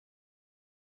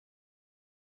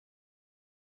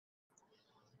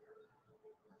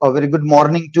A very good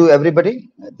morning to everybody.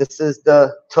 This is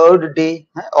the third day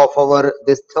of our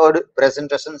this third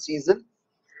presentation season.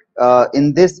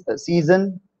 In this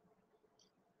season,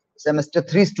 semester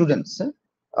 3 students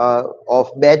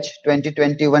of batch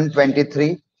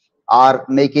 2021-23 are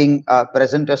making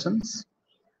presentations.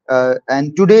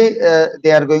 And today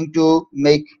they are going to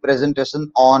make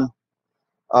presentation on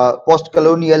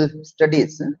post-colonial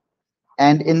studies.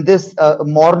 And in this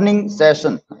morning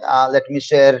session, let me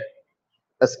share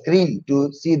a screen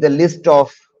to see the list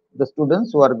of the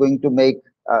students who are going to make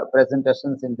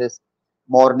presentations in this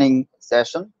morning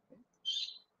session.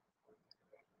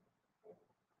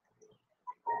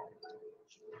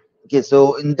 Okay,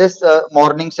 so in this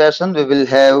morning session, we will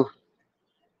have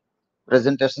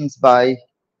presentations by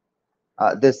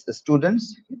these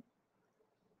students.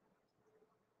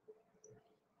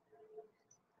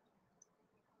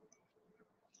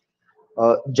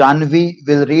 Janvi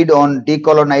will read on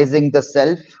decolonizing the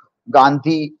self,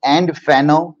 Gandhi and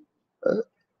Fanon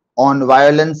on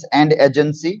violence and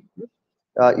agency.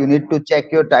 You need to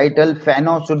check your title.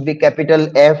 Fanon should be capital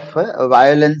F,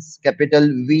 violence capital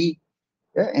V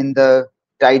in the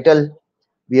title.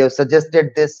 We have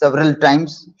suggested this several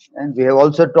times, and we have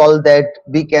also told that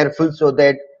be careful so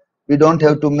that we don't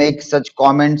have to make such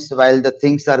comments while the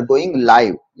things are going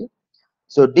live.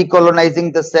 So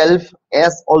decolonizing the self,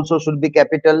 S also should be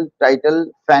capital,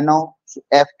 title, Fanon,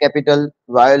 F capital,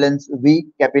 violence, V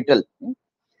capital.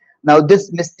 Now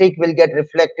this mistake will get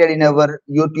reflected in our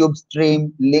YouTube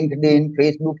stream, LinkedIn,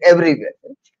 Facebook, everywhere.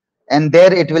 And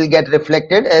there it will get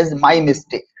reflected as my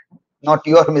mistake, not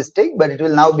your mistake, but it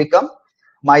will now become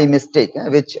my mistake,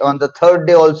 which on the third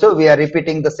day also we are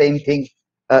repeating the same thing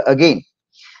again.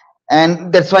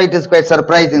 And that's why it is quite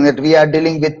surprising that we are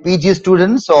dealing with PG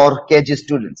students or KG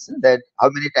students, that how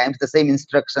many times the same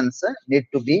instructions need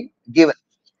to be given.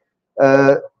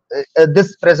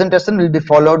 This presentation will be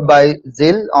followed by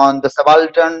Jheel on the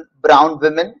Subaltern brown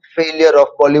women, failure of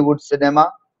Bollywood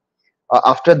cinema.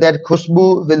 After that,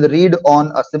 Khushboo will read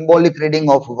on a symbolic reading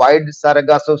of Wide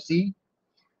Sargasso Sea.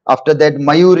 After that,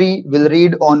 Mayuri will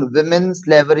read on women,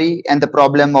 slavery and the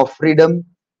problem of freedom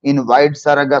in Wide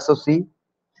Sargasso Sea.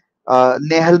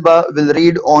 Nehalba will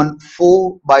read on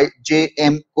Foe by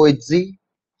J.M. Coetzee.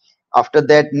 After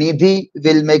that, Nidhi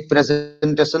will make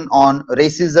presentation on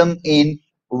racism in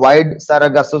Wide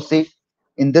Sargasso Sea.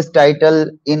 In this title,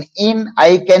 in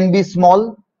I can be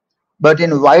small, but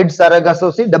in Wide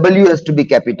Sargasso Sea, W has to be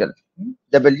capital.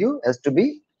 W has to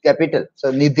be capital.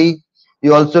 So Nidhi,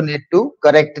 you also need to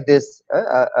correct this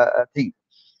thing.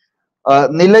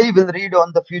 Nilay will read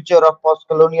on the future of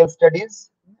post-colonial studies.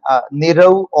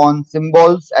 Nirav on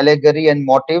symbols, allegory and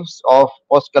motifs of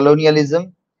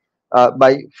post-colonialism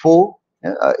by Foe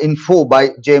by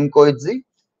J.M. Coetzee.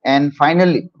 And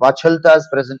finally, Vachchalata's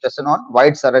presentation on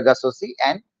Wide Sargasso Sea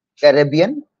and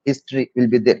Caribbean history will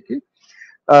be there.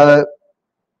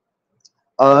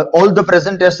 All the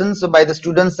presentations by the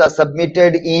students are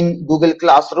submitted in Google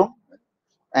Classroom,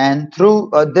 and through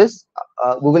this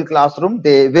Google Classroom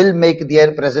they will make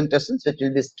their presentations, which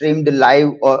will be streamed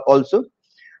live also.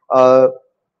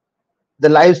 The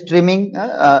live streaming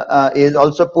is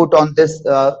also put on this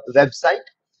website,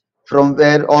 from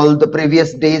where all the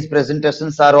previous days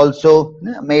presentations are also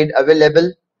made available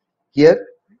here.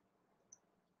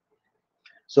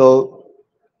 So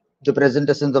the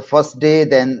presentation the first day,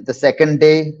 then the second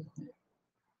day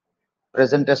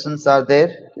presentations are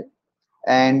there,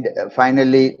 and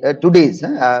finally today's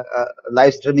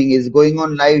live streaming is going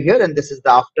on live here, and this is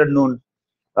the afternoon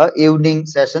evening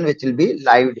session which will be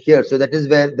live here. So that is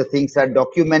where the things are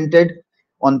documented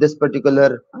on this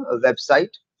particular website.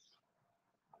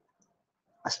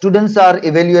 Students are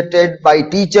evaluated by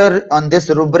teacher on this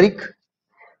rubric,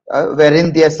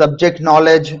 wherein their subject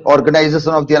knowledge,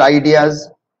 organization of their ideas,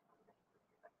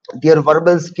 their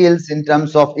verbal skills in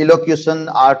terms of elocution,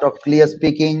 art of clear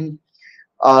speaking,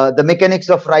 the mechanics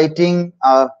of writing,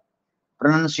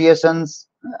 pronunciations,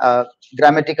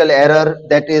 grammatical error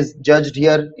that is judged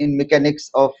here in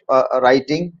mechanics of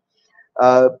writing.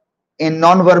 In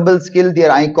non-verbal skill,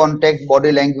 their eye contact,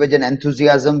 body language and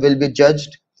enthusiasm will be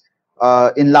judged.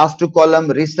 In last two column,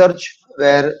 research,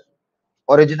 where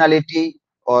originality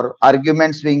or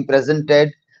arguments being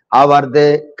presented, how are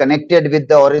they connected with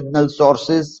the original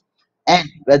sources, and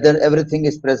whether everything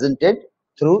is presented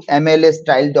through MLA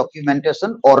style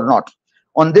documentation or not.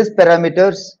 On these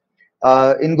parameters,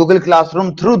 in Google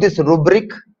Classroom, through this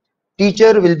rubric,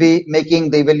 teacher will be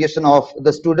making the evaluation of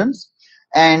the students,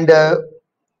 and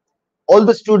all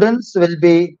the students will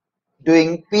be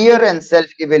doing peer and self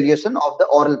evaluation of the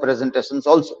oral presentations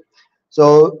also.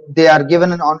 So they are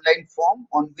given an online form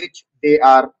on which they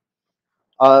are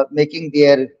making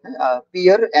their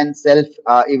peer and self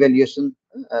evaluation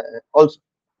also.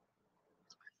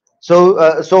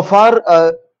 So so far,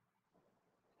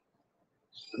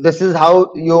 this is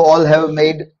how you all have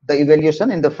made the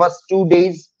evaluation in the first 2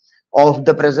 days of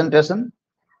the presentation.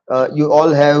 You all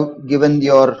have given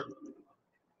your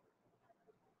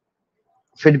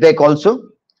feedback also,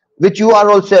 which you are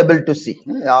also able to see.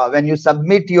 When you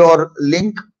submit your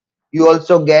link, you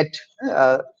also get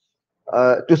uh,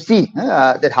 to see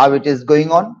that how it is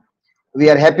going on. We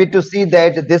are happy to see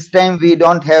that this time we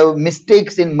don't have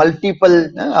mistakes in multiple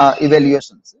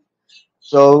evaluations.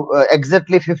 So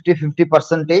exactly 50-50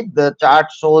 percentage, the chart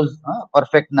shows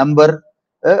perfect number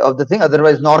of the thing.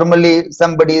 Otherwise, normally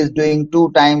somebody is doing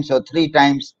 2 times or 3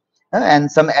 times,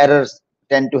 and some errors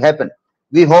tend to happen.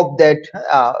 We hope that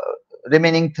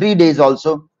remaining 3 days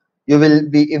also you will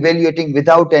be evaluating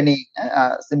without any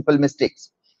simple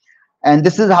mistakes. And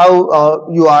this is how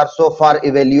you are so far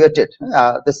evaluated.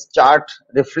 This chart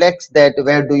reflects that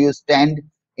where do you stand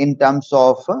in terms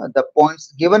of the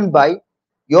points given by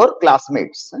your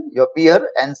classmates, your peer,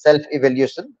 and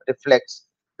self-evaluation reflects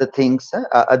the things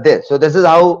there. So this is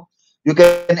how you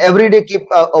can every day keep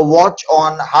a watch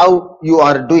on how you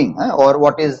are doing or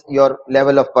what is your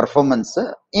level of performance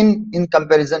in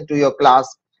comparison to your class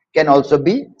can also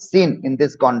be seen in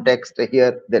this context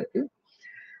here. There.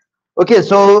 Okay,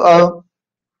 so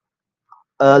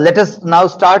let us now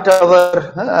start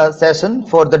our session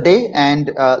for the day,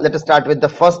 and let us start with the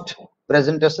first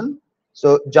presentation.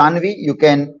 So Janvi, you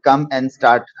can come and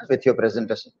start with your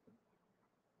presentation.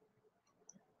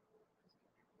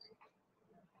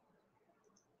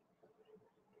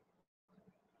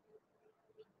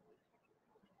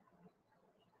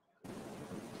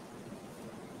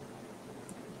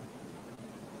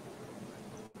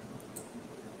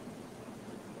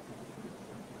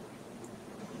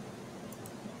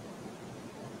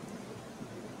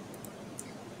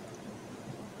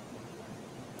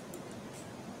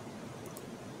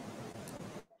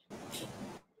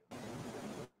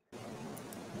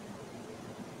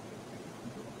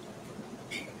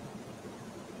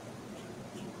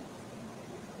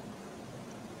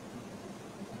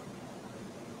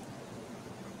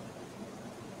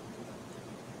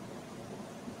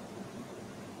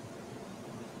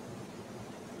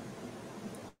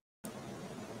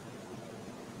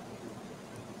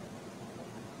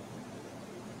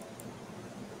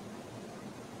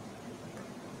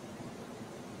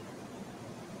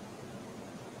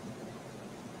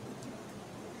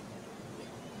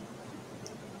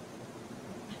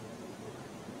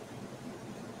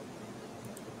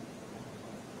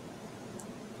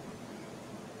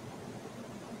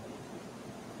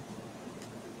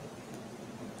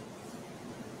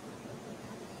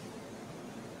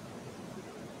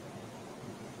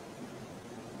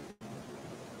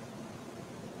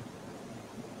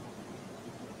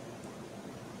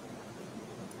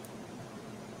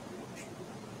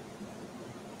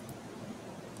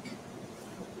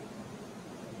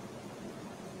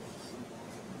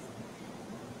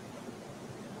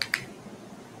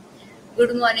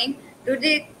 Good morning.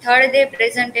 Today, third day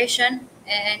presentation,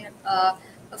 and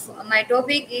my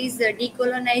topic is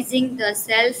decolonizing the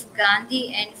self,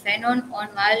 Gandhi and Fanon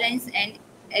on violence and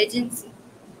agency.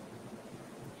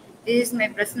 This is my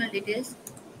personal details.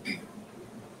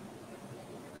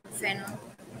 Fanon,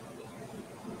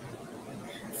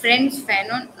 Friends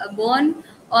Fanon, born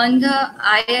on the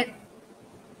island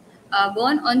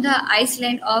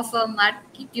of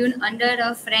Marquitune under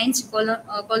a French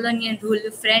colonial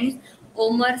rule. French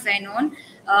Omar Fanon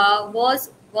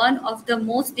was one of the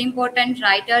most important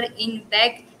writers in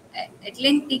back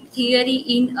Atlantic theory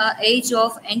in an age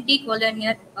of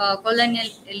anti-colonial colonial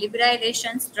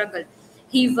liberation struggle.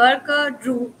 His work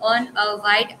drew on a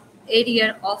wide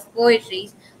area of poetry,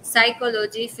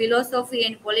 psychology, philosophy,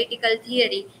 and political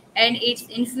theory, and its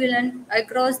influence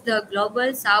across the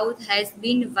global south has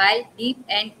been wide, deep,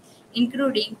 and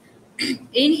including.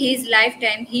 In his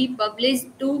lifetime, he published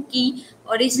two key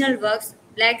original works,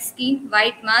 Black Skin,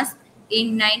 White Mask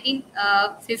in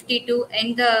 1952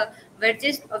 and The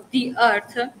Wedges of the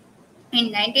Earth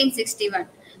in 1961.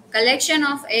 Collection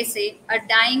of essays, A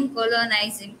Dying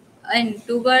Colonizing and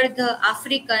Toward the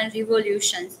African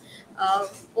Revolutions,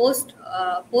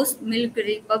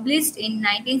 Post-Military, published in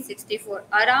 1964,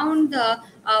 around the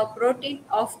protein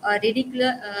of a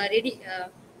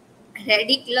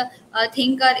radical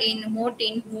thinker in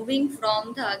Motin, moving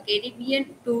from the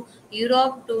Caribbean to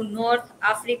Europe to North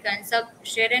African,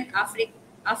 Sub-Saharan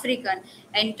African,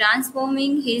 and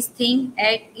transforming his thing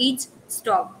at each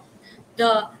stop.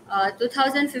 The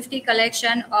 2050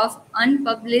 collection of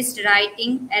unpublished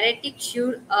writing, Heretic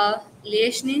should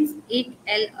license it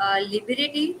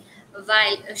liberty,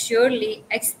 while surely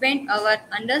expand our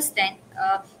understanding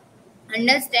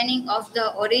of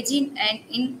the origin and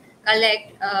in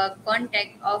collect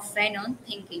context of Fanon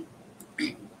thinking.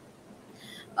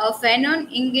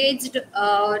 Fanon engaged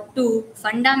to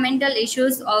fundamental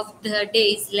issues of the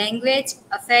days: language,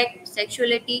 affect,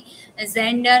 sexuality,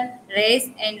 gender,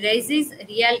 race, and races,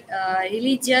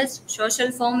 religious,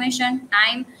 social formation,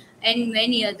 time, and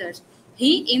many others.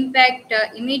 He impact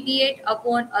immediate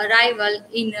upon arrival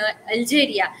in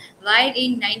Algeria, while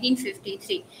in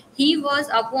 1953 he was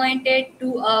appointed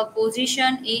to a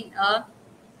position in a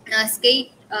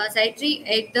psychiatry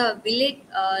at the village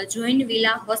Joint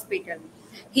Villa Hospital.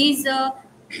 His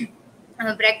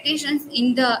practitioners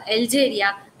in the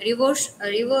Algeria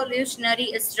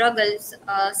revolutionary struggles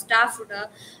staffed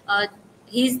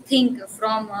his think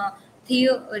from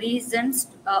theories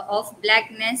of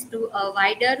blackness to a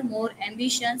wider, more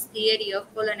ambitious theory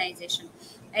of colonization,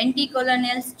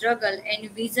 anti-colonial struggle, and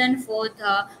vision for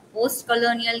the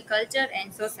post-colonial culture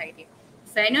and society.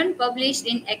 Fanon published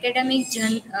in academic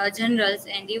journals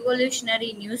and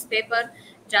revolutionary newspaper,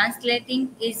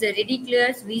 translating his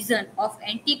ridiculous vision of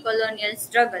anti-colonial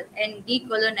struggle and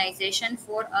decolonization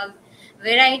for a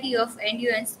variety of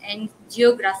endurance and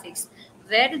geographics.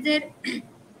 Where there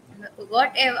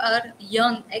whatever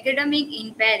young academic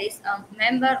in Paris, a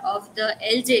member of the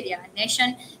Algeria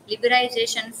Nation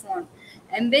Liberalization Fund,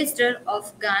 ambassador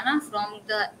of Ghana from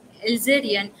the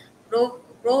Algerian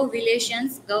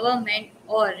pro-relations government,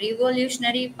 or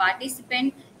revolutionary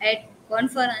participant at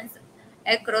conference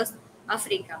across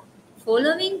Africa.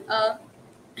 Following a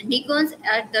Deacons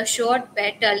at the short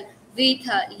battle with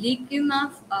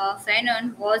Likima,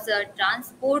 Fanon was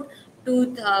transported to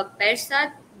the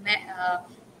Persat,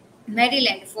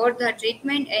 Maryland for the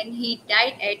treatment, and he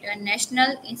died at a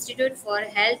National Institute for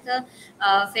Health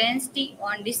Fancy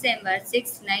on December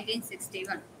 6,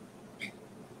 1961.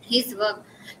 His work,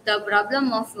 The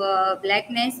Problem of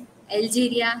Blackness,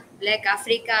 Algeria, Black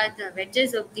Africa, The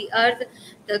Wedges of the Earth,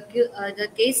 the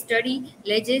Case Study,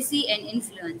 Legacy and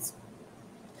Influence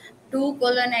to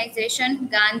colonization,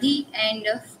 Gandhi and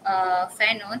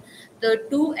Fanon, the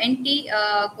two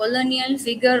anti-colonial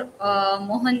figure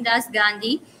Mohandas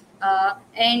Gandhi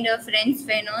and Franz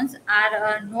Fanon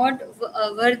are not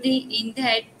worthy in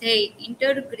that they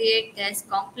integrate this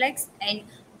complex and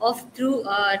of through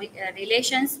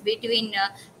relations between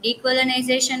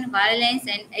decolonization, violence,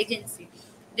 and agency.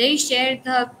 They share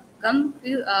the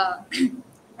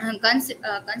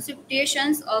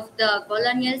conceptions of the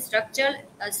colonial structure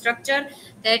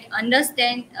that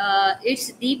understand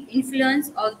its deep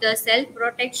influence of the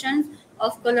self-protection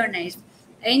of colonized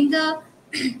and the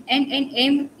and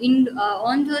aim in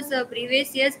on those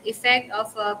previous years effect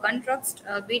of contrast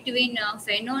between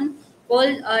Fanon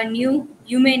called new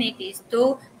humanities,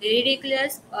 though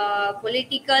ridiculous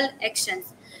political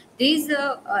actions. These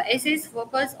essays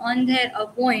focus on their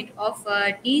point of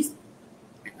these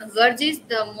verges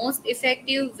the most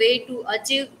effective way to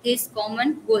achieve his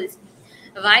common goals.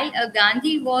 While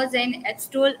Gandhi was an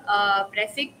absolute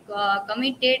prefix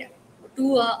committed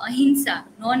to ahimsa,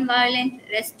 non-violent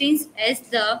resistance as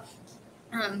the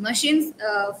machines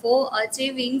for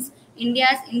achieving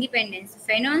India's independence.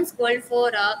 Fanon called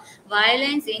for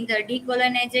violence in the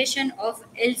decolonization of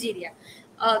Algeria.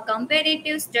 A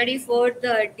comparative study for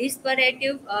the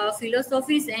disparative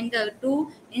philosophies and the two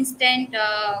instant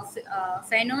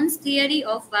Fanon's theory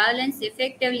of violence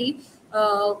effectively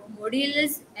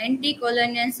models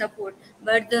anti-colonial support,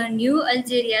 but the new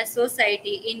Algeria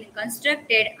society in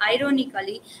constructed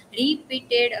ironically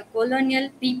repeated colonial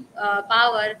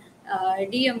power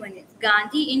demonized.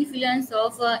 Gandhi influence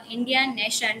of Indian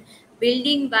nation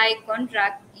building by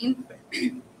contract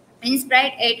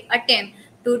inspired an attempt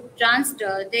to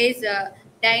transfer this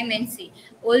dimension.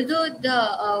 Although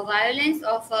the violence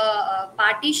of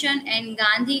partition and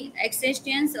Gandhi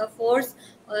existence force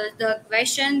the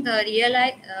question the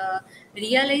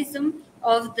realism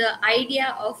of the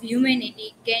idea of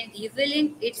humanity can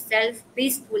reveal itself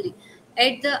peacefully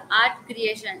at the art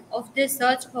creation of the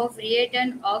search of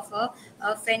return of a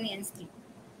femininity.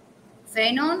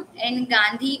 Fanon and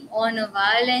Gandhi on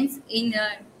violence in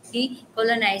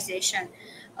decolonization.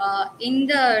 In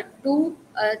the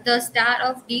start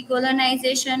of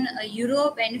decolonization,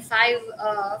 Europe and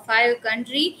five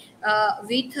country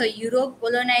with Europe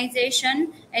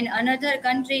colonization, and another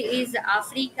country is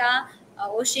Africa,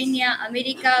 Oceania,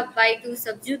 America by to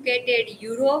subjugated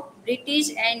Europe, British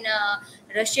and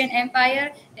Russian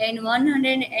Empire, and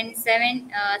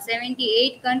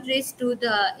 178 countries to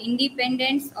the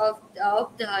independence of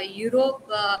the Europe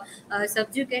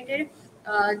subjugated.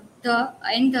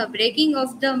 The breaking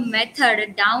of the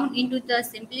method down into the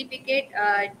simplificate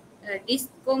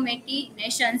discomity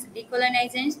nations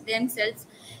decolonizing themselves.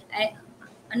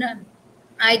 And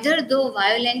either though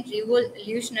violent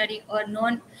revolutionary or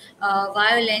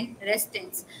non-violent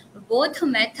resistance. Both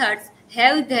methods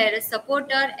have their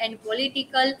supporter and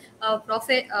political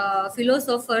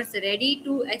philosophers ready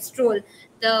to extol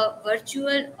the virtue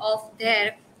of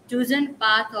their chosen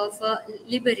path of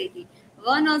liberty.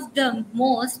 One of the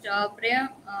most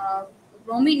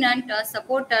prominent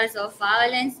supporters of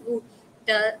violence,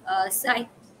 the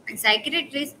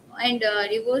psychiatrist and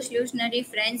revolutionary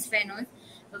French Fanon,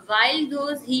 while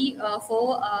those he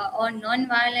for on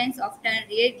non-violence often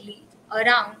readily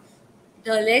around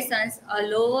the lessons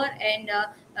lower and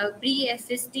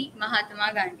pre-fascist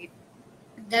Mahatma Gandhi.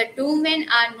 The two men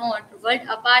are not worlds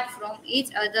apart from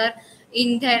each other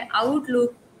in their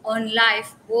outlook on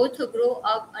life. Both grow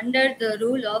up under the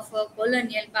rule of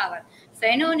colonial power.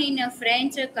 Fanon in a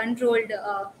French-controlled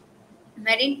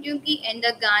Marintuki and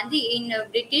the Gandhi in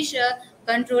British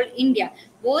controlled India.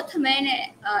 Both men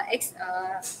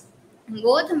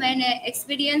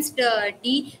experienced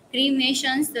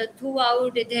decremations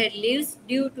throughout their lives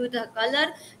due to the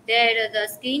color their the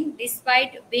skin,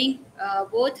 despite being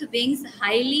both beings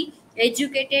highly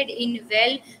educated in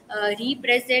well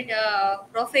represented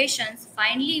professions.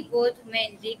 Finally, both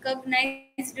men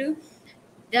recognized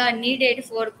the needed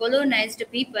for colonized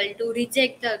people to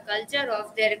reject the culture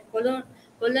of their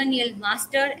colonial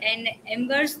master and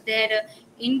embrace their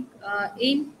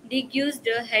indigenous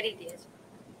heritage.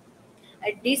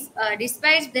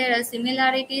 Despite their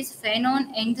similarities,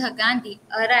 Fanon and the Gandhi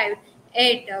arrived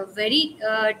at a very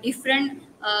different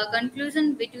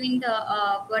conclusion between the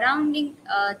surrounding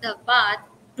the path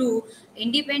to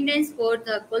independence for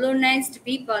the colonized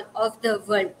people of the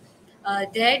world.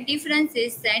 Their difference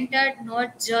is centered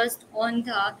not just on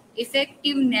the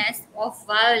effectiveness of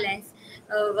violence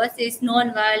versus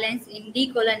non-violence in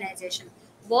decolonization.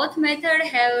 Both methods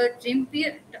have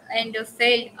triumphed and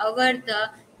failed over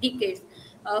the decades.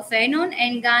 Fanon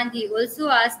and Gandhi also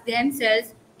asked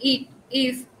themselves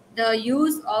if the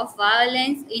use of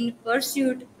violence in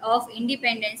pursuit of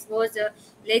independence was a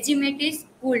legitimate,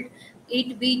 could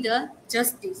it be the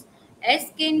justice?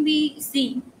 As can be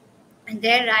seen, in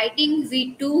their writing,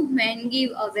 we two men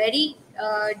give a very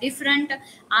different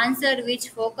answer which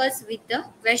focus with the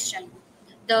question.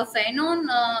 The Fanon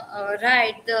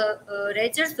write the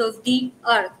Wretches of the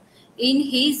Earth. In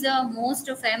his most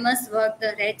famous work,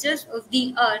 The Wretches of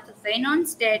the Earth, Fanon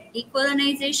stated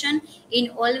decolonization in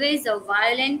always a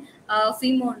violent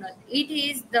phenomenon. It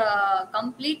is the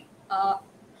complete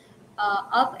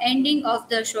upending of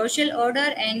the social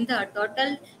order and the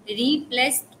total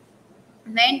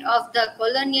replacement of the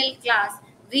colonial class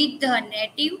with the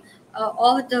native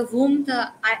of the whom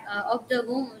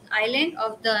island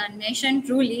of the nation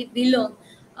truly belong.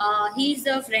 His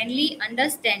friendly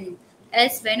understanding,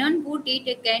 as Venon put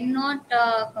it, cannot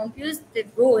compute the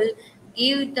goal,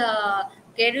 give the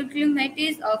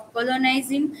characteristics of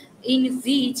colonizing in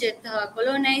which the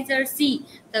colonizer see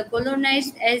the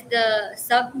colonized as the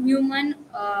subhuman,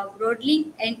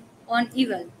 broadly and on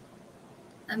evil.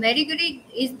 Mercury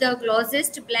is the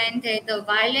closest planet. The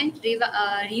violent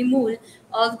removal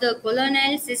of the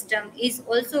colonial system is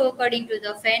also, according to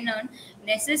the Fanon,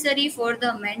 necessary for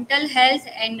the mental health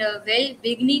and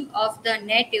well-being of the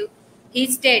native. He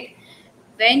stated,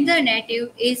 when the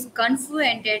native is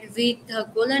confronted with the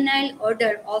colonial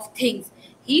order of things,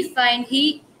 he finds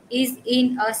he is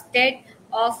in a state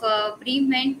of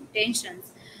premeditation.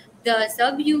 The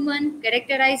subhuman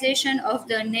characterization of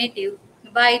the native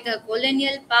by the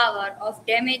colonial power of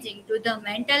damaging to the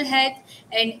mental health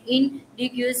and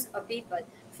indigenous people.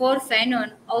 For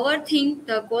Fanon, overthink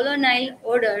the colonial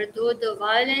order, though the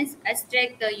violence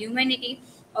abstract the humanity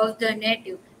of the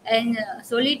native and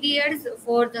solitaires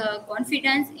for the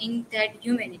confidence in that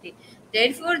humanity.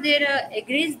 Therefore, there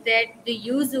agrees that the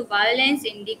use of violence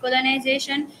in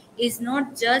decolonization is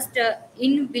not just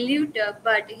involved,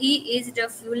 but he is the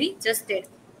fully justed.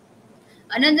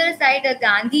 Another side,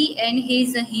 Gandhi and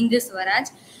his Hindu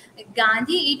Swaraj.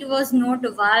 Gandhi, it was not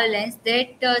violence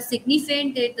that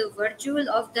signified the virtue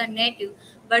of the native,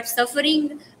 but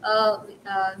suffering,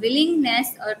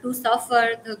 willingness to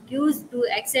suffer, the cues to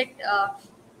accept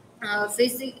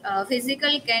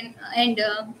physical can and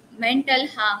mental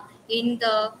harm in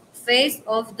the face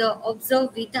of the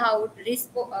observed without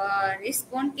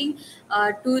responding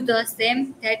to the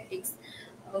same tactics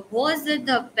was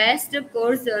the best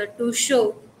course to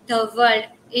show the world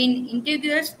in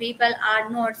individuals people are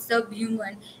not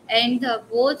subhuman and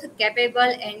both capable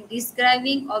and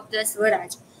describing of the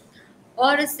Swaraj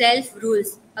or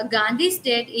self-rules. A Gandhi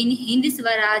state in Hind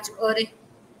Swaraj or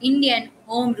Indian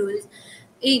home rules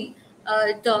in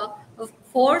the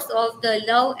force of the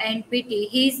love and pity.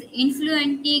 His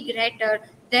influence greater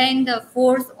than the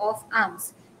force of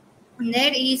arms.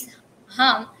 There is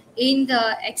harm in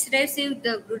the excessive,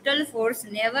 the brutal force,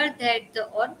 never that the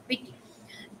or pity.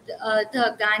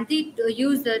 The Gandhi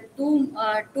used the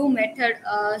two method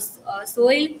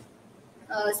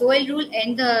soil rule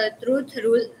and the truth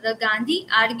rule. The Gandhi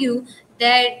argue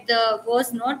that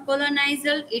was not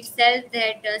colonizer itself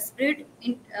that spirit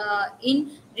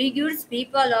in reduced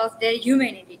people of their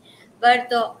humanity, but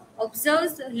the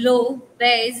observes law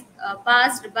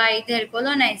passed by their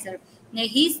colonizer. Now,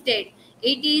 he stated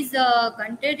it is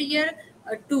contrary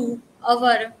to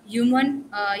our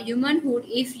humanhood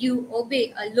if you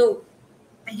obey a law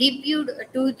repute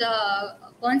to the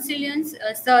conscience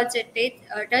such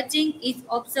touching is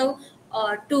observed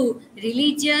to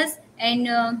religious and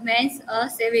men's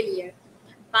civilian.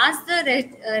 Pass the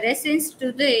reference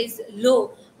to this law,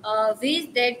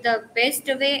 which that the best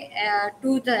way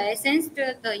to the essence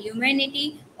to the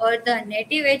humanity or the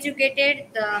native educated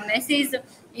the message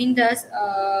in the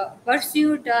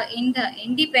pursuit in the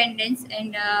independence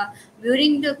and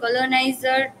during the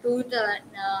colonizer to the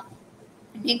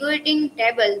negotiating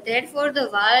table. Therefore, the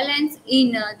violence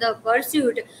in the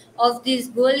pursuit of this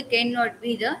goal cannot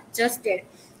be the justed.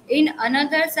 In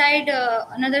another side,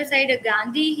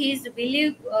 Gandhi his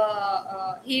belief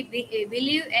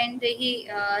believe and he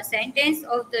sentence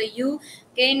of the you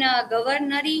can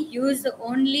governary use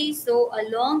only so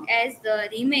long as the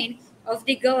remain of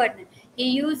the governor. He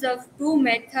used of two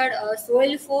method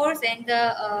soil force and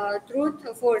the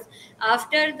truth force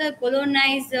after the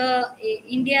colonized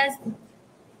India's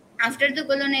after the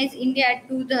colonized India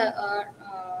to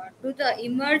the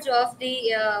emerge of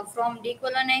the from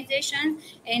decolonization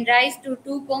and rise to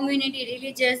two community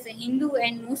religious Hindu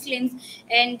and Muslims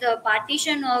and the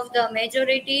partition of the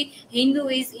majority Hindu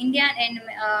is Indian and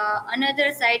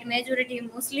another side majority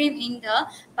Muslim in the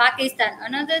Pakistan.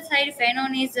 Another side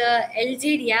Fanon is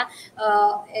Algeria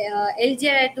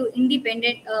to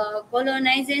independent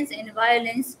colonization and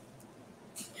violence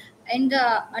and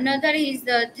another is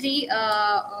the three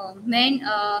main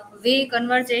way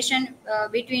conversation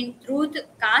between truth,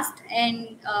 caste,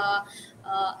 and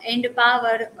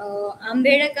power.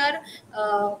 Ambedkar,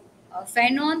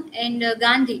 Fanon, and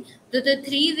Gandhi. So the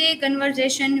three-way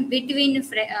conversation between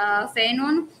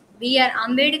Fanon, B.R.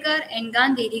 Ambedkar, and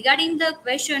Gandhi regarding the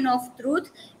question of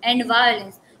truth and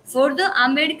violence. For the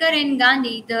Ambedkar and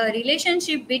Gandhi, the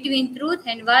relationship between truth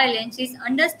and violence is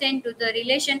understood to the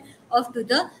relation of to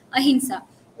the ahimsa.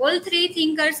 All three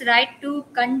thinkers write to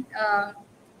contend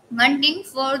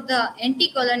for the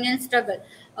anti-colonial struggle.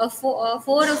 For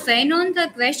Fanon, the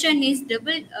question is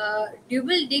double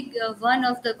dig one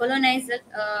of the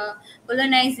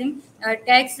colonizing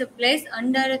takes place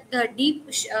under the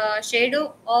deep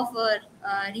shadow of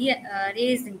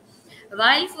racism.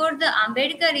 While for the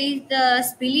Ambedkar is the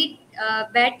spirit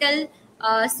battle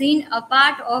seen a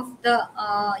part of the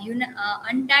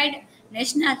untied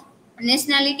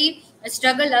nationality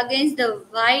struggle against the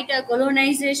white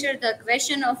colonization, the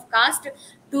question of caste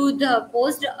to the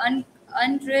post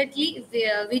untruthly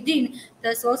within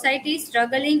the society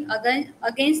struggling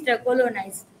against the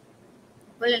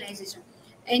colonization.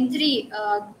 And three,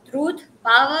 truth,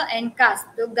 power, and caste.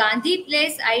 So Gandhi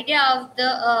placed idea of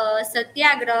the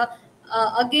satyagraha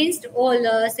against all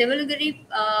chivalry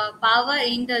power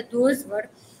in the those words.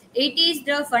 It is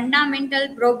the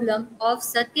fundamental problem of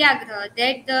satyagraha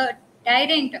that the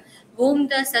tyrant whom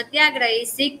the satyagraha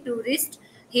is seek to wrest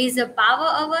his power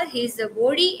over his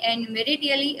body and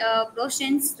materially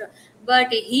possessed,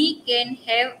 but he can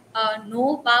have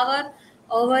no power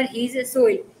over his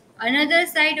soul. Another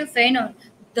side of Fanon,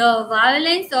 the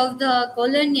violence of the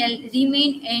colonial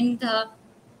remain and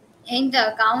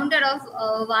the counter of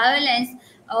violence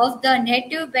of the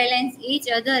native balance each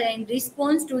other and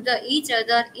response to the each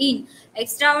other in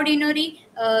extraordinary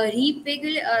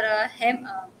repeal or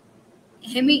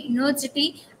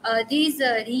heminology. This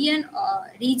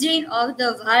region of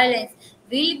the violence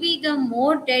will be the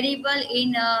more terrible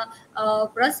in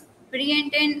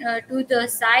prosperity to the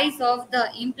size of the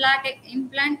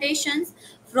implantations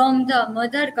from the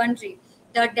mother country.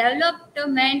 The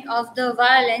development of the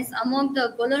violence among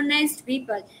the colonized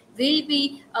people will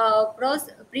be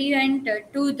prevent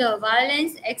to the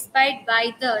violence expired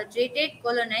by the treated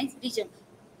colonized region.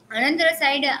 Another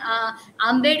side,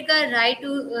 Ambedkar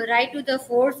right to the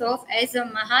force of as a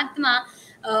Mahatma.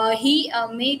 He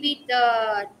may be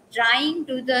trying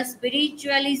to the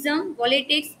spiritualism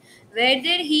politics,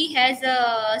 whether he has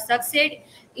succeeded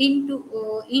into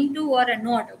or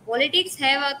not. Politics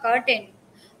have a curtain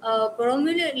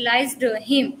criminalized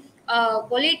him.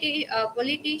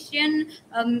 Politician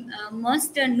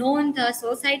must know the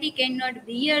society cannot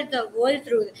bear the whole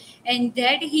truth, and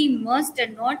that he must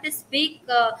not speak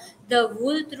the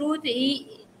whole truth.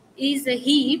 He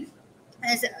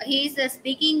as he is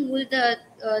speaking with the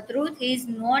truth. He is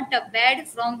not bad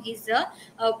from his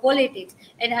politics.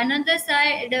 And another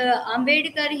side,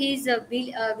 Ambedkar, he is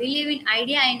believe in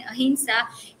idea and ahimsa.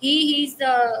 He is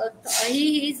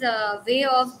way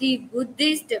of the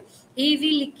Buddhist. He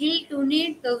will kill to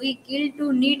need, we kill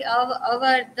to need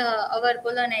our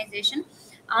colonization.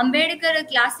 Ambedkar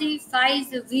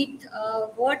classifies with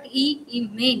what he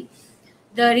meant.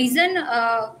 The reason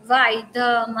why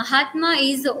the Mahatma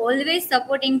is always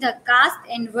supporting the caste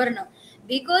and Varna,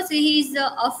 because he is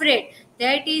afraid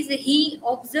that is he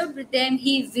observed them,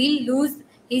 he will lose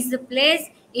his place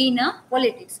in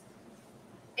politics.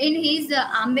 In his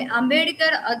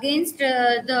Ambedkar against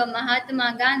the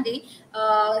Mahatma Gandhi,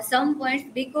 some points,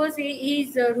 because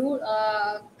his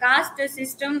caste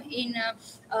system in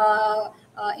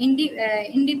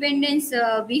independence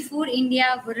before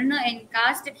India, Varna and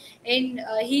caste, and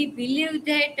he believed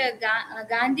that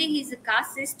Gandhi his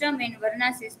caste system and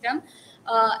Varna system,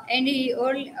 and he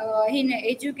all in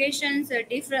education's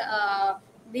different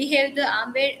behaved the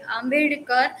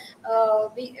Ambedkar.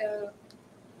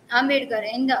 Ambedkar,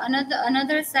 and the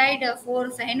another side for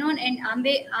Fanon and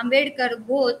Ambedkar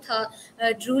both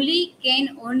truly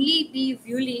can only be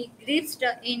fully grasped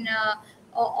in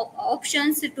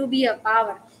options to be a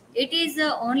power. It is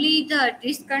only the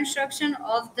deconstruction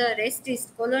of the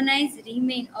racist colonized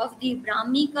remain of the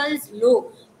Brahminical law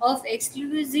of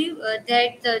exclusive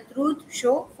that the truth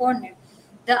show for them.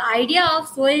 The idea of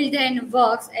soil then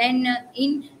works and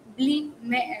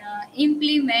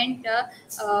implement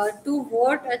to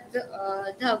what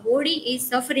the body is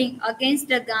suffering against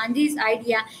the Gandhi's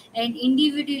idea and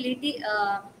individuality.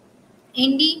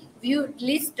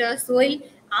 Individualist soil.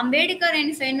 Ambedkar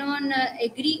and Fanon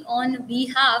agree on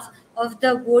behalf of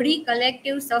the body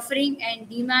collective suffering and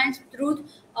demands truth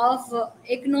of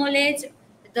acknowledge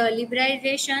the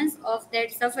liberations of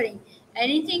that suffering.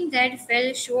 Anything that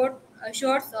fell short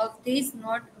of this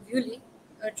not really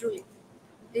truly.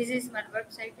 This is my work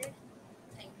cited.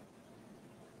 Thank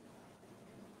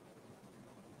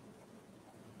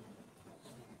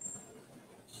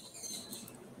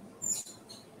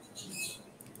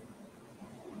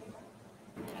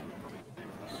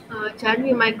you.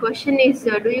 Janvi, my question is,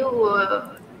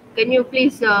 can you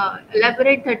please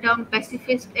elaborate the term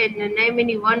pacifist and name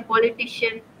any one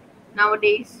politician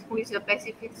nowadays who is a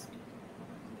pacifist?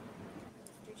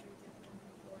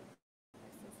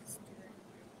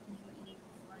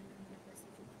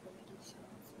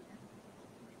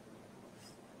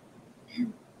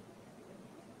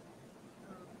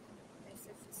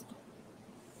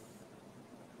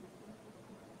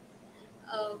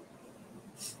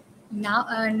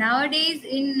 Uh, nowadays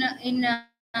in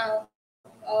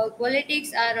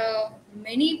politics are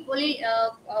many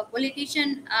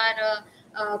politicians are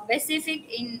Pacific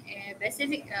in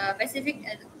Pacific,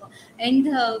 and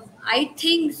I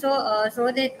think so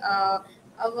so that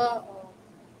our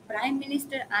prime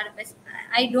minister are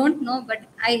I don't know, but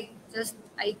I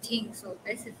think so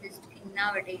pacifist in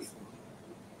nowadays.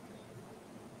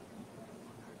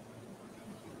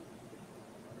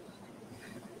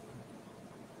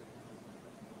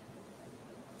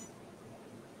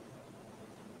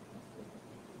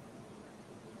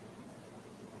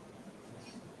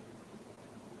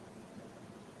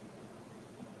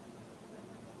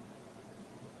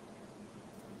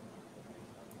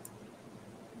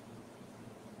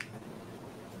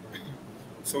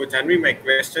 So, Janvi, my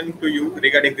question to you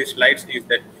regarding these slides is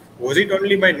that was it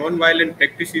only by non-violent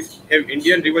practices have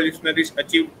Indian revolutionaries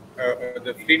achieved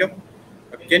the freedom?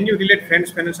 Can you relate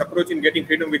Franz Fanon's approach in getting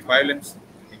freedom with violence?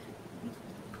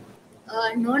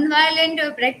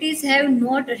 Non-violent practice have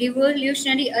not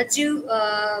revolutionary achieved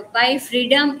by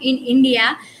freedom in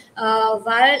India,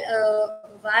 while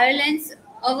violence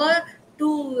over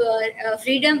to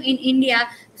freedom in India.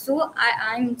 So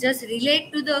I'm just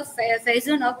relate to the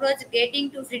Faison approach, getting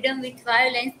to freedom with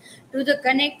violence, to the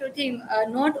connect to him,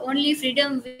 not only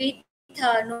freedom with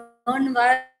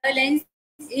non-violence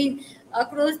in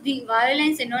across the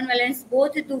violence and non-violence,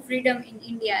 both to freedom in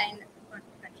India and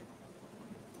country.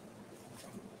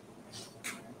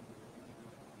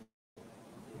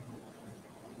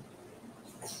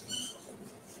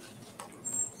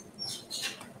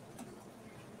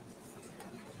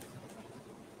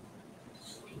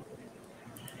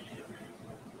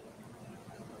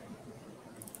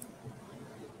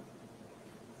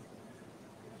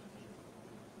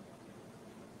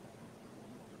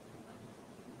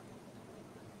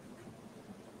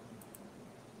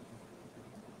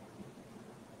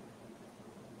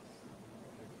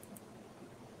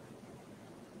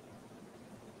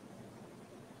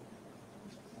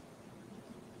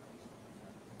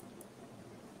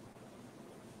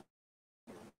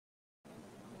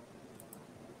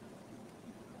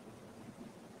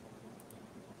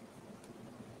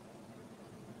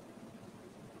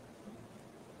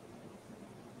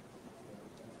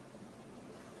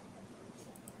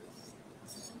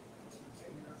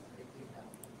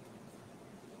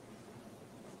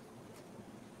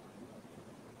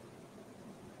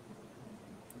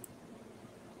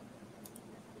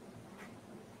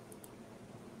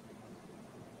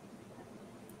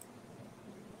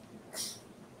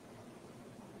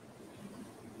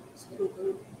 Good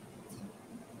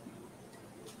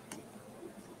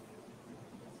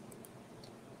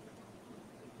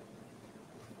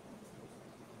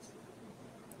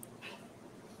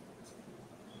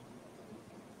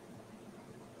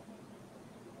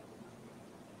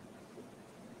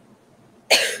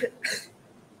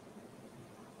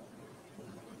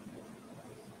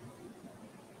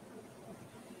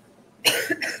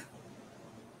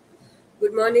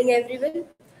morning, everyone.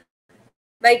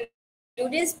 My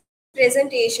today's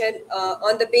presentation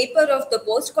on the paper of the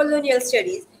post-colonial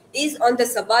studies is on the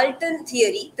subaltern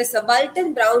theory, the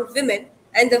subaltern brown women,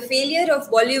 and the failure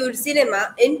of Bollywood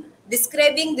cinema in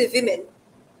describing the women.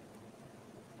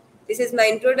 This is my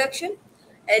introduction.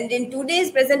 And in today's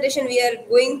presentation, we are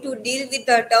going to deal with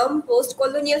the term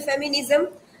post-colonial feminism.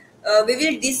 We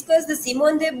will discuss the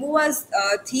Simone de Beauvoir's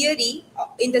theory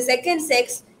in the second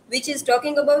sex, which is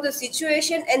talking about the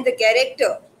situation and the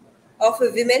character of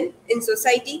women in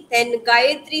society. Then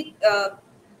Gayatri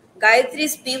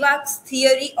Spivak's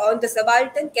theory on the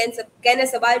subaltern, can a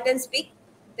subaltern speak?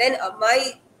 Then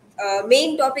my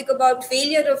main topic about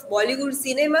failure of Bollywood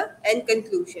cinema and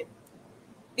conclusion.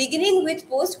 Beginning with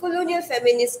post-colonial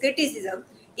feminist criticism,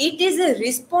 it is a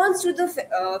response to the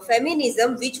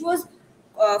feminism which was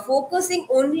focusing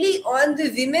only on the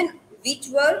women which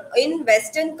were in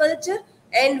Western culture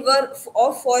and were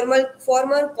of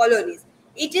former colonies.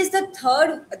 It is the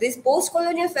third, this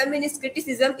post-colonial feminist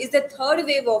criticism is the third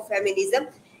wave of feminism.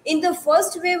 In the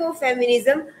first wave of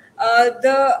feminism,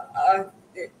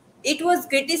 it was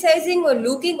criticizing or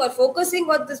looking or focusing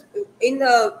on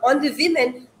the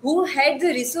women who had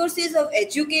the resources of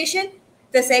education.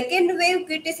 The second wave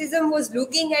criticism was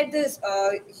looking at the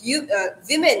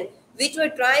women which were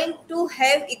trying to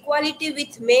have equality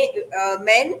with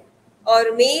men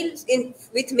or males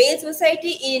with male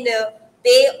society in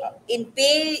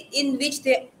pay which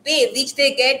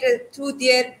they get through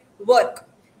their work.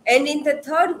 And in the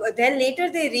third, then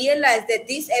later they realized that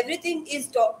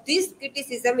this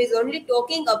criticism is only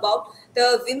talking about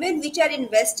the women which are in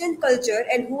Western culture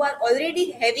and who are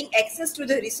already having access to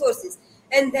the resources.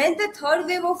 And then the third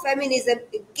wave of feminism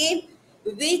came,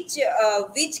 which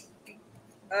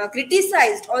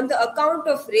criticized on the account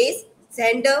of race,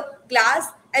 gender,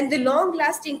 class, and the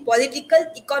long-lasting political,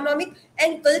 economic,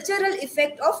 and cultural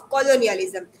effect of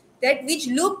colonialism, that which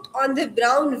looked on the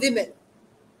brown women.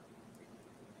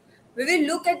 We will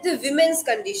look at the women's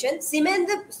condition. Simone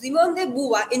de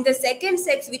Beauvoir in the second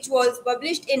sex, which was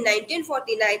published in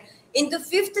 1949, in the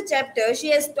 5th chapter,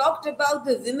 she has talked about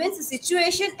the women's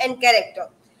situation and character.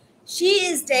 She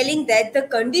is telling that the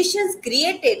conditions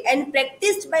created and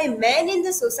practiced by men in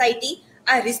the society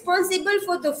are responsible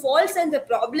for the faults and the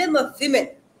problem of women.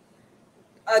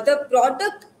 The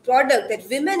product that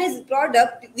women is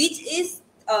product which is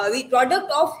the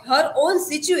product of her own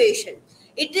situation.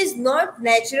 It is not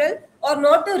natural or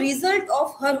not a result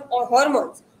of her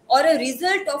hormones or a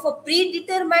result of a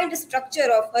predetermined structure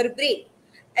of her brain.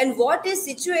 And what is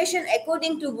situation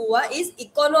according to Beauvoir is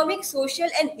economic, social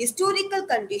and historical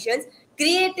conditions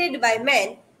created by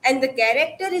men, and the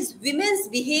character is women's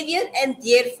behavior and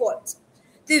their faults.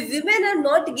 The women are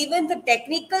not given the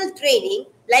technical training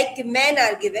like men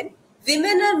are given.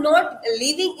 Women are not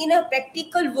living in a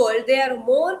practical world. They are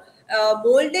more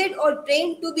molded or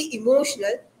trained to be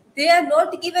emotional. They are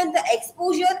not given the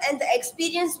exposure and the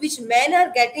experience which men are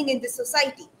getting in the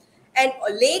society. And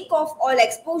a lack of all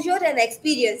exposure and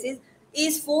experiences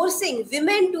is forcing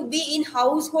women to be in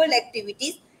household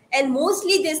activities, and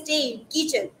mostly they stay in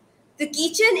kitchen. The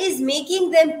kitchen is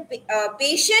making them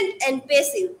patient and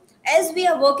passive. As we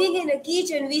are working in a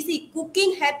kitchen, we see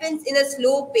cooking happens in a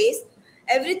slow pace.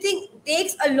 Everything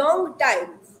takes a long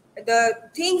time. The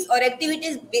things or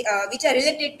activities which are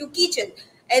related to kitchen.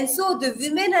 And so the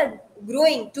women are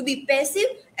growing to be passive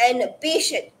and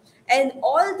patient. And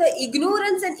all the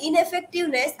ignorance and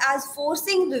ineffectiveness are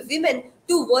forcing the women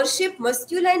to worship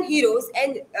masculine heroes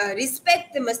and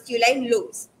respect the masculine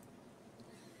laws.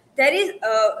 There is,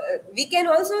 we can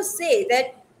also say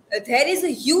that there is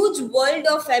a huge world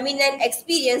of feminine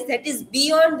experience that is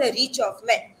beyond the reach of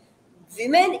men.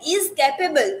 Women is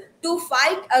capable to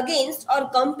fight against or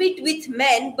compete with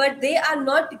men, but they are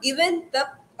not given the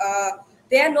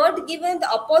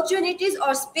opportunities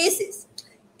or spaces.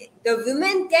 The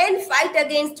women can fight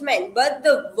against men, but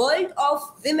the world of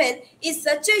women is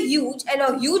such a huge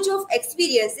of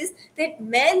experiences that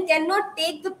men cannot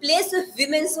take the place of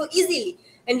women so easily.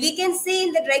 And we can say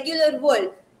in the regular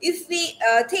world, if we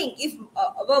think if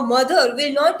our mother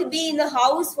will not be in the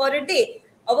house for a day,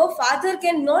 our father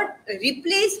cannot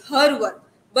replace her work.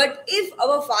 But if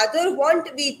our father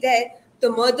won't be there,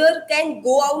 the mother can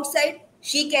go outside,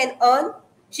 she can earn,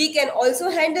 She can also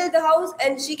handle the house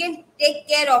and she can take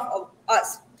care of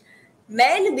us.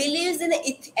 Man believes in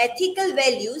ethical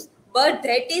values, but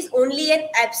that is only an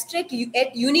abstract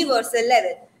at universal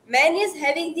level. Man is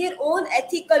having their own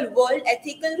ethical world,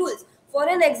 ethical rules. For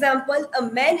an example, a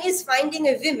man is finding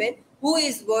a woman who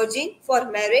is virgin for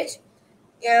marriage.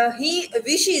 He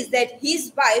wishes that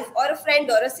his wife or a friend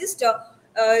or a sister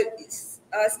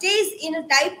stays in a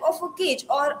type of a cage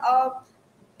or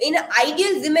in an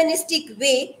ideal womanistic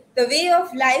way. The way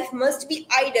of life must be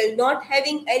ideal, not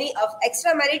having any of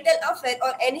extramarital affair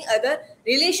or any other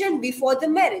relation before the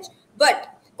marriage. But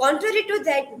contrary to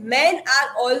that, men are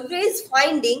always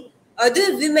finding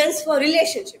other women for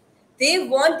relationship. They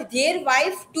want their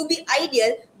wife to be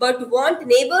ideal, but want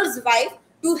neighbor's wife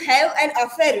to have an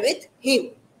affair with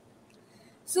him.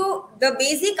 So the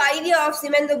basic idea of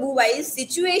Simone de Beauvoir is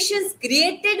situations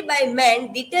created by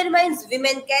man determines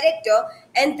women's character,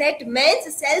 and that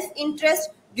man's self-interest,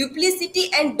 duplicity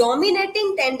and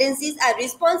dominating tendencies are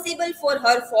responsible for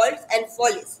her faults and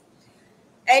follies.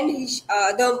 And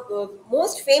the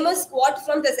most famous quote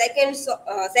from the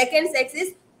second sex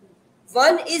is,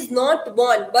 "One is not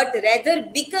born, but rather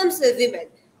becomes a woman."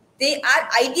 They are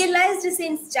idealized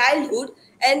since childhood,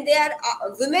 and they are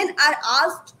women are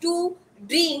asked to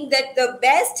dream that the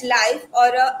best life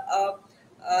or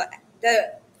the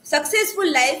successful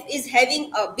life is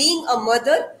having being a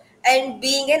mother and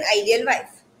being an ideal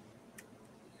wife.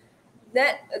 The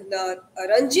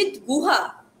Ranjit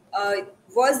Guha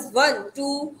was one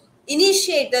to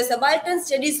initiate the Subaltern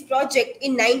Studies project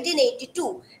in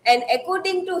 1982, and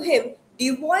according to him,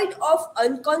 devoid of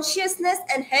unconsciousness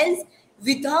and hence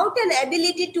without an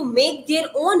ability to make their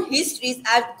own histories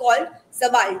are called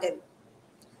subaltern.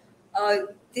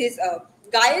 This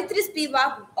Gayatri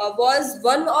Spivak was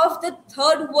one of the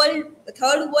third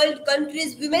world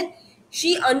countries' women.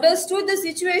 She understood the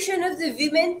situation of the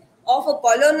women of a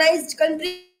colonized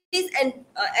countries and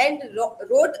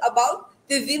wrote about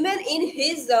the women in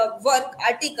his work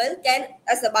article "Can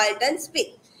a Subaltern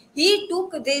Speak?" He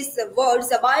took this word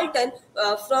subaltern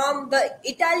from the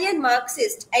Italian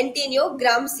Marxist Antonio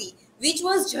Gramsci, which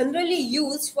was generally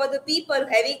used for the people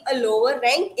having a lower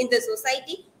rank in the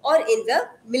society or in the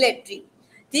military.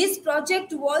 This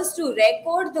project was to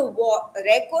record the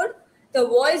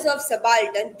voice of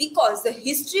subaltern because the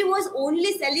history was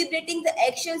only celebrating the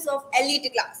actions of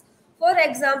elite class. For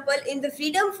example, in the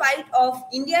freedom fight of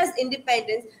India's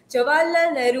independence,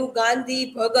 Jawaharlal Nehru,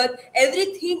 Gandhi, Bhagat,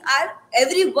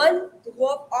 everyone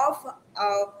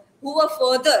who were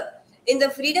further in the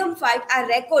freedom fight are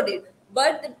recorded,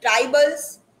 but the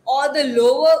tribals or the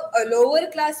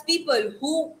lower class people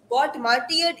who got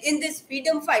martyred in this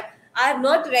freedom fight are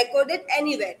not recorded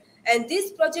anywhere. And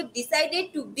this project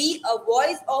decided to be a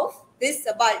voice of this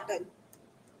subaltern.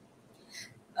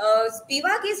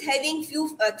 Spivak is having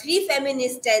three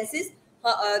feminist stances.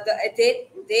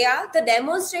 They are the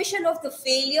demonstration of the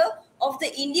failure of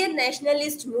the Indian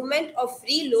nationalist movement of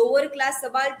free lower class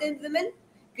subaltern women,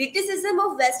 criticism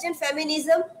of Western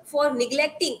feminism for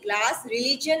neglecting class,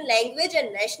 religion, language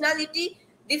and nationality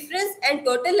difference, and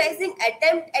totalizing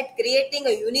attempt at creating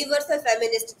a universal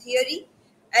feminist theory.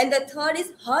 And the third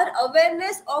is her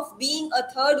awareness of being a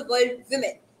third world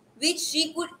woman, which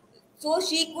she could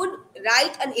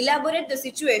write and elaborate the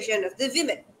situation of the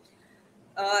women.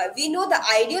 We know the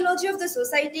ideology of the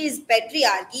society is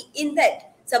patriarchy, in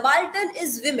that subaltern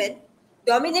is women,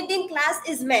 dominating class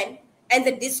is men, and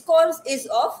the discourse is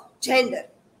of gender.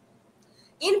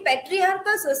 In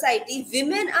patriarchal society,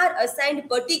 women are assigned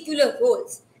particular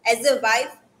roles as a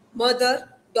wife, mother,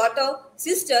 daughter,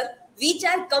 sister, which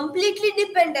are completely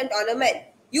dependent on a man.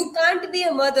 You can't be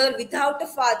a mother without a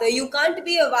father. You can't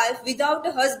be a wife without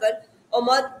a husband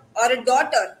or a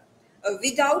daughter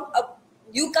without a.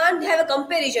 You can't have a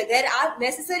comparison. There are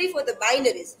necessary for the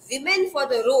binaries. Women for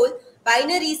the role,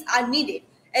 binaries are needed,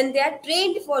 and they are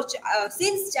trained for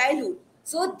since childhood.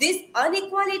 So this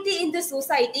inequality in the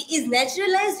society is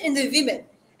naturalized in the women,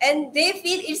 and they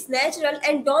feel it's natural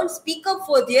and don't speak up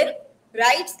for their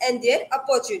rights and their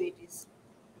opportunities.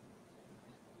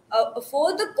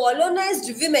 For the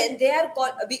colonized women, they are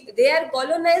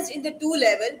colonized in the two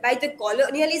level, by the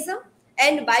colonialism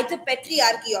and by the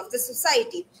patriarchy of the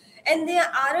society, and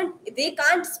they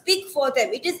can't speak for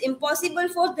them. It is impossible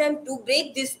for them to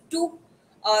break these two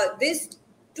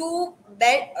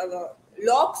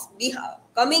locks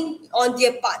coming on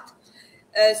their path.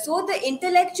 So the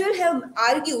intellectuals have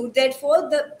argued that for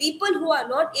the people who are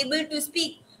not able to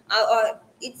speak,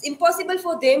 it's impossible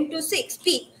for them to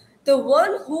speak. The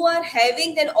one who are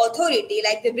having an authority,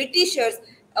 like the Britishers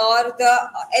or the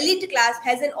elite class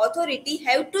has an authority,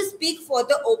 have to speak for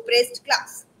the oppressed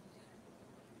class.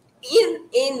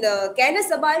 In Can a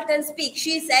Subaltern Speak,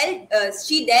 she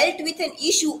dealt with an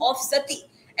issue of sati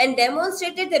and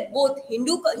demonstrated that both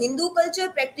Hindu culture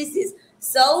practices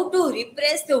serve to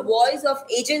repress the voice of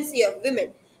agency of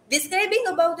women. Describing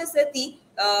about the sati,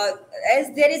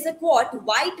 as there is a quote,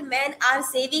 white men are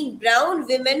saving brown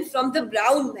women from the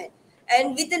brown men.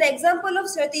 And with an example of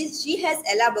sati, she has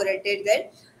elaborated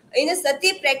that in a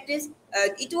sati practice,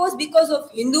 it was because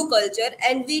of Hindu culture,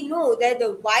 and we know that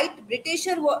the white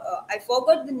Britisher, I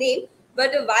forgot the name,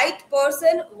 but a white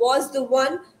person was the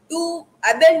one to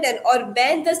abandon or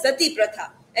ban the sati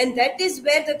pratha, and that is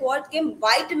where the quote came: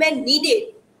 white men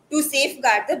needed to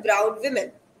safeguard the brown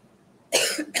women.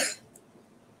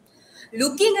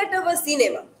 Looking at our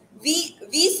cinema,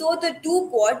 we saw the two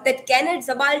quote that can a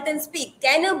subaltern speak?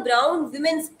 Can a brown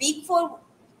woman speak for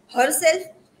herself?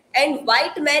 And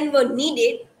white men were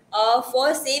needed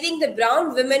for saving the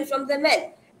brown women from the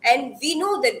men. And we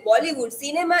know that Bollywood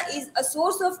cinema is a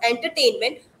source of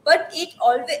entertainment, but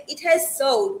it has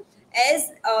served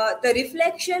as the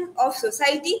reflection of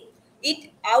society.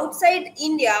 It outside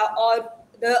India or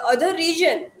the other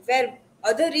region where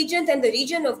other regions and the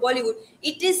region of Bollywood,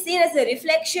 it is seen as a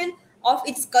reflection of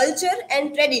its culture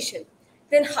and tradition.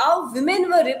 Then how women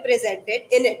were represented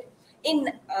in it. In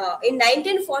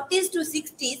 1940s to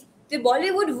 60s, the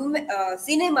Bollywood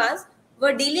cinemas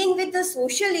were dealing with the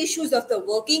social issues of the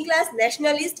working class,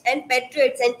 nationalist and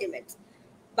patriot sentiments.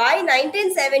 By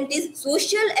 1970s,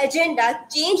 social agenda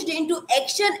changed into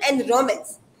action and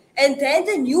romance. And then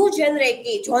the new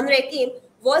genre came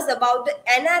was about the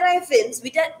NRI films,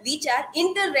 which are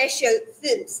interracial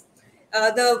films.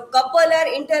 The couple are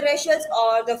interracials,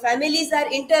 or the families are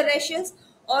interracials,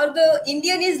 or the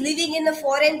Indian is living in a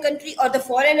foreign country, or the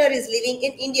foreigner is living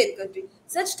in Indian country.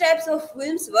 Such types of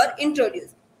films were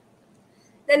introduced.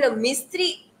 Then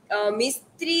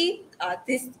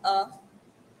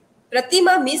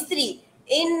Pratima Mistry,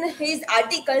 in his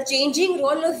article Changing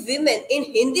Role of Women in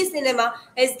Hindi Cinema,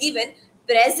 has given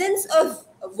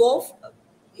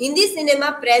Hindi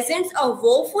cinema presents a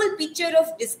woeful picture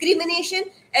of discrimination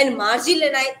and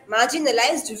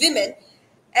marginalized women.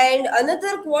 And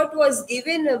another quote was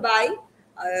given by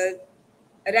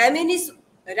Ram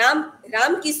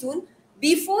Kisun: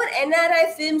 before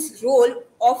NRI films, role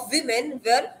of women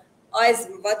were as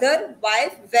mother,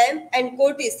 wife, vamp, and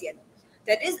courtesan,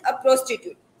 that is a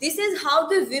prostitute. This is how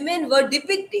the women were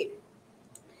depicted.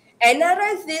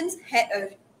 NRI films,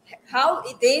 how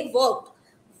they worked.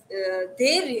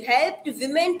 They helped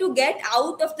women to get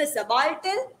out of the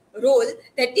subaltern role,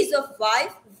 that is of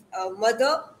wife,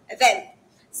 mother, vamp.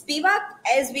 Spivak,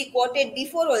 as we quoted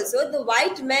before also, the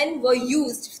white men were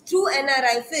used through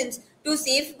NRI films to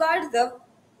safeguard the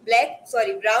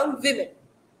brown women.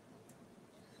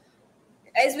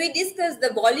 As we discussed, the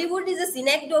Bollywood is a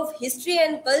synecdoche of history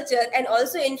and culture, and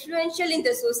also influential in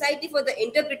the society for the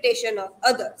interpretation of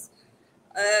others.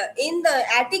 In the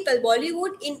article,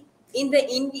 Bollywood in the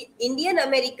Indian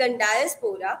American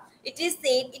diaspora, it is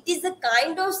said it is a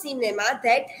kind of cinema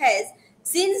that has,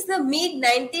 since the mid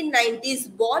 1990s,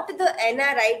 brought the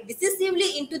NRI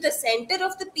decisively into the center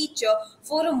of the picture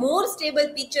for a more stable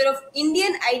picture of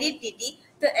Indian identity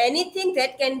than anything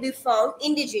that can be found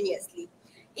indigenously.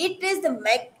 It is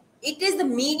the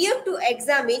medium to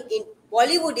examine in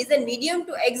Bollywood is a medium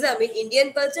to examine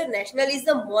Indian culture,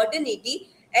 nationalism, modernity,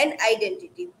 and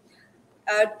identity.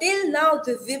 Till now,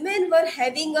 the women were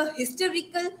having a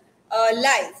historical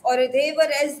life, or they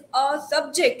were as a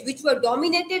subject which were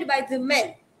dominated by the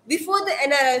men before the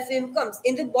NRI film comes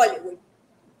in the Bollywood.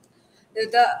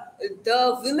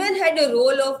 The women had a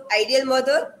role of ideal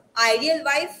mother, ideal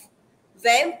wife,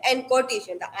 vamp, and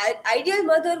courtesan. The ideal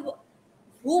mother,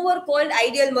 who were called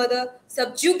ideal mother,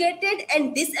 subjugated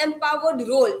and disempowered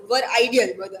role were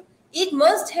ideal mother. It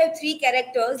must have three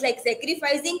characters like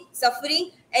sacrificing,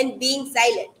 suffering, and being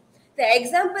silent. The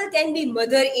example can be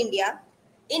Mother India.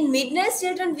 In Midnight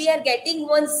Children, we are getting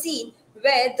one scene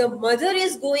where the mother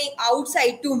is going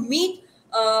outside to meet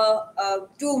her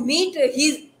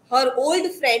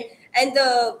old friend, and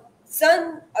the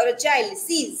son or a child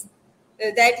sees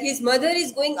that his mother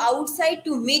is going outside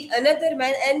to meet another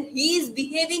man, and he is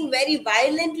behaving very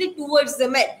violently towards the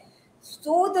man.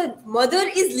 So the mother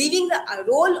is leaving the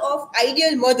role of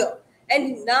ideal mother,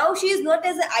 and now she is not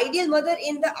as an ideal mother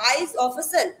in the eyes of a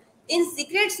son. In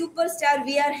Secret Superstar,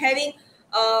 we are having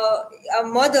a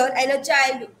mother and a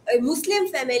child, a Muslim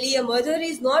family. A mother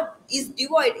is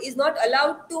devoid, is not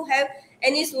allowed to have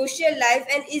any social life,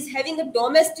 and is having a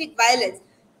domestic violence.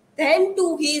 Then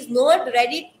too, she is not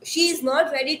ready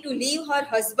to leave her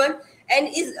husband, and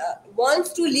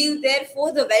wants to live there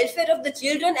for the welfare of the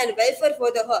children and welfare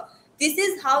for her. This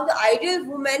is how the ideal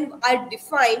women are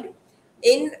defined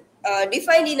in our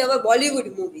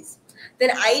Bollywood movies.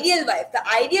 Then ideal wife. The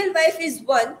ideal wife is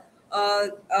one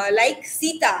like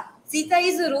Sita. Sita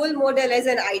is a role model as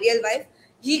an ideal wife.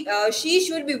 She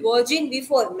should be virgin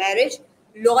before marriage,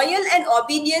 loyal and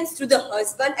obedient to the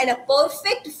husband, and a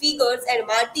perfect figures and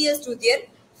martyrs to their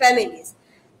families.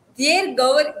 Their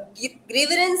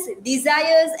grievance,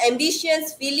 desires,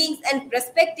 ambitions, feelings, and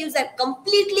perspectives are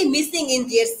completely missing in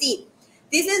their scene.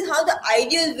 This is how the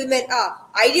ideal women are,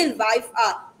 ideal wife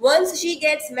are. Once she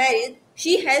gets married,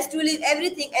 she has to leave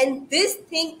everything, and this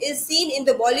thing is seen in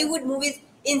the Bollywood movies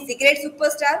in Secret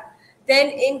Superstar.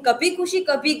 Then in Kabhi Khushi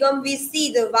Kabhi Gum, we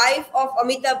see the wife of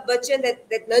Amitabh Bachchan, that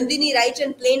Nandini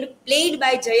Raichan played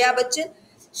by Jaya Bachchan.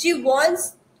 She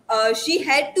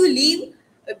had to leave,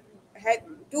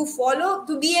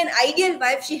 to be an ideal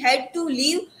wife, she had to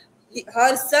leave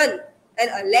her son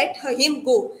and let him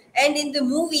go. And in the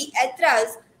movie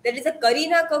Atras, that is a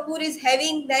Kareena Kapoor is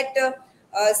having that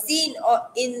scene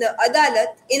in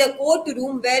Adalat, in a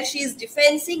courtroom where she is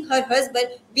defending her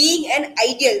husband being an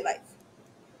ideal wife.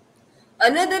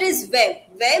 Another is Vamp.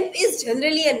 Vamp is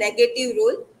generally a negative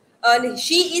role, and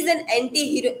she is an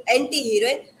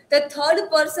anti-heroine, the third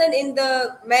person in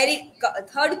the married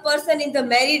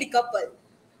couple,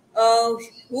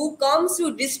 who comes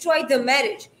to destroy the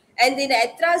marriage. And in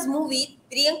Atra's movie,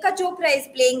 Priyanka Chopra is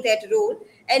playing that role,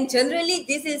 and generally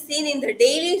this is seen in the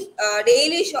daily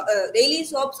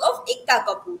soaps of Ekta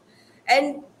Kapoor.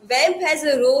 And Vamp has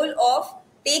a role of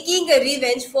taking a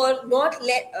revenge for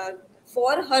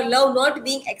her love not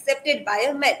being accepted by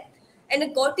a man, and a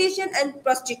courtesan and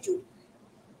prostitute.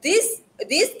 This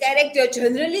character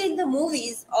generally in the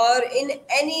movies or in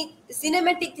any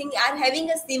cinematic thing are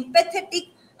having a sympathetic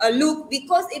look,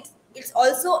 because it's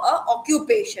also a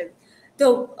occupation.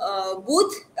 The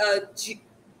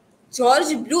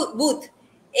George Booth,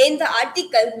 in the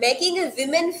article Making a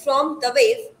Woman from the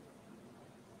Wave,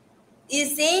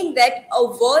 is saying that a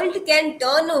world can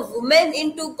turn a woman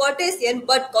into courtesan,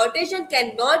 but courtesan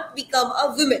cannot become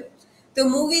a woman. The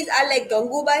movies are like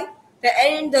Gangubai,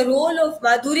 and the role of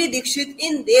Madhuri Dixit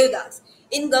in Devdas.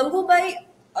 In Gangubai,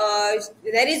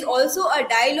 there is also a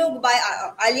dialogue by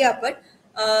Alia Bhatt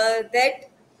that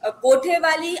कोठे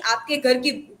वाली आपके घर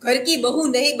की बहू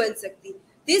नहीं बन सकती.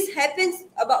 This happens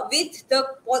with the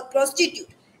prostitute,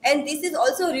 and this is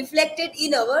also reflected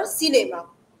in our cinema.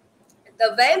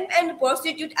 The vamp and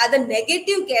prostitute are the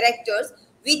negative characters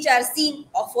which are seen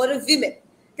for women.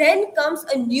 Then comes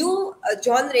a new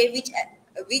genre which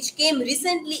came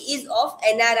recently, is of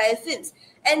NRI films,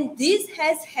 and this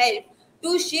has helped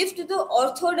to shift the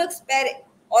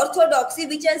orthodoxy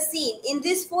which are seen in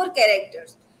these four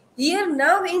characters. Here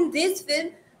now in this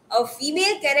film, a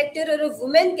female character or a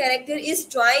woman character is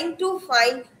trying to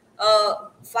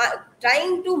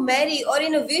marry, or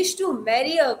in a wish to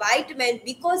marry a white man,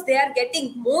 because they are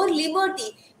getting more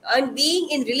liberty and being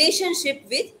in relationship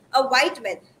with a white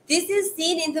man. This is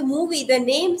seen in the movie The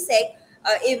Namesake,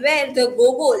 where the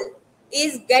Gohil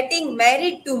is getting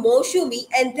married to Moushumi,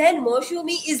 and then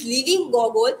Moushumi is leaving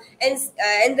Gohil, and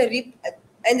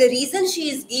the reason she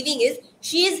is giving is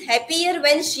she is happier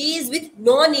when she is with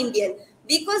non-Indian,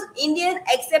 because Indian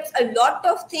accepts a lot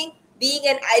of things being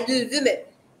an idle woman.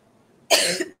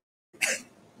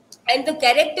 And the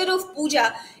character of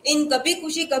Pooja in Kabhi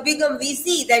Khushi Kabhi Gum, we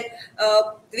see that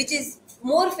which is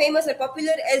more famous or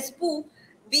popular as Poo.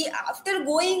 After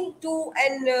going to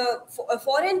a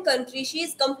foreign country, she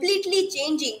is completely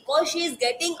changing, because she is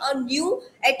getting a new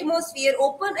atmosphere,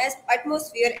 open as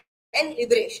atmosphere and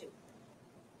liberation.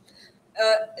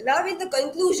 Now in the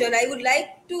conclusion, I would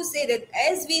like to say that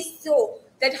as we saw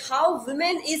that how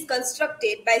women is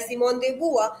constructed by Simone de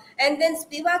Beauvoir, and then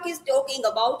Spivak is talking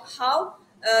about how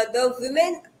the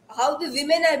women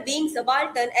are being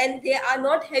subaltern and they are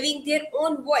not having their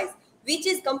own voice, which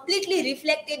is completely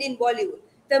reflected in Bollywood.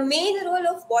 The main role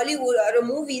of Bollywood or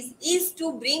movies is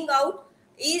to bring out,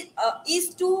 is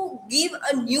to give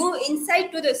a new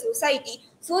insight to the society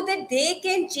so that they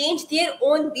can change their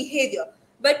own behavior.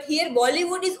 But here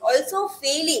Bollywood is also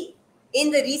failing in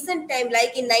the recent time,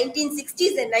 like in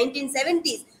 1960s and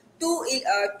 1970s, to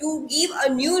give a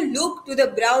new look to the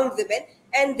brown women,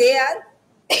 and they are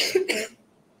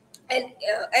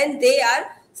and they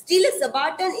are still a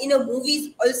subaltern in a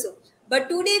movies also. But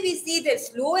today we see that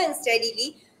slow and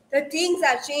steadily the things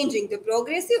are changing. The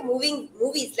progressive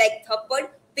movies like Thappad,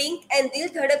 Pink, and Dil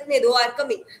Dhadakne Do are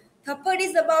coming. Thappad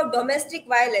is about domestic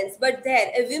violence, but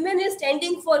there a woman is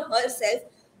standing for herself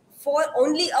for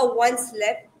only a one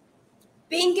slap.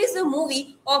 Pink is a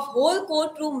movie of whole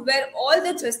courtroom where all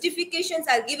the justifications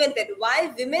are given that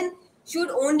why women should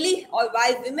only, or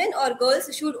why women or girls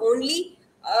should only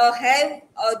have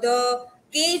the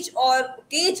cage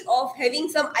of having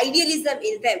some idealism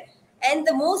in them. And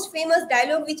the most famous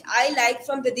dialogue which I like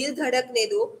from the Dil Dhadakne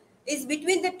Do is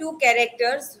between the two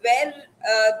characters, where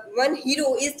one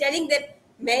hero is telling that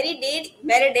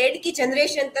मेरे dad की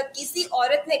generation तक किसी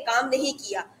औरत ने काम नहीं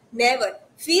किया, never.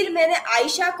 फिर मैंने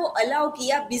आयशा को अलाउ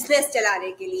किया बिजनेस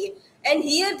चलाने के लिए. And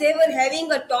here they were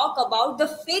having a talk about the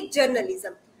fake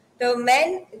journalism. The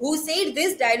man who said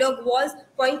this dialogue was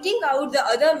pointing out the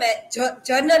other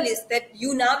journalist that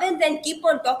you now and then keep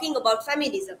on talking about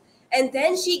feminism. And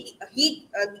then he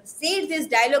said this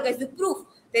dialogue as the proof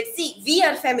that see, we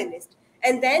are feminist.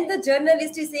 And then the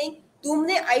journalist is saying,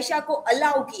 तुमने आयशा को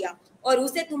allow किया और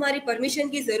उसे तुम्हारी permission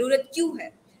की जरूरत क्यों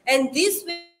है? And this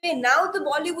way, now the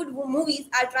Bollywood movies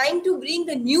are trying to bring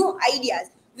the new ideas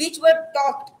which were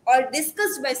talked or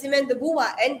discussed by Simon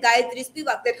Bua and Gayatri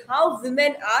Spivak, that how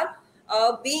women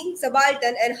are being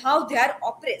subaltern and how they are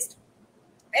oppressed.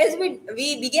 As we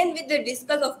begin with the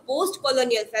discuss of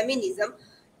post-colonial feminism,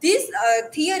 this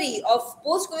theory of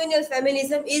post-colonial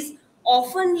feminism is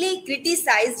oftenly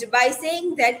criticized by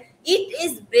saying that it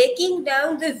is breaking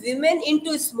down the women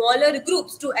into smaller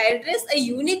groups to address a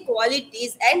unique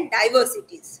qualities and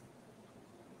diversities.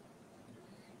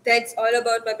 That's all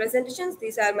about my presentations.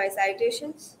 These are my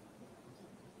citations.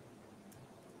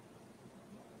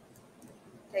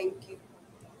 Thank you.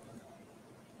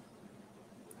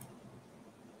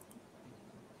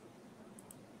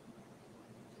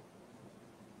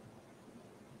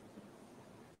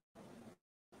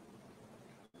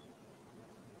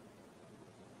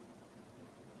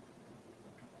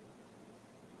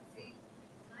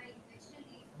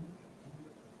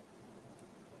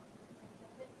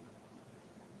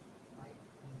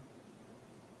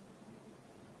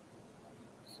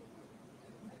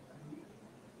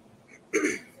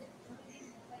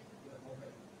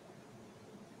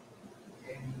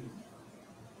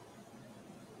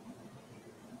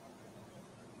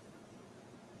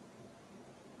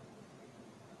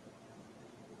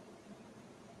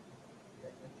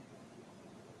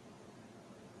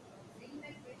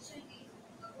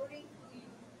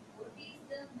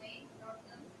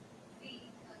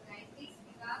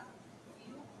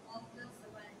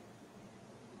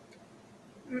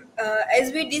 As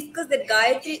we discussed that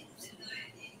Gayatri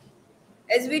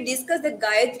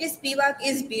Spivak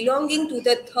is belonging to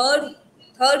the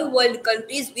third world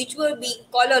countries which were being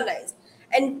colonized,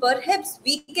 and perhaps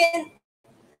we can.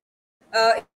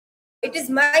 It is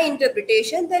my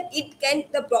interpretation that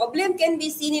the problem can be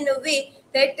seen in a way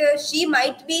that she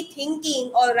might be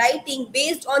thinking or writing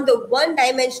based on the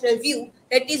one-dimensional view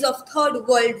that is of third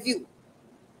world view.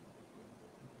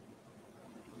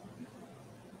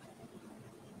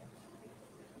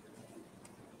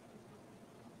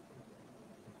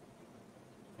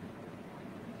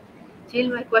 Jill,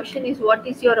 my question is, what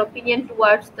is your opinion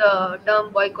towards the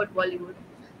term boycott Bollywood?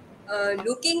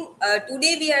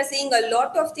 Today we are seeing a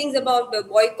lot of things about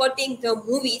boycotting the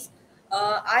movies.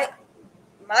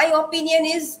 My opinion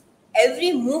is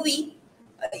every movie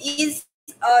is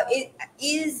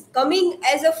coming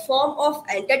as a form of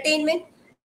entertainment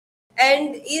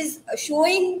and is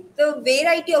showing the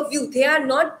variety of view. They are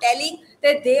not telling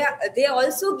that they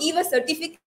also give a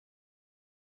certificate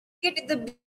at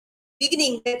the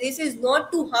beginning that this is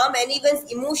not to harm anyone's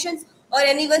emotions or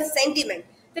anyone's sentiment.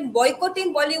 Then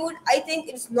boycotting Bollywood, I think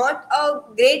it's not a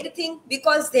great thing,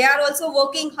 because they are also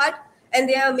working hard and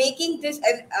they are making these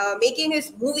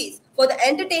movies for the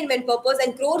entertainment purpose,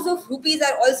 and crores of rupees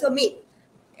are also made.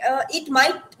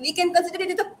 We can consider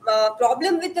it as a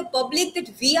problem with the public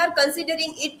that we are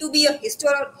considering it to be a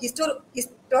historical,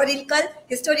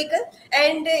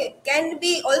 and can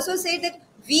be also said that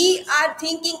we are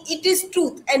thinking it is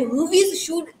truth, and movies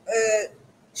should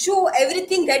show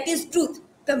everything that is truth.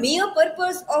 The mere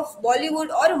purpose of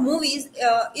Bollywood or movies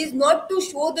is not to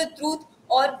show the truth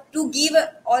or to give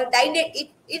or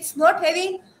it's not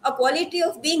having a quality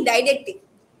of being didactic.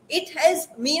 It has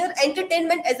mere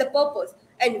entertainment as a purpose,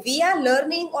 and we are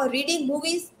learning or reading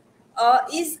movies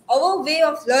is our way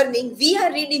of learning. We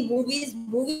are reading movies.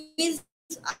 Movies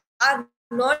are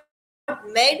not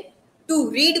made to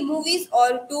read movies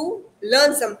or to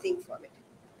learn something from it.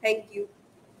 Thank you.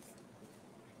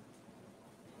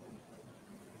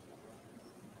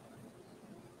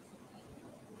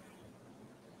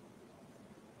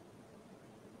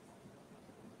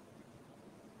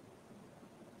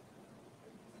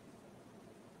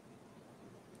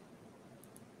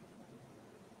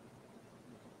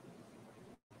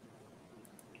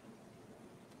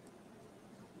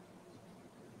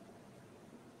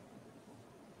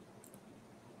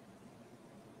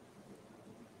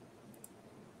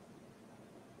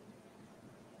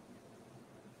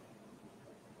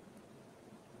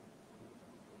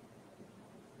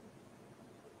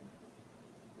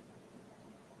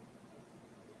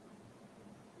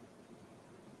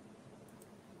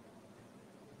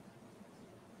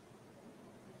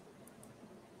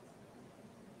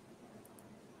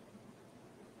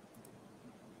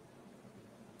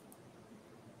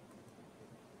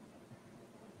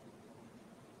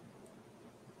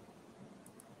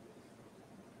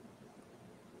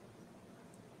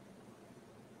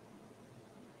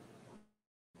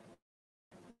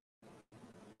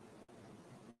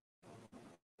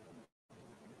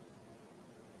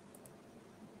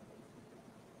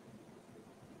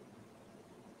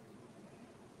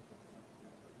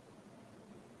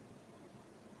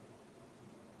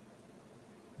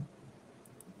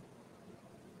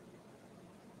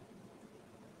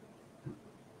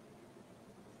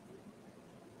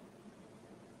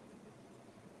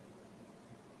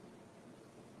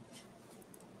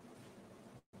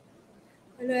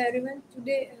 Hello everyone.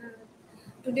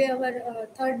 Today our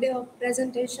third day of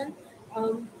presentation.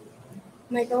 Um,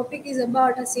 my topic is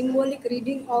about a symbolic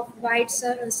reading of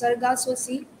Sargasso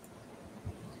Sea.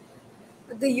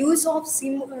 The use of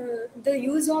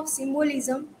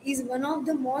symbolism is one of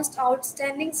the most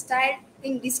outstanding style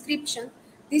in description.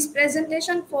 This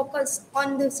presentation focuses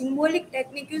on the symbolic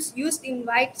techniques used in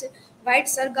White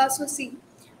Sargasso Sea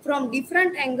from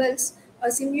different angles,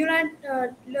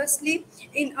 simultaneously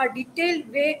in a detailed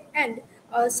way and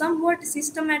somewhat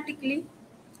systematically,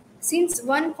 since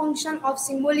one function of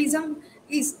symbolism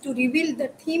is to reveal the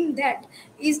theme that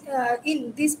is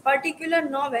in this particular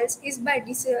novels is by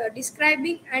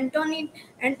describing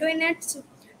Antoinette's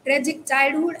tragic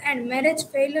childhood and marriage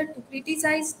failure to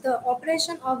criticize the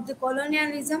operation of the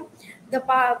colonialism, the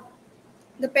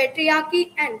the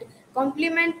patriarchy, and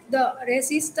complement the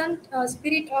resistant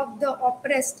spirit of the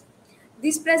oppressed.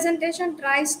 This presentation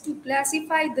tries to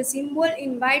classify the symbol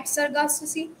in white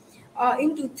Sargasso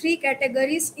into three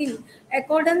categories in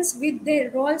accordance with their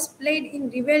roles played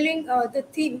in revealing the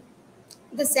theme,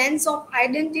 the sense of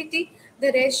identity,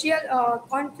 the racial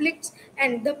conflicts,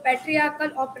 and the patriarchal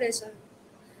oppression.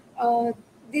 Uh,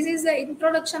 this is the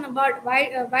introduction about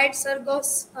White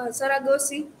Sargasso. Uh,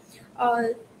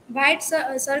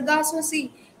 Sargasso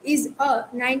Sea is a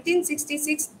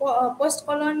 1966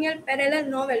 post-colonial parallel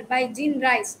novel by Jean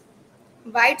Rice.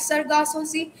 White Sargasso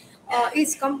Sea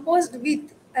is composed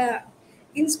with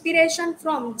inspiration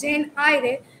from Jane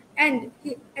Eyre and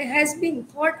has been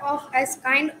thought of as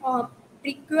kind of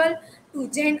prequel to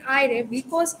Jane Eyre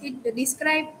because it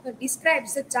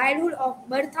describes the childhood of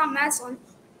Bertha Mason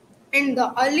and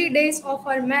the early days of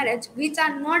her marriage, which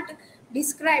are not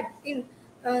described in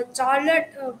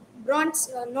Charlotte Bronte's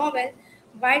novel.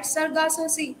 White Sargasso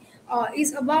Sea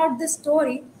is about the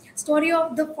story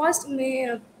of the first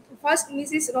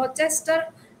Mrs. Rochester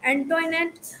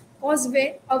Antoinette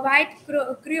Coetzee, a white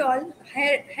Creole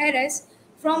heiress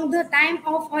from the time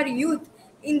of her youth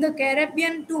in the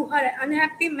Caribbean to her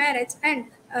unhappy marriage and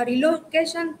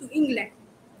relocation to England.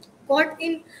 Caught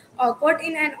in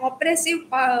an oppressive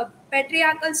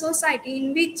patriarchal society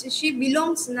in which she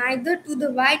belongs neither to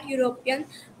the white European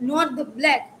nor the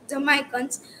black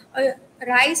Jamaicans.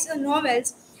 Rice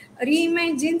novels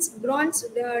reimagines Bronte's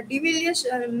devilish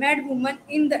mad woman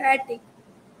in the attic,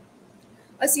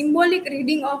 a symbolic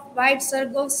reading of White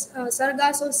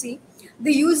Sargasso Sea.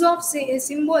 The use of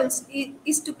symbols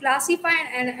is to classify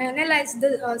and analyze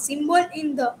the symbol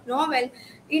in the novel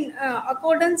in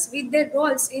accordance with their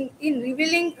roles in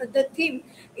revealing the theme,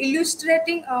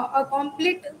 illustrating a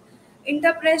complete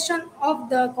interpretation of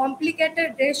the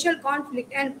complicated racial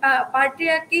conflict and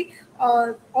patriarchy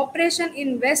operation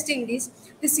in West Indies.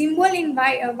 The symbol in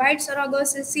White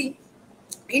Sargasso Sea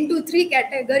into three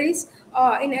categories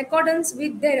in accordance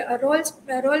with their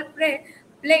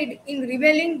played in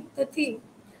revealing the theme.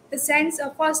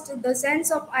 First, the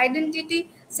sense of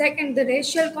identity. Second, the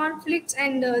racial conflicts,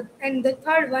 and the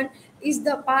third one is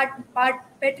the part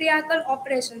patriarchal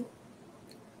oppression.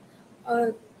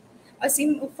 Uh,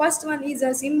 First one is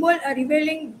a symbol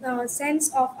revealing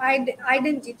sense of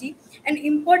identity, an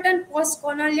important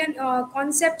post-colonial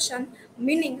conception,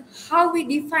 meaning how we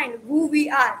define who we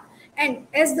are. And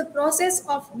as the process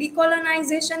of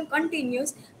decolonization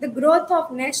continues, the growth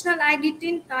of national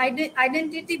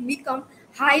identity become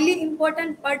highly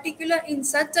important, particular in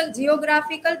such a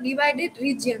geographical divided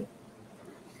region.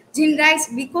 Jean Rice,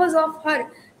 because of her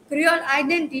Creole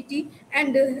identity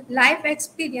and life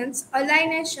experience,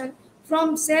 alienation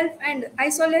from self and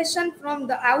isolation from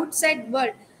the outside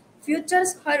world,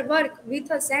 futures her work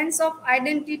with a sense of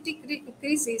identity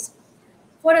crisis.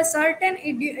 For a certain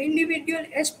individual,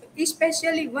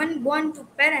 especially one born to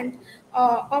parent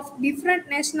of different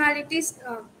nationalities,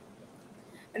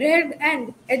 reared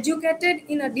and educated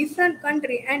in a different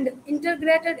country and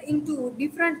integrated into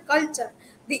different culture,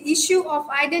 the issue of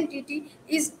identity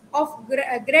is of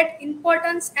great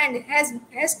importance and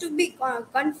has to be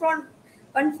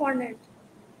confronted.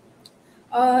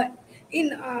 uh,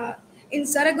 in in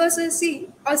Sargasso Sea,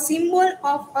 a symbol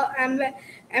of an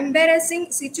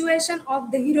embarrassing situation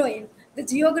of the heroine. The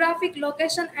geographic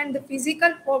location and the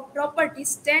physical property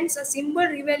stands a symbol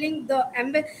revealing the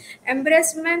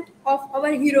embarrassment of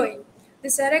our heroine. The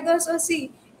Sargasso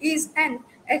Sea is an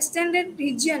extended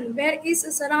region where it is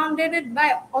surrounded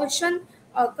by ocean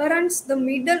currents, the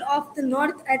middle of the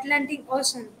North Atlantic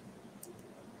Ocean.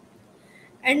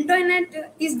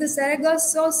 Antoinette is the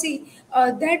Sargasso Sea.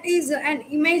 That is an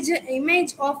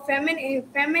image of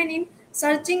feminine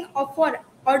searching for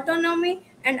autonomy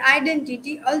and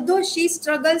identity. Although she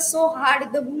struggles so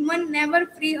hard, the woman never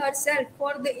free herself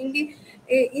for the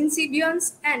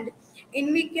insidious and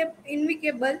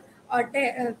invocable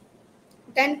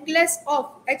tentacles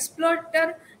of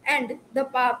exploiter and the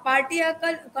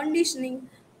patriarchal conditioning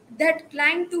that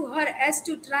cling to her as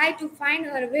to try to find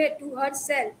her way to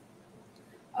herself.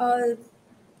 Uh,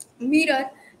 Mirror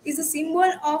is a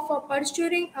symbol of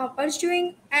pursuing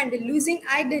and losing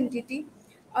identity.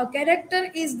 A character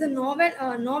is the novel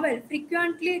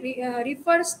frequently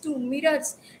refers to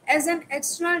mirrors as an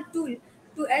external tool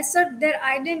to assert their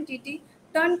identity,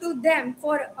 turn to them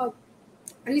for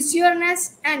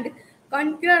reassurance and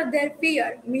conquer their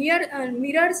fear.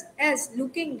 Mirrors as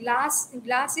looking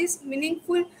glasses,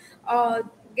 meaningful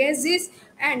gazes,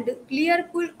 and clear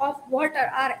pool of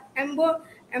water are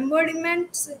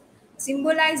embodiments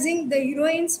symbolizing the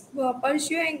heroine's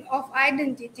pursuing of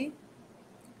identity.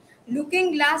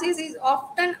 Looking glasses is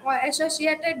often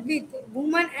associated with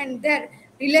women and their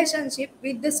relationship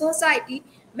with the society,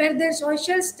 where their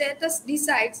social status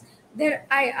decides their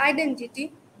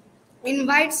identity. In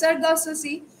White Sargasso,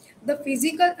 the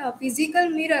physical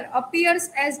mirror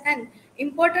appears as an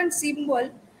important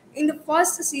symbol. In the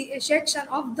first section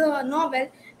of the novel,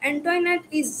 Antoinette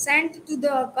is sent to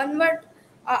the convent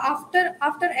after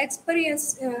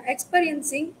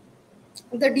experiencing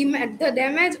the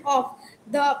damage of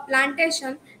the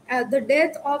plantation, the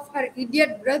death of her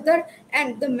idiot brother,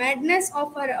 and the madness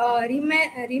of her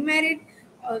remarried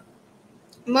uh,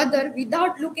 mother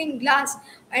without looking glass.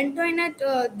 Antoinette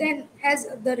then has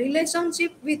the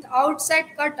relationship with outside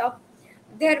cut up.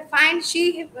 There find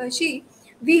she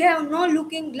we have no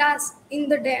looking glass in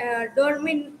the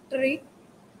dormitory.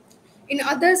 In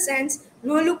other sense,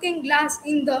 no looking glass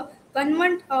in the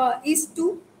convent is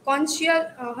to conceal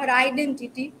her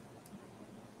identity.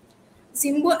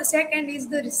 Symbol second is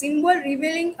the symbol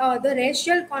revealing the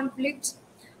racial conflicts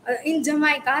in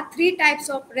Jamaica. Three types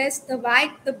of race: the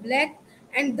white, the black,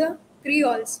 and the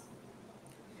Creoles.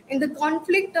 In the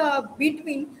conflict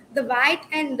between the white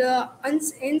and the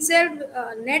enslaved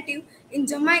native in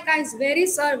Jamaica is very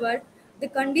severe. The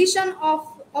condition of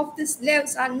the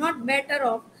slaves are not better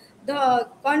off. The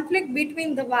conflict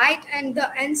between the white and the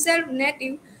enslaved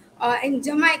native in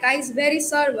Jamaica is very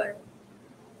severe.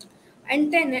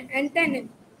 Antenna,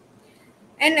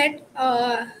 and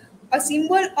a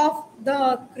symbol of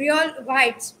the Creole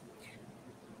whites.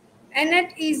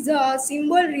 Annette is a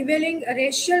symbol revealing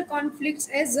racial conflicts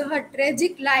as her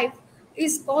tragic life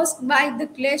is caused by the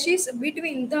clashes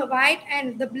between the white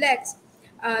and the blacks,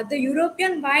 the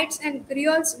European whites and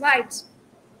Creole whites.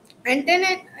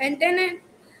 Antoinette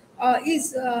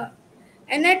is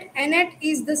Annette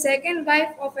is the second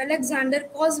wife of Alexander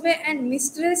Causeway and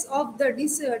mistress of the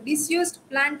disused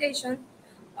plantation,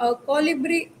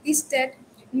 Colibri Estate.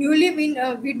 Newly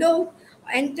widowed,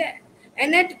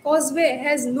 Annette Causeway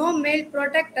has no male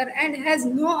protector and has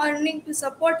no earning to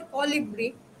support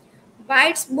Colibri.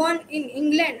 Whites born in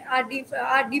England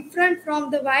are different from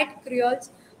the white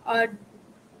Creoles. Uh,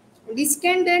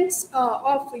 Descendants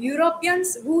of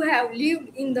Europeans who have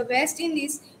lived in the West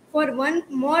Indies for one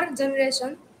more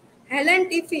generation. Helen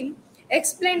Tiffin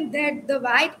explained that the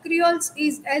white Creoles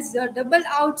is as a double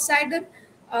outsider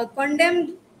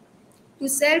condemned to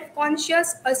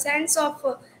self-conscious, a sense of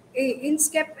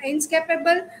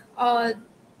incapable,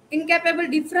 incapable,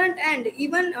 different, and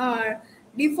even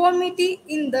deformity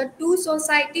in the two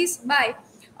societies by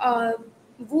uh,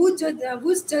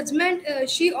 whose judgment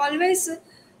she always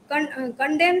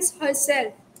condemns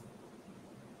herself.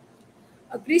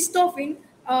 Christophine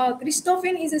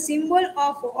is a symbol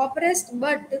of oppressed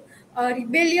but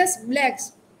rebellious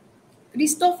blacks.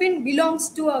 Christophine belongs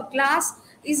to a class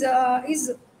is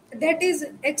that is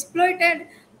exploited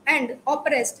and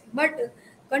oppressed, but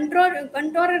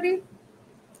contrary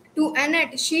to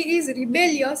Annette, she is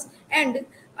rebellious and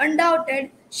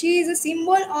undoubted. She is a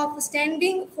symbol of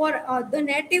standing for the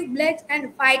native blacks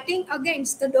and fighting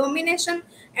against the domination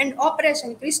and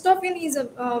oppression. Christophine is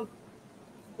a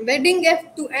wedding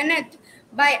gift to Annette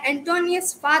by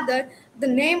Antonia's father. The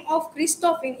name of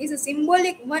Christophine is a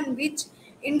symbolic one which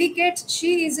indicates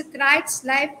she is Christ's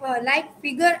like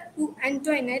figure to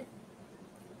Antoinette.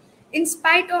 In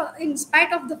spite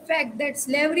of the fact that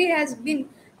slavery has been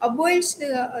abolished,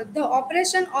 the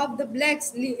oppression of the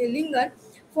blacks linger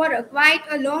for quite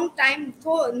a long time,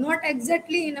 though not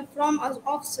exactly in a form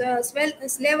of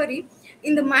slavery.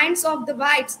 In the minds of the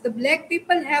whites, the black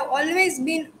people have always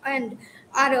been and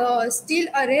are still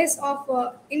a race of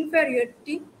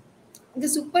inferiority. The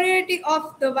superiority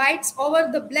of the whites over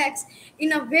the blacks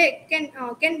in a way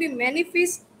can be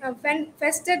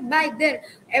manifested by their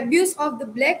abuse of the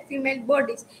black female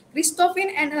bodies.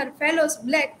 Christophine and her fellows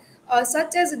black,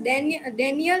 such as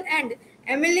Daniel and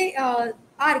Emily, are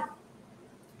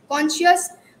conscious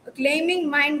claiming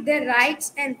mind their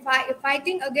rights and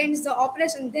fighting against the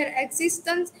oppression. Their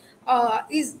existence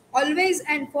is always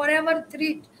and forever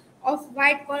threat of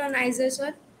white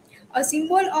colonization, a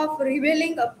symbol of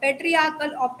revealing a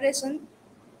patriarchal oppression.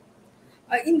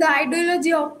 In the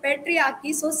ideology of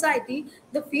patriarchy society,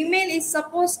 the female is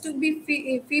supposed to be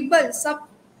feeble,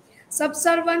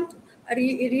 subservient,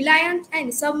 reliant,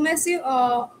 and submissive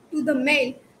to the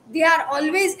male. They are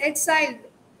always exiled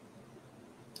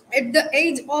at the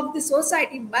edge of the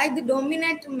society by the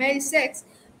dominant male sex.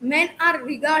 Men are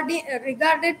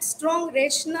regarded strong,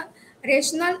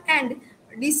 rational and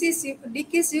decisive,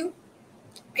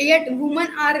 yet women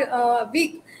are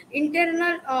weak,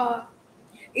 internal,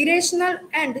 irrational,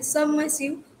 and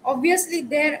submissive. Obviously,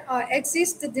 there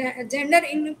exists gender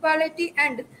inequality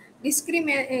and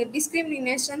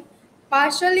discrimination.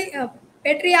 Partially,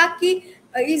 patriarchy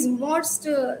is most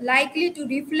likely to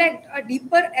reflect a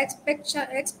deeper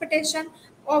expectation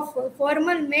of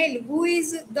formal male who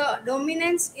is the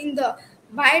dominance in the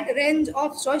wide range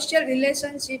of social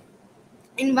relationships.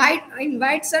 In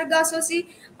white Sargasso,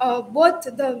 both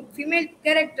the female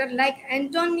character like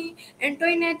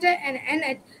Antoinette and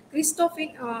Annette,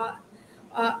 Christophine,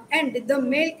 and the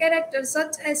male characters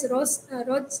such as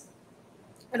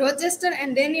Rochester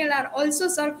and Daniel are also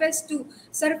surface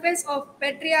of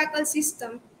patriarchal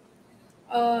system.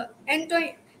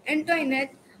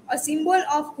 Antoinette, a symbol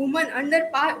of woman under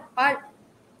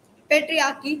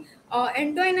patriarchy,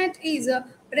 Antoinette is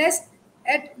pressed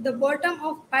at the bottom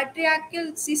of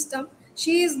patriarchal system.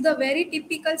 She is the very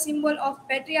typical symbol of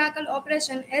patriarchal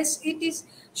oppression, as it is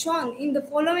shown in the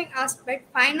following aspect: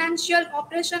 financial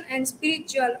oppression and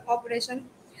spiritual oppression.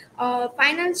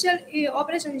 Financial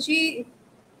oppression. She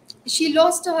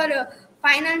lost her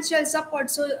financial support,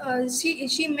 so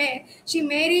she married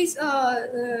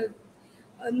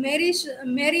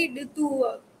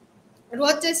to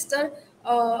Rochester.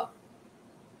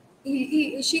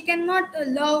 She cannot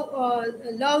love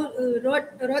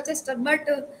Rochester, but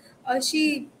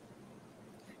she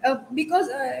because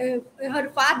her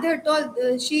father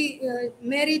told she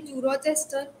married to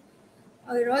Rochester.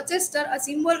 Rochester, a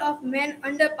symbol of men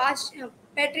under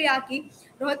patriarchy.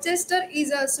 Rochester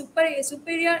is a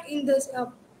superior in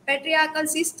the patriarchal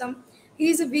system.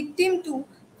 He is a victim to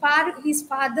his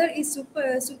father is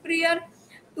superior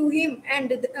to him, and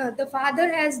the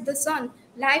father has the son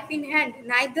life in hand.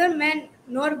 Neither man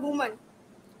nor woman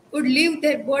could live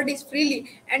their bodies freely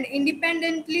and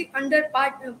independently under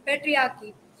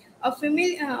patriarchy. A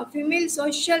female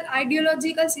social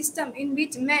ideological system in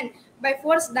which men, by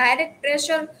force, direct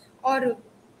pressure, or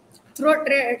through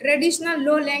traditional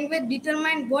law language,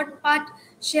 determine what part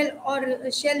shall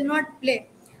or shall not play.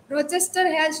 Rochester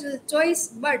has a choice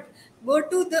but go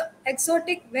to the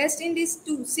exotic West Indies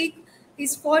to seek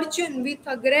his fortune with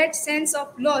a great sense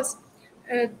of loss.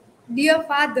 Uh, Dear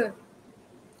father,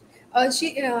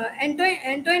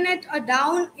 Antoinette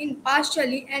down in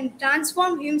partially and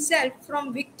transformed himself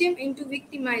from victim into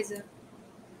victimizer.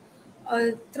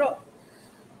 Uh, Thro-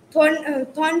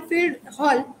 Thornfield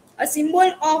Hall, a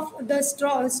symbol of the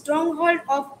stronghold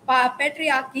of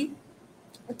patriarchy.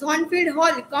 Thornfield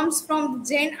Hall comes from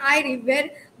Jane Eyre, where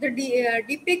the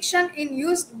depiction in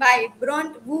used by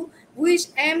Bront, who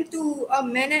is aimed to a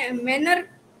manner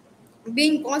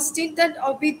being consistent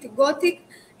with Gothic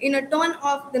in a tone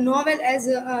of the novel as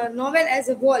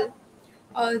a whole.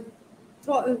 Uh,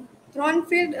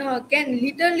 Thornfield can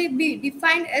literally be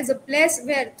defined as a place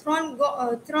where thorn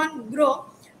grow.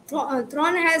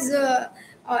 Thorn has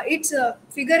its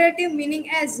figurative meaning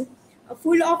as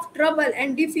full of trouble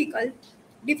and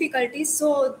difficulties.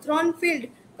 So Thornfield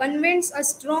conveys a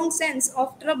strong sense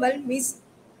of trouble,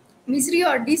 misery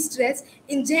or distress.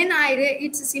 In Jane Eyre,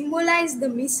 it symbolizes the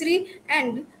misery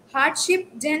and hardship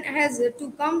Jane has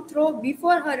to come through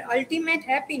before her ultimate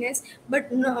happiness.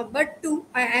 But no, but to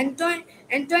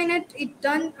Antoinette, it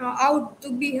turned out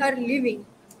to be her living.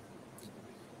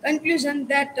 Conclusion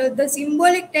that the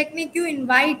symbolic technique you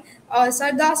invite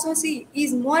Sargasso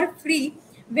is more free,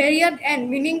 varied,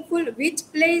 and meaningful, which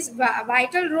plays a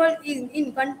vital role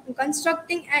in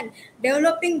constructing and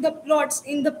developing the plots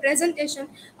in the presentation.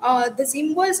 The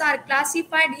symbols are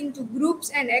classified into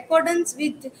groups and accordance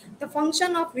with the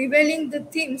function of revealing the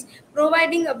themes,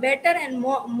 providing a better and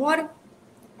more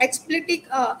explicit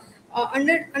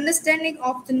understanding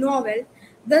of the novel.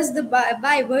 Thus,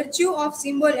 by virtue of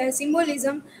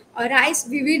symbolism, Rice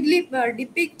vividly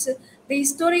depicts the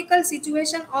historical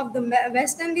situation of the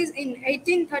West Indies in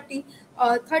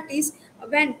 1830s,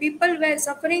 when people were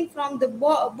suffering from the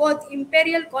both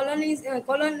imperial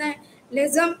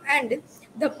colonialism and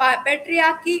the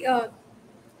patriarchy,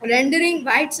 rendering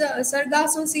white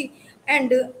Sargasso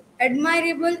and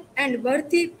admirable and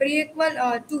worthy prequel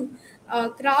to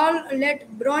Crawl Let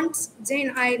Bronze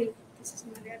Jane Eyre. This is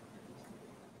my dad.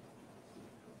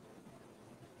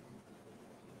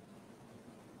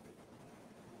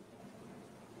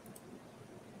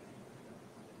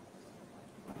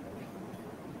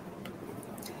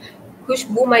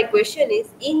 Khushboo, my question is,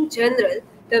 in general,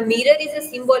 the mirror is a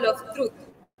symbol of truth.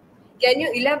 Can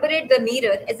you elaborate the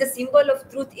mirror as a symbol of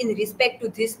truth in respect to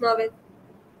this novel?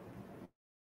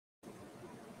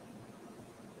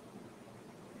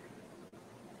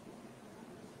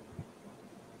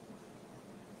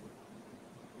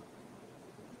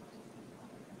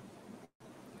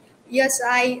 Yes,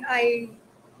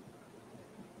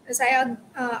 yes, I,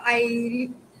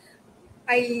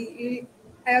 I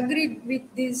agree with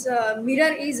this.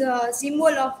 Mirror is a symbol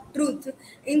of truth.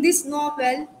 In this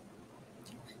novel,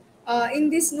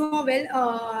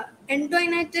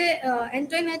 Antoinette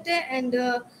and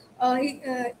her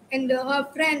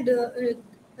friend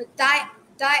Ty,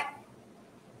 Ty,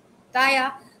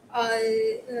 Taya,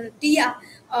 Tia,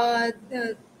 uh, uh,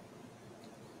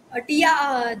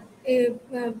 Tia,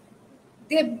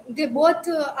 they both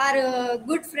are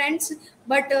good friends,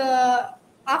 but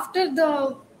after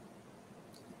the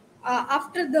uh,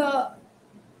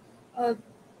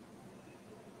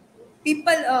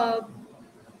 people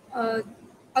uh,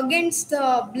 against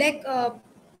the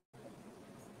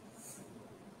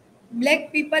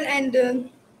black people and the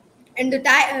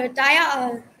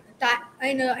Taya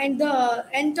and the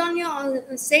Antonio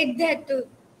said that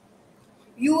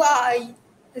you are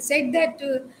said that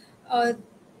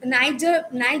Niger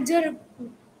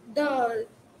the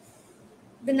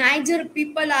Niger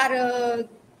people are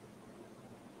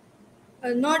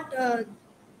not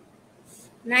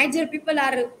Niger people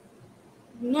are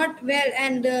not well,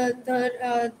 and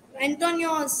the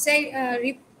Antonio say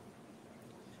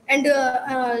and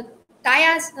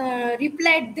Taya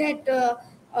replied that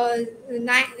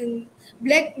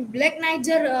black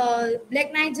Niger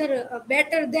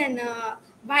better than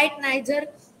white Niger,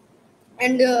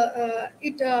 and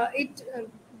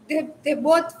they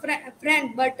both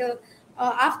friend, but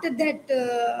after that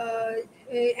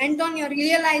Antonio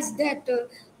realized that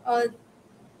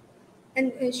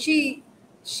and she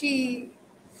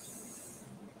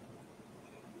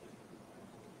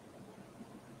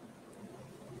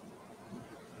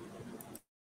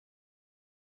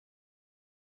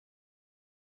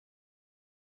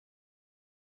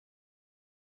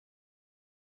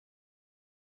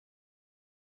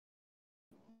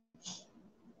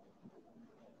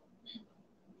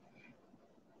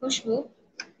Khushboo,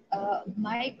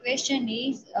 my question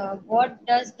is, what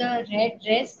does the red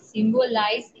dress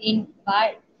symbolize in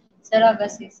Bard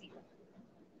Sargasso?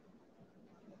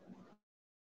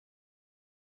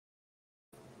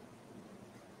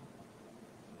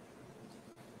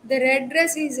 the red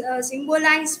dress is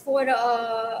symbolized for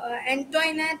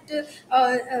Antoinette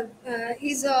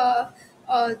is uh,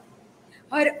 her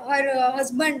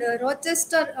husband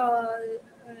Rochester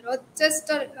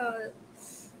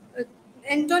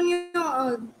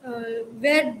Antonio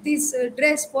wear this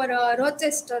dress for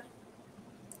Rochester.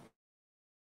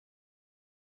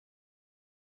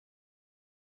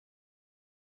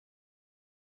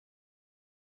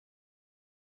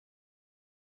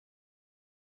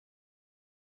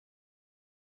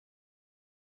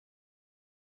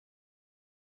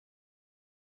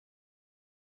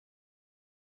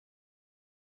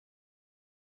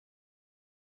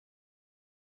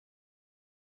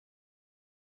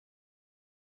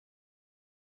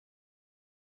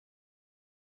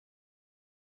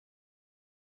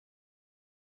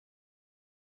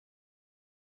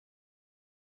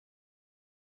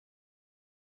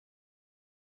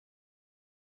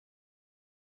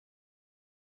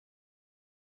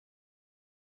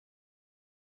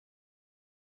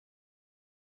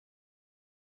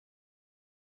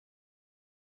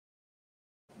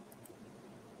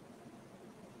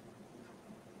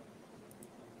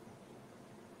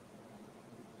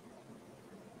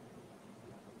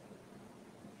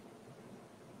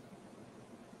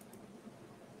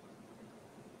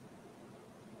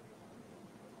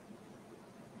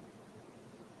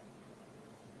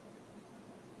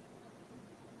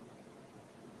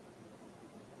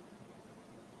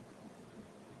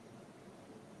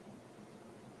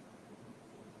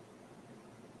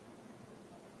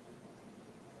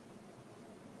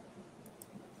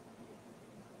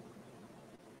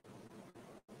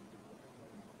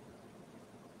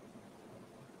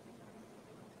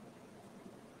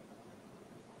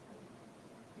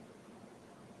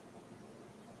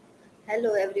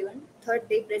 Hello everyone, third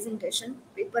day presentation,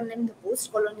 paper named the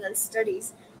Post-Colonial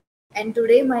Studies, and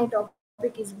today my topic is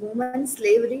is women's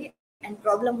slavery and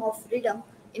problem of freedom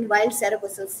in wild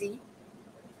Sargasso Sea.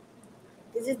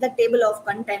 This is the table of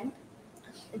content.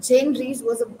 Jane Rees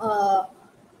was a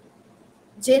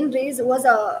Jane Rees was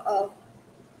a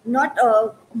not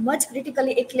much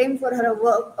critically acclaimed for her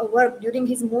work during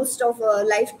his most of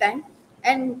lifetime,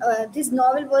 and this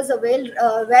novel was a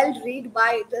well read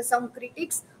by some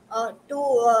critics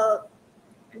to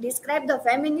describe the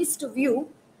feminist view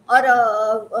or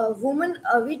a woman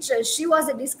which she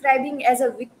was describing as a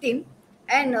victim,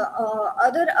 and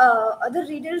other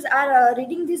readers are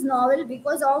reading this novel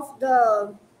because of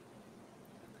the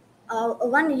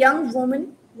one young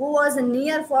woman who was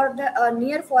near for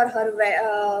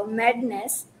her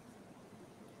madness.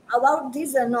 About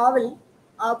this novel,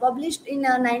 published in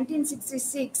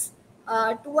 1966,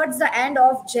 towards the end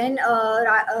of Jane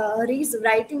Rees'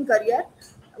 writing career,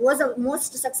 was the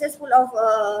most successful of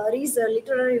Rees'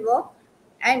 literary work,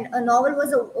 and a novel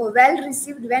was well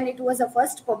received when it was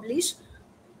first published.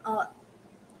 Uh,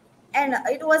 and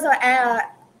it was a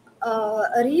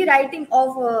rewriting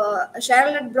of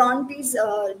Charlotte Bronte's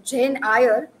Jane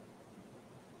Eyre.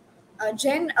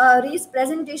 Jane Rees'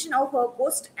 presentation of her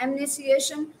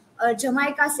post-amnesiation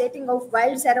Jamaica setting of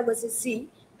wild Sargasso Sea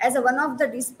as one of the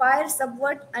despite,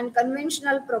 subvert, and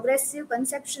conventional progressive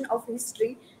conception of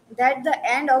history that the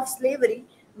end of slavery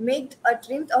made a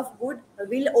triumph of good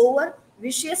will over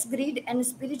vicious greed and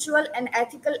spiritual and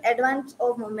ethical advance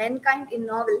of mankind in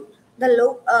novel. The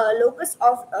locus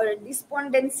of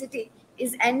despondency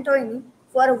is Antony,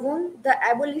 for whom the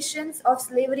abolition of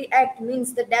Slavery Act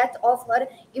means the death of her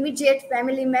immediate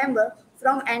family member.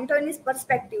 From Antony's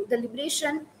perspective, the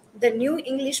liberation, the new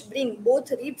English bring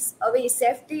both rips away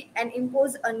safety and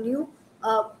impose a new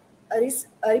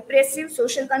repressive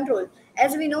social control.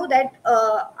 As we know that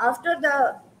after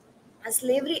the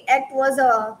Slavery Act was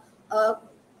uh,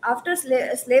 after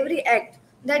Slavery Act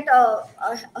that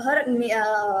her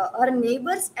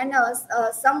neighbors and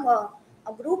some a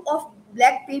group of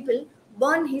black people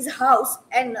burned his house,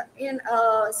 and in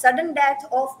sudden death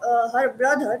of her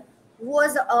brother who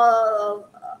was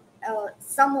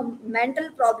some mental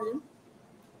problem.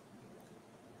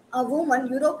 A woman,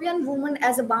 European woman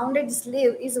as a bounded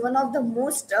slave, is one of the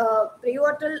most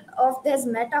pivotal of this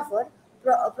metaphor,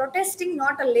 protesting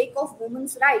not a lack of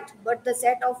women's right, but the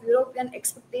set of European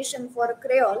expectation for a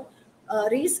Creole.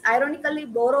 Rees ironically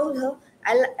borrows her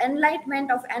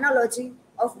enlightenment of analogy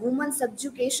of women's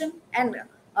subjugation and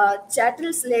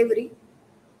chattel slavery,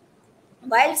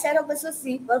 while Sargasso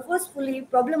purposefully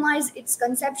problematized its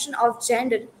conception of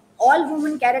gender. All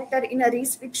women characters in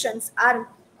Rees fictions are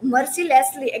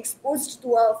mercilessly exposed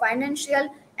to a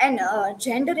financial and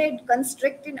gendered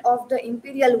construction of the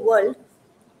imperial world.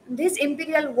 This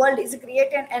imperial world is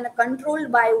created and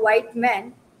controlled by white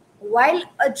men, while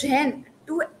a Jain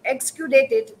to execute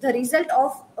it. The result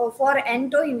of for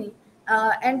Antony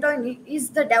is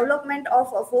the development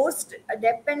of a forced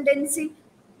dependency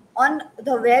on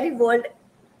the very world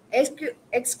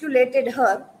exculated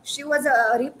her. She was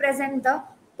represent the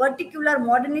particular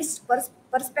modernist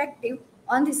perspective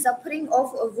on the suffering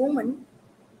of a woman.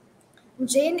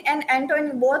 Jane and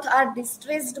Antony both are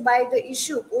distressed by the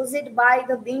issue posed by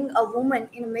the being a woman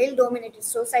in a male-dominated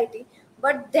society,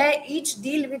 but they each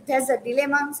deal with their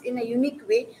dilemmas in a unique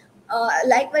way.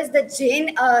 Likewise, the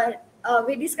Jane,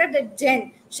 we described that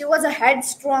Jane, she was a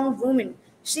headstrong woman.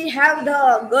 She have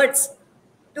the guts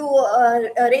to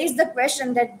raise the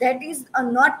question that that is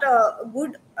not a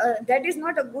good that is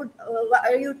not a good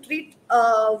you treat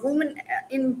a woman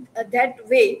in that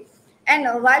way.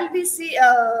 And while we see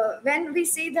when we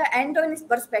see the Antony's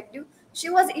perspective, she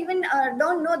was even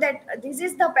don't know that this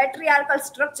is the patriarchal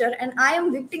structure and I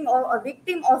am victim of a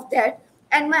victim of that,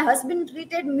 and my husband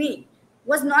treated me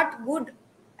was not good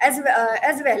as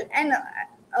well. And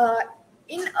uh,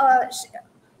 in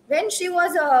when she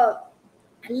was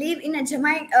live in a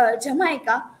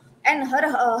Jamaica, and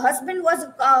her husband was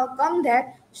come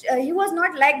there. He was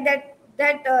not like that.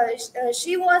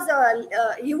 She was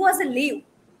he was a live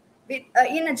with,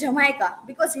 in Jamaica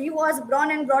because he was born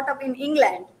and brought up in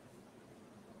England.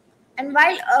 And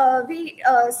while we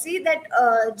see that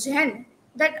Jain,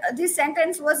 that this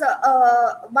sentence was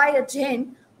by a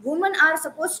Jain, women are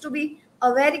supposed to be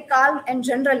very calm and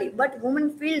generally, but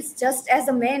women feels just as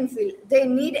a man feel. They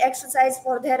need exercise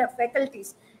for their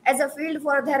faculties, as a field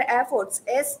for their efforts,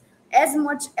 as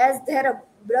much as their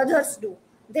brothers do.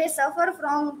 They suffer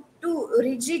from too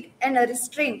rigid and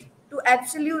restraint to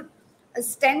absolute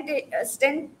stentation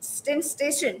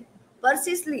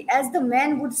precisely as the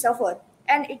man would suffer,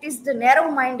 and it is the narrow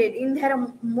minded in their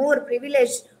more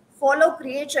privileged fellow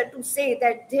creature to say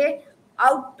that they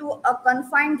out to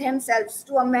confine themselves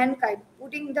to a mankind,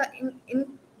 putting the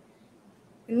in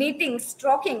knitting,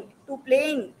 stroking, to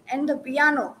playing, and the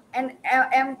piano, and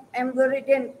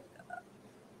embroidering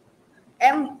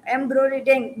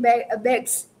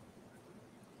bags.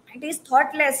 It is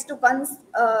thoughtless to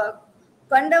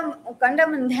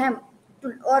condemn them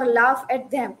or laugh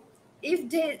at them. If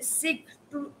they seek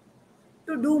to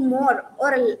do more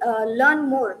or learn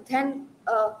more than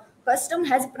custom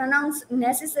has pronounced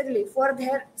necessarily for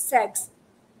their sex.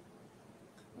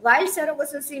 While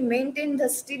Sargasso maintained the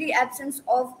steady absence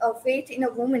of faith in a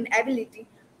woman's ability,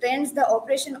 trends the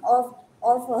oppression of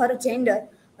her gender,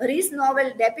 Ree's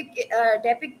novel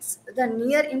depicts the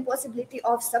near impossibility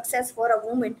of success for a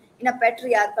woman in a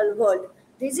patriarchal world.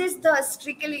 This is the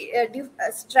strikingly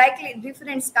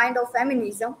different kind of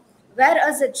feminism,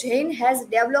 whereas Jane has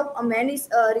developed many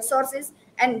resources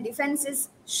and defenses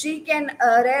she can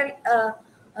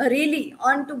rely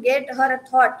on to get her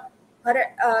thought her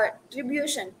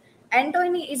tribulation.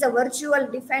 Antony is a virtual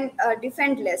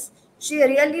defendless. She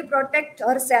really protects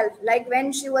herself, like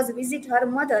when she was visit her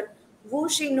mother, who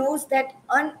she knows that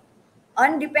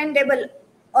undependable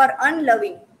or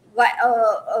unloving.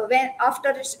 When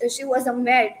after she was a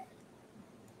maid,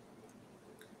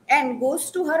 and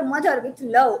goes to her mother with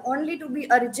love only to be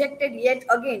rejected yet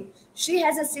again. She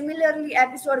has a similarly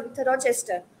episode with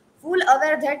Rochester, full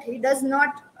aware that he does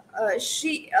not.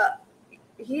 She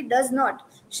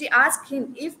asks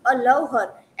him if I love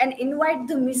her and invite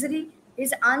the misery.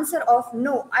 His answer of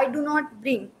no, I do not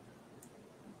bring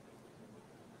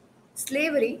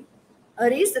slavery.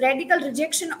 Rees' radical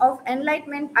rejection of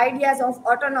Enlightenment ideas of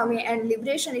autonomy and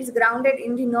liberation is grounded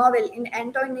in the novel in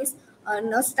Antony's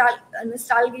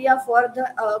nostalgia for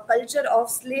the culture of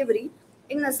slavery.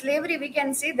 In slavery, we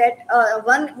can see that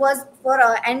one was for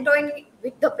Antony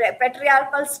with the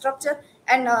patriarchal structure,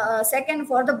 and second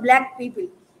for the black people.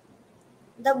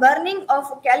 The burning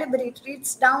of Calibri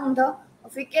treats down the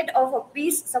facade of a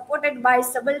peace supported by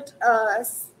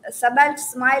Subaltern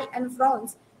smile and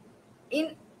frowns.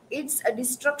 In its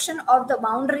destruction of the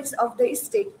boundaries of the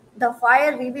estate, the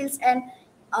fire reveals an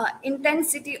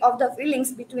intensity of the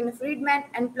feelings between freedmen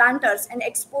and planters and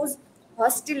expose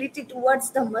hostility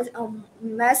towards the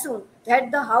mason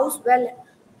that the house well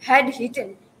had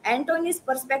hidden. Antony's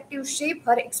perspective shaped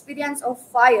her experience of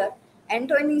fire.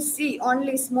 Antony see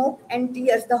only smoke and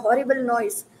tears, the horrible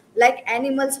noise, like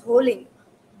animals howling,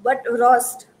 but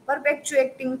roast,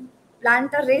 perpetuating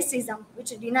planter racism, which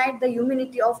denied the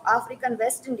humanity of African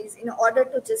West Indies in order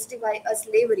to justify a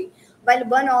slavery, while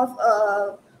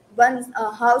Bun's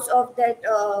house of that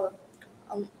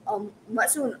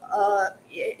Masoon,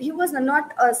 he was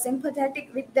not sympathetic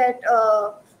with that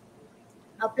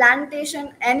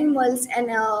plantation animals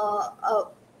and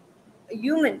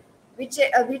human, which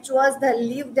was the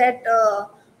live that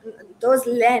those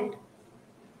land.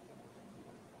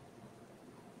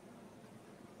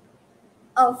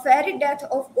 A fairy death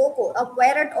of Coco, a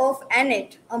parrot of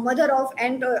Annette, a mother of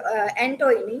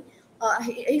Antony.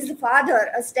 His father,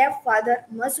 a stepfather,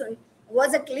 Mason,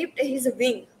 was a clipped his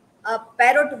wing,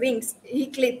 parrot wings. He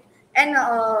clipped, and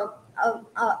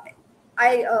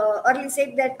I early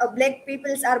said that black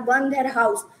peoples are burned their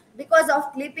house because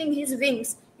of clipping his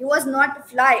wings. He was not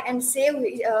fly and save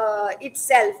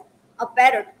itself, a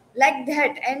parrot. Like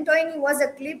that, Antony was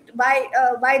clipped by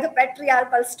the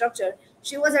patriarchal structure.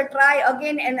 She was a try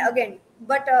again and again,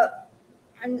 but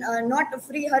not to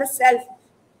free herself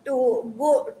to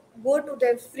go to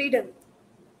the freedom.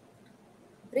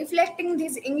 Reflecting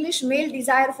this English male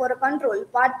desire for control,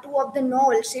 part 2 of the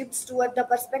novel shifts toward the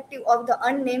perspective of the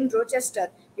unnamed Rochester.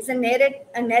 It's a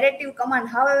narrative command,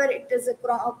 however, it is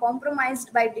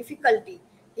compromised by difficulty.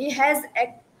 He has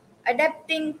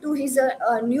adapting to his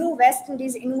new West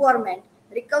Indies environment,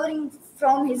 recovering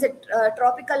from his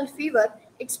tropical fever,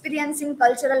 experiencing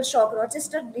cultural shock.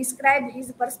 Rochester described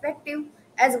his perspective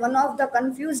as one of the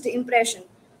confused impression,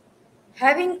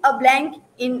 having a blank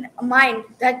in mind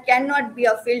that cannot be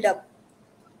filled up.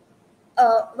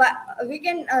 We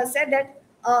can say that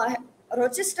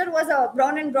Rochester was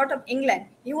born and brought up England.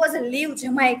 He was a live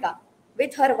Jamaica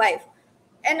with her wife.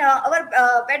 And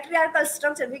our patriarchal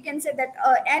structure, we can say that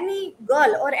any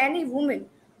girl or any woman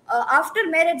after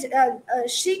marriage,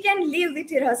 she can live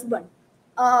with her husband.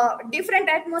 Different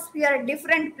atmosphere,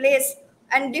 different place,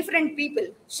 and different people.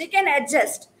 She can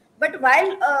adjust. But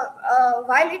while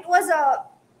it was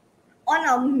on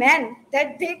a man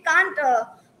that they can't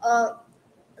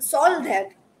solve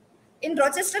that. In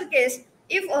Rochester case,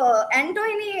 if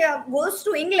Antony goes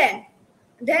to England,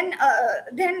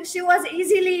 then she was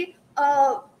easily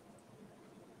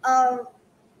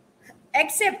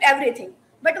accept everything.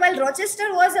 But while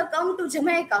Rochester was come to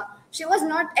Jamaica, she was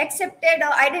not accepted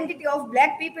identity of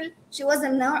black people. She was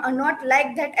not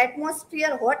like that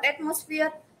atmosphere, hot atmosphere.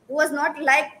 It was not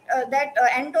like that.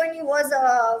 Anthony was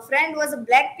a friend was a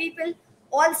black people.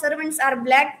 All servants are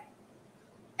black,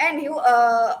 and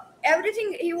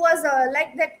everything he was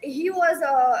like that. He wants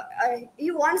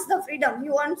the freedom. He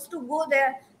wants to go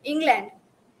there, England.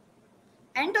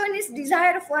 Antony's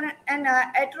desire for an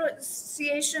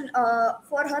association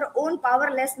for her own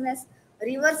powerlessness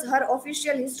reverses her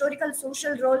official historical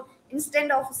social role. Instead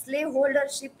of slaveholder,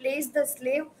 she plays the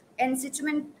slave and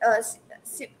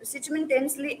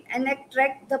simultaneously enact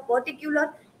the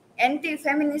particular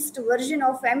anti-feminist version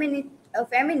of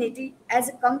femininity as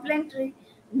a complementary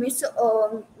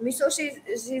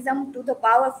misogynism to the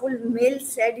powerful male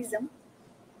sadism.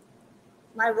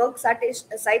 My work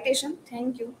citation.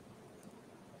 Thank you.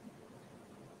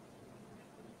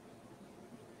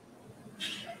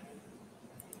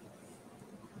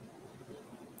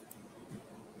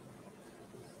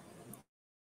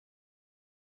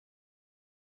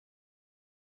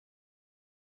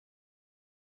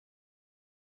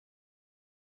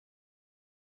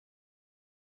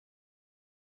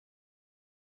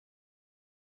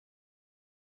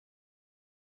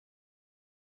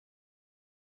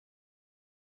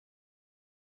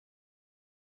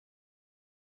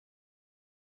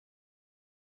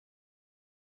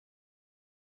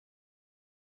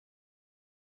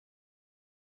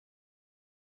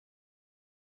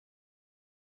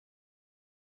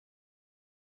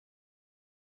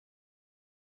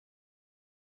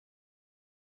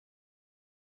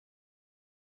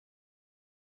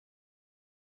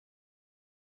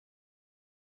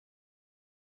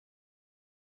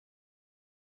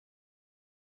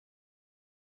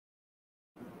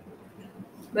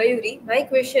 Mayuri, my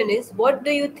question is, what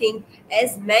do you think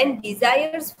as man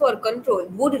desires for control,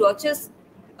 would Rochester's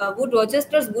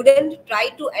wouldn't try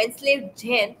to enslave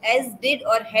Jane as did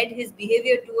or had his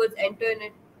behavior towards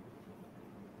Antoinette?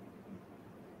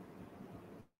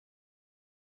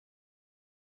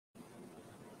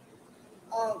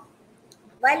 Uh,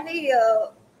 while we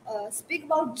speak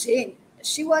about Jane,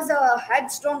 she was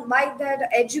headstrong by their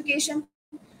education.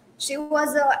 She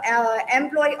was an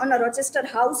employee on a Rochester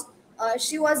house.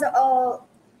 She was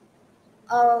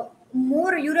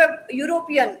more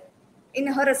European in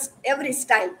her every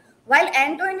style. While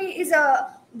Antony is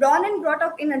born and brought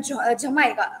up in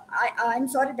Jamaica. I'm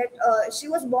sorry that she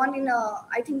was born in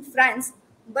I think France,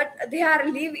 but they are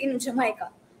live in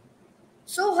Jamaica.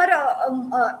 So her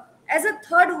as a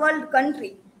third world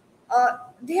country,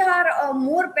 they are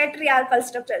more patriarchal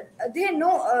structure. They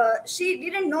know she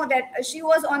didn't know that she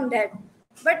was on that,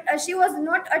 but she was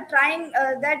not trying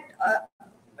that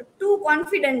too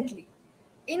confidently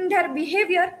in their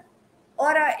behavior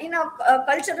or in a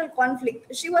cultural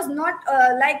conflict. She was not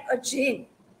like a Jane.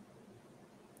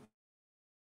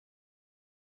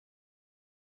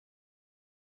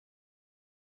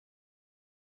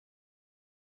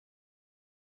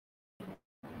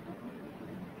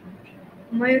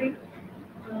 Mayuri,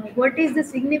 what is the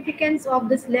significance of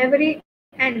the slavery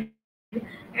and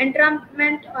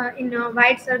entrapment in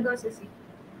White Sargasso Sea?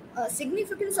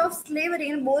 Significance of slavery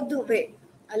in both the way,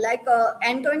 like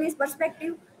Antony's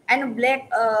perspective and black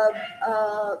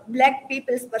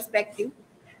people's perspective.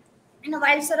 In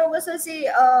while Sargasso,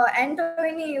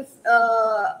 Antony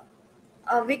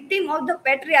a victim of the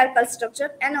patriarchal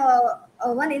structure, and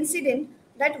one incident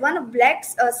that one black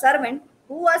servant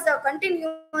who was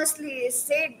continuously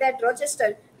said that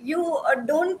Rochester, you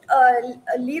don't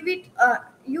leave it,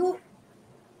 you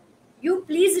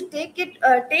please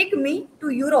take me to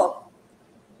Europe.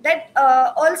 That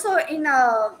also in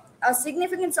a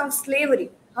significance of slavery,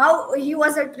 how he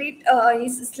was a treat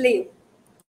his slave.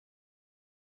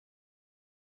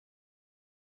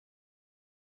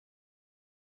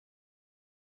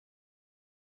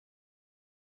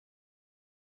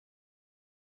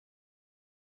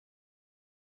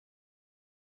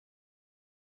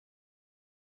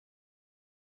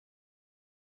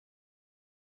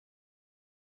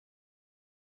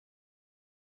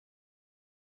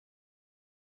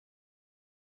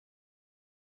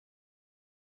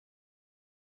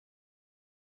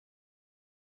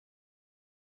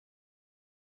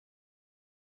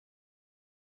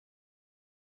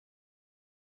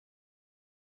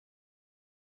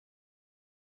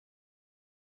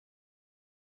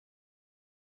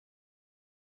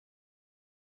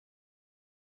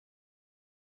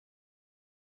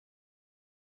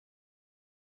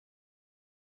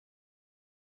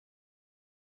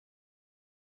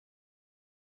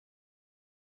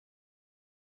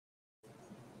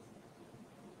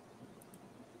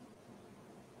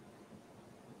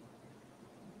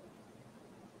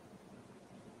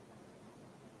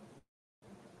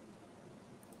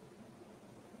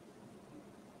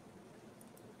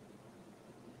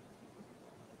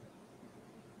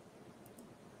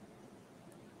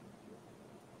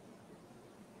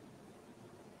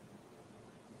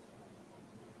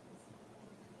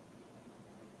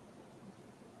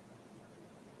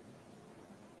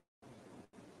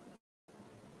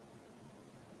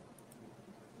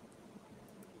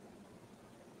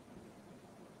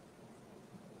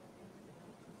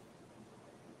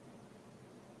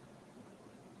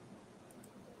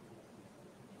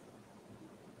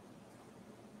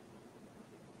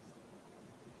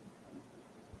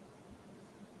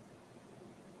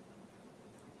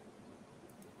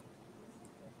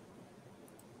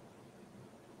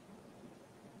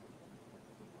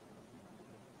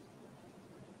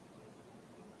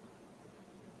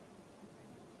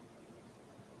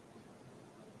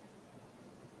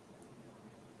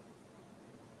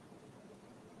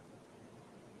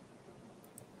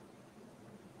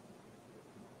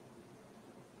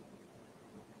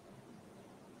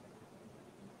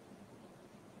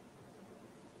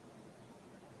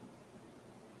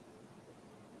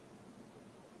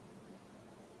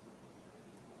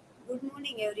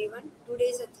 morning, everyone. Today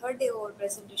is the third day of our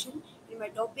presentation, and my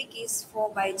topic is For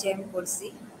by Jem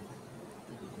Coetzee.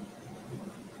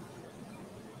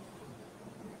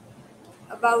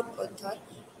 About author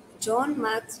John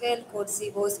Maxwell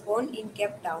Coetzee was born in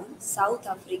Cape Town, South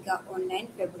Africa on 9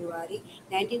 February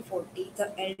 1940, the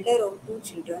elder of two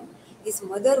children. His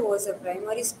mother was a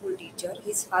primary school teacher.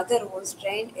 His father was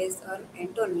trained as an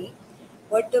attorney,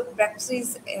 but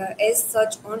practiced as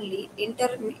such only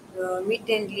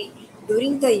intermittently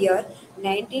during the year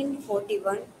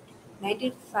 1941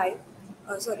 95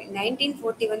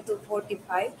 1941 to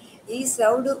 45. He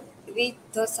served with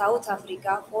the South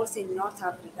Africa Force in North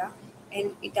Africa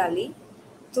and Italy.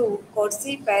 Though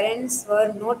Coetzee's parents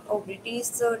were not of British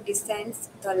descent,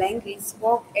 the language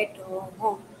spoken at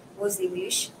home was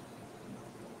English.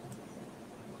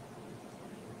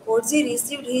 Coetzee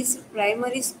received his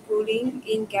primary schooling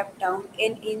in Cape Town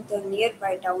and in the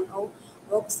nearby town of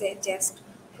Vachchhalata.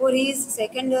 For his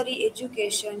secondary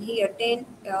education, he attended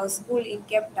a school in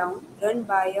Cape Town run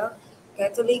by a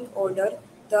Catholic order,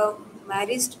 the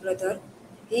Marist Brother.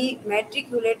 He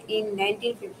matriculated in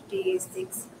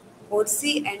 1956.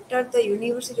 Coetzee entered the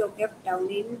University of Cape Town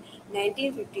in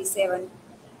 1957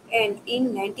 and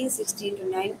in 1916 to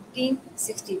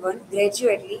 1961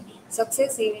 gradually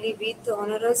successively with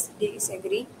honours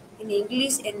degree in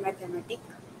English and mathematics.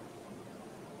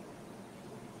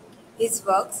 His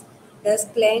works,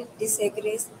 Duskland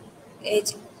Disagrees,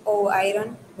 Age of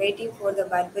Iron, Waiting for the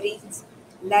Barbarians,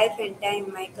 Life and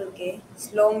Time Michael K.,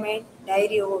 Slowman,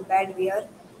 Diary of a Bad Bear,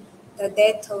 The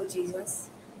Death of Jesus.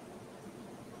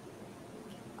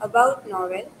 About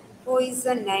novel, For is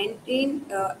a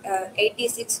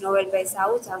 1986 novel by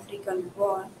South African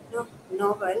born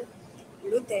novel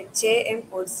Luther J. M.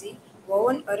 Coetzee,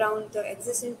 woven around the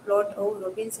existing plot of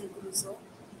Robinson Crusoe.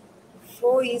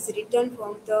 Foe is written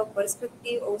from the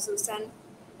perspective of Susan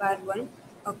Barwon,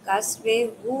 a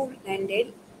castaway who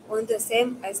landed on the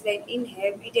same island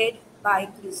inhabited by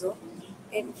Crusoe,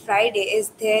 and Friday is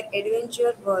their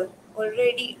adventure world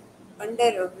already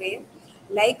underway.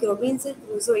 Like Robinson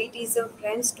Crusoe, it is a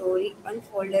French story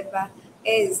unfolded by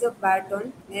as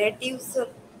Barton narratives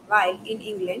while in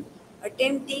England,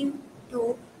 attempting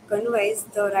to convince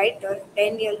the writer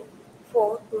Daniel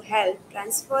Foe to help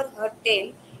transfer her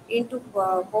tale into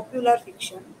popular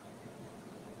fiction.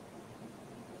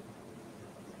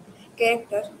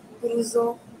 Character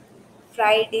Crusoe,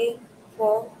 Friday,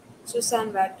 Foe,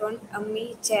 Susan Barton,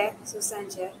 Ammi, Jack, Susan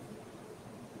Cher.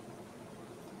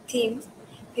 Themes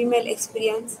female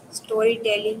experience,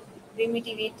 storytelling,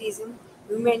 primitivism,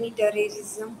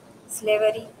 humanitarianism,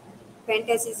 slavery,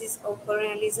 fantasies of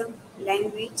colonialism,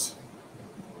 language,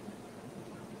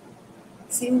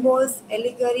 symbols,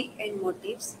 allegory, and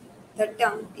motifs. The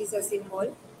tongue is a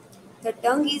symbol. The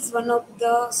tongue is one of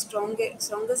the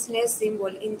strongest symbol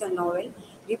in the novel,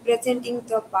 representing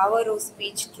the power of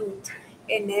speech, truth,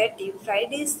 and narrative.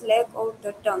 Friday's lack of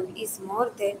the tongue is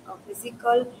more than a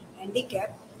physical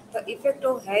handicap. The effect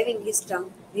of having his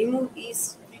tongue removed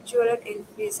is spiritual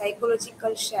and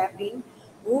psychological shaping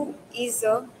who is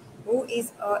a,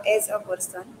 as a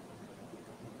person.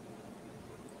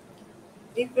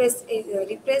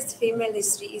 Repressed female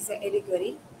history is an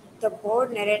allegory, the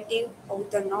broad narrative of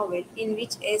the novel in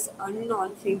which an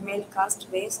unknown female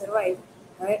castaway survived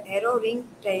her harrowing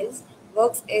trials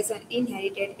works as an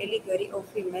inherited allegory of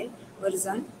female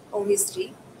version of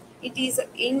history. It is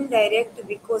indirect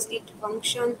because it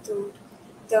functions through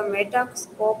the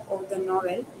metascope of the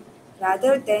novel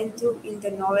rather than through in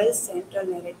the novel's central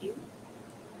narrative.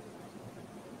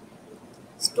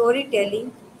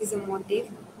 Storytelling is a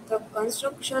motif. The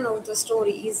construction of the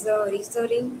story is a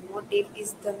recurring motif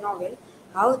is the novel,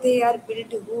 how they are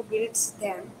built, who builds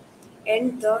them,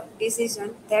 and the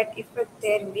decision that affect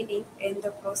their meaning and the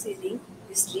proceeding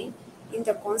history. In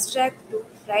the construct to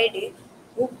Friday,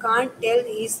 who can't tell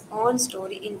his own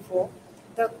story in full,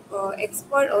 the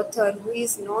expert author who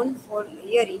is known for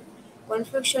hearing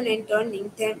confection and turning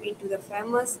them into the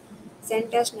famous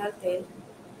sensational tale.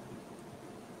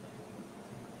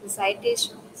 The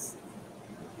citations.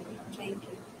 Thank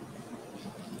you.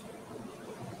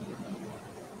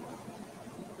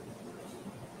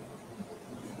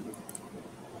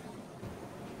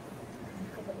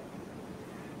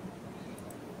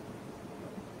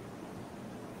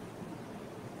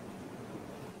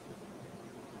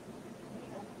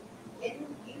 Can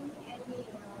you give me any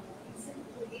reason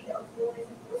to read a poem in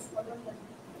post-colonial?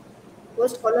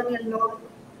 Post-colonial novel.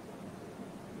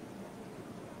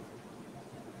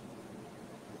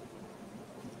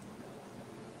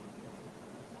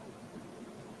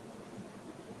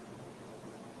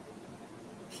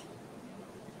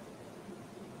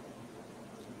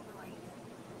 No idea.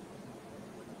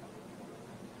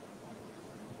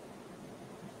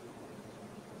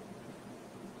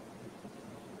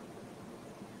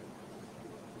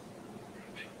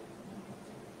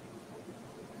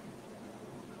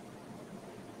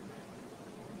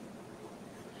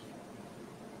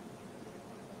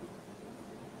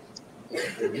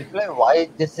 reply why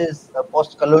this is a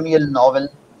post-colonial novel.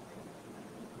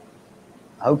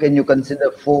 How can you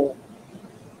consider Foe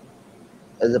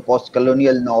as a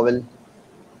post-colonial novel?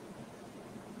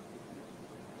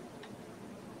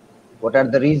 What are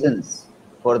the reasons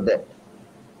for that?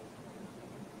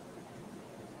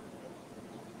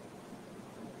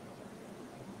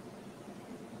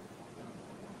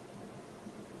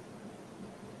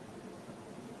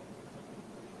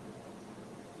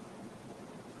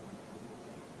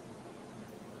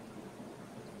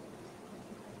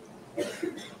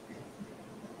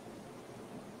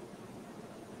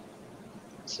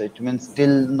 So it means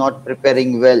still not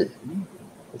preparing well.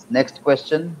 This next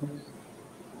question.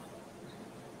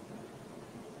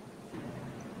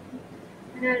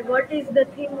 And what is the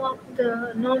theme of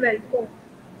the novel? Oh,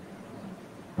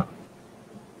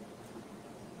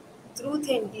 Truth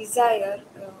and desire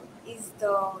is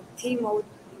the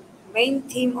main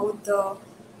theme of the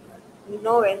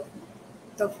novel,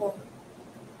 The Four.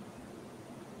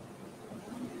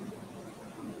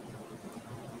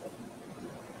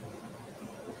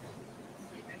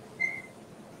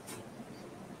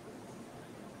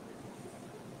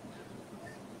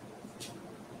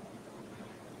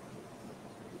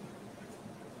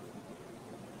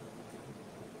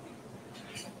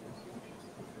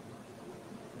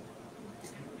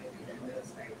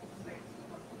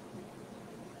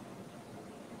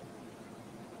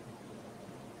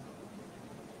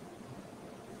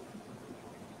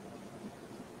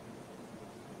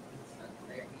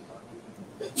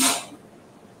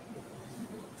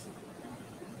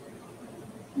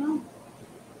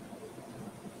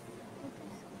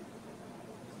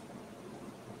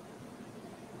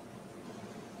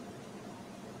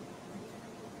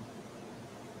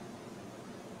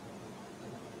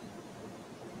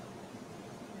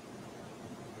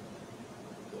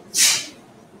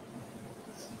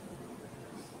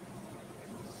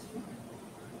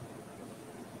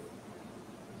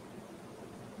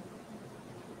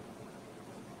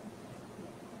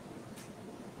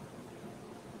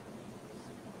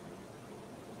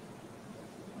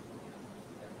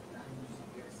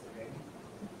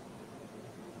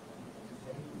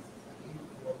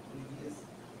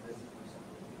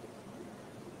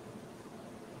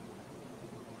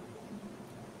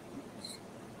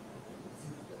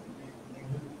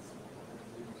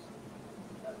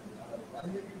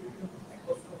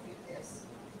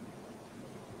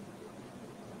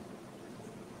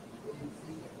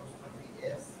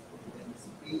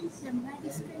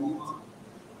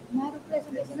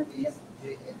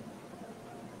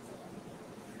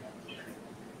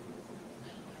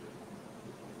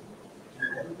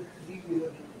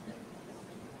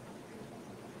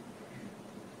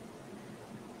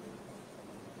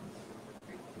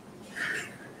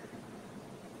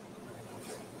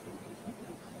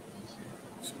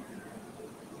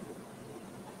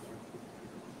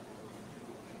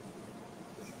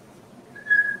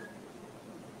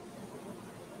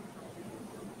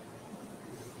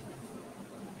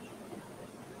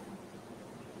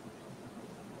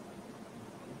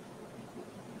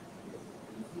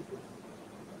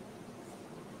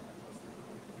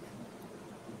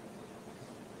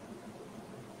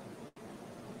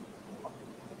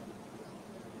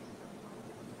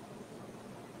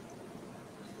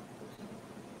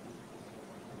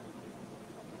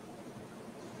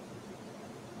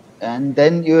 And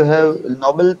then you have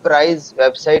Nobel Prize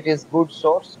website is good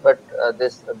source, but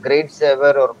this Grade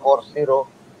 7 or Course Zero,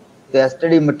 they are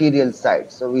study material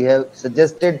sites. So we have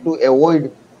suggested to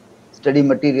avoid study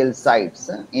material sites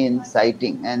in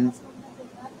citing, and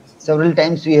several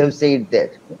times we have said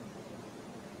that.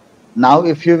 Now,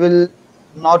 if you will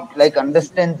not like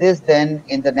understand this, then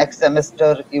in the next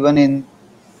semester, even in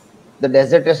the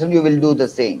dissertation, you will do the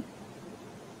same.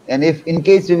 And if in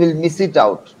case you will miss it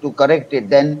out to correct it,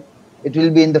 then it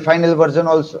will be in the final version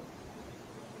also,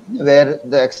 where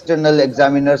the external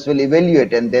examiners will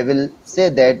evaluate and they will say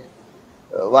that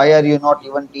why are you not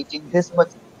even teaching this much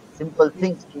simple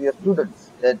things to your students,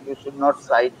 that you should not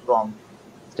cite from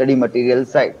study material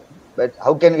side. But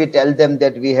how can we tell them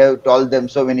that we have told them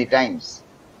so many times,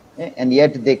 and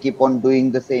yet they keep on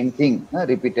doing the same thing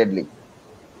repeatedly?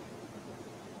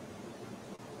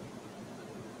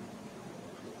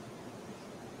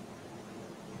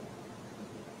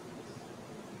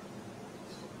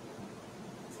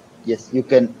 Yes, you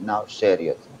can now share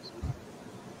your things.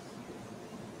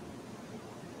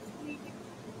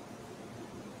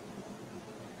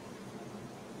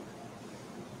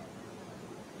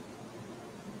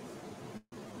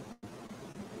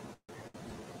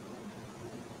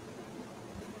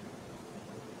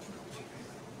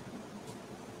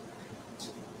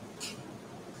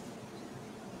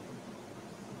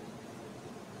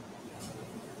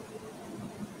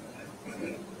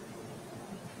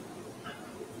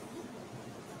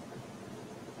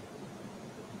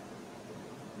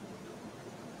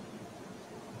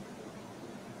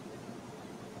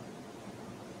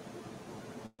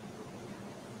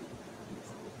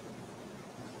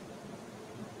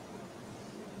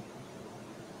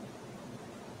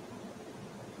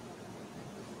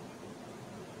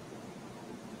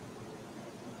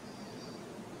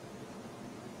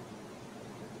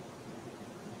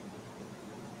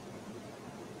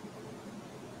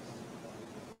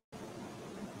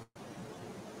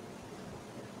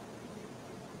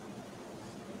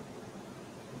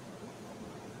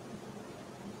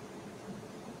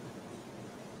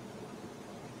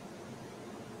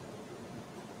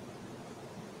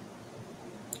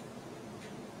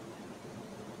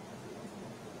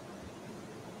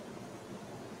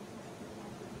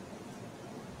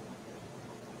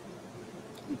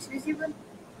 It's visible.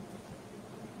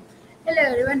 Hello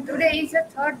everyone, today is the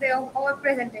third day of our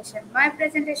presentation. My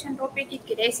presentation topic is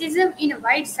racism in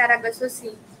white Sargasso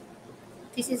Sea.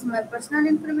 This is my personal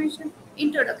information.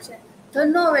 Introduction. The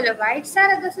novel White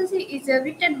Sargasso Sea is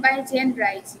written by Jane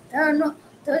Rice. The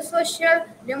social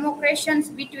demarcations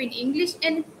between English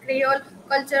and Creole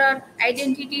cultural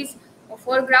identities,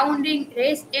 foregrounding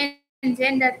race and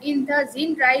gender in the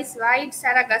Jean Rice White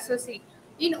Sargasso Sea,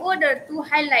 in order to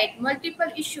highlight multiple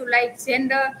issues like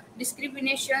gender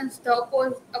discriminations, the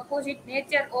opposite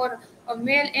nature or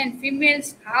male and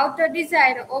females, how the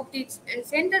desire of the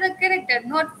central character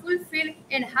not fulfilled,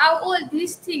 and how all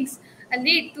these things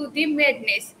lead to the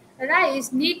madness.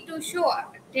 Rice need to show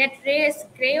that race,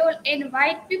 Creole, and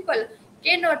white people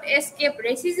cannot escape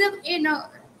racism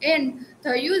and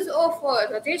the use of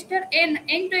Rochester and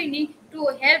Antony to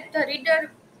help the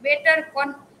reader better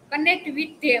connect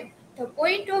with them. The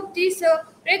point of this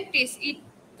practice is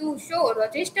to show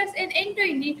Rochester and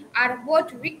Antony are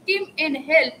both victim and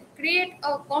help create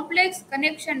a complex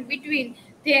connection between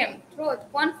them through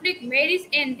conflict, marriage,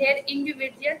 and their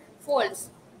individual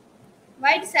faults.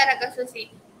 White Sargasso Sea.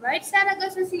 White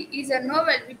Sargasso Sea is a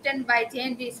novel written by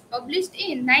Jane Rice, published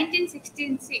in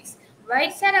 1966.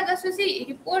 White Sargasso Sea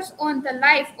reports on the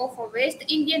life of a West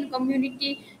Indian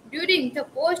community during the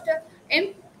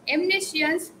post-amnesty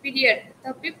period.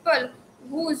 The people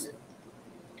whose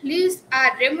lives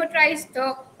are dramatized.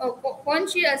 The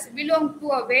conscious belong to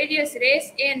a various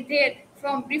race and they're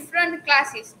from different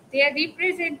classes. Their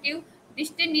representative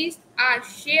destinies are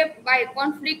shaped by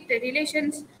conflict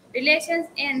relations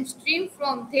and stream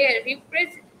from their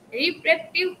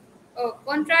respective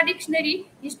contradictory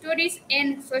histories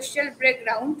and social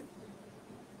background.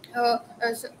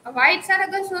 White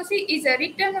Sargasso is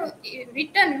written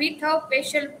with a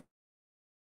special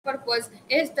purpose,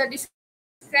 as the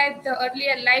describe the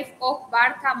earlier life of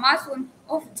Bartha Mason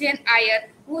of Jane Eyre,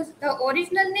 whose the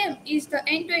original name is the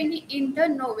Antony in the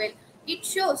novel. It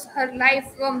shows her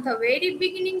life from the very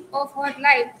beginning of her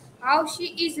life, how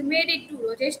she is married to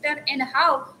Rochester, and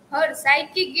how her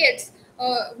psyche gets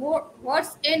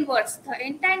worse and worse. The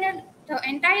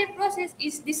entire process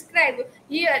is described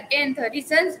here, and the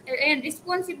reasons and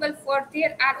responsible for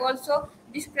there are also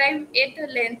described at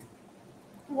length.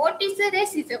 What is the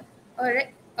racism?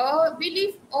 A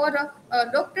belief or a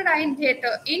doctrine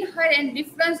that inherent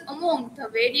difference among the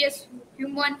various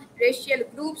human racial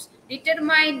groups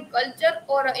determine culture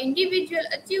or individual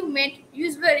achievement,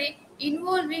 usually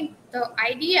involving the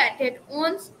idea that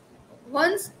one's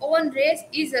own race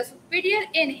is a superior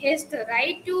and has the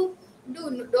right to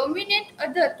do dominate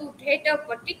other to that a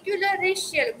particular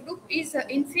racial group is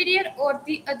inferior or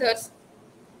the others.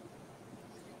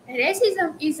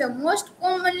 Racism is the most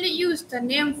commonly used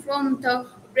name from the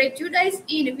prejudice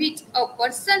in which a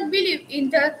person believes in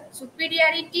the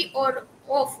superiority or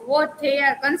of what they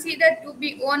are considered to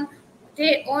be on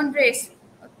their own race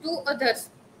to others.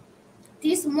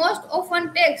 This most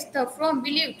often takes from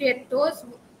belief that those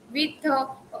with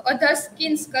other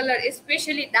skin color,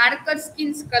 especially darker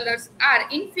skin colors, are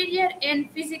inferior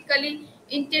and physically,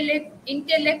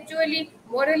 intellectually,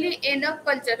 morally, and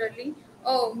culturally.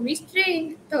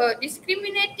 Mistreating,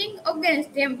 discriminating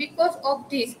against them because of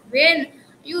this. When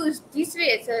used this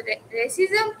way,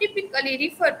 racism typically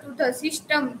refers to the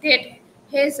system that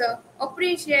has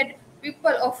appreciated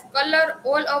people of color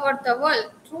all over the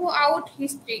world throughout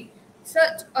history.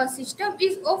 Such a system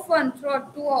is often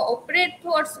thought to operate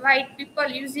towards white people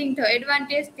using the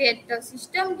advantage that the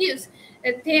system gives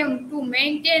them to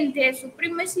maintain their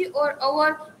supremacy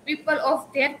over people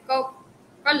of their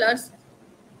colors.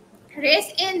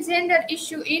 Race and gender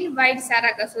issue in White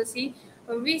Sargasso Sea.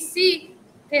 We see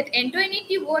that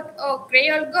Antoinette was a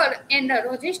Creole girl and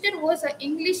Rochester was an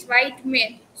English white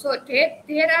man. So that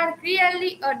there are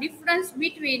clearly a difference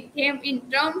between them in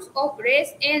terms of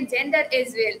race and gender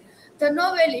as well. The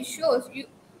novel shows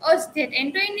us that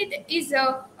Antoinette is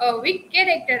a weak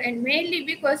character and mainly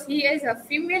because he is a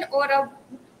female or a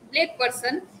black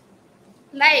person.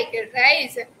 Like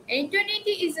Rice, Antoinette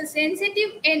is a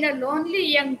sensitive and a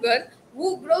lonely young girl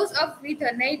who grows up with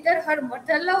neither her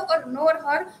mother love or nor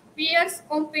her peers'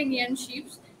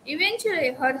 companionships.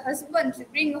 Eventually, her husband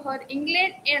brings her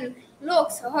England and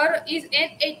locks her in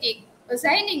an attic,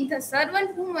 assigning the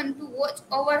servant woman to watch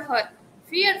over her.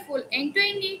 Fearful,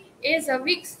 Antoinette is a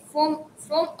week from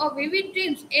a vivid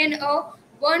dreams and a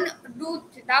burn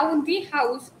down the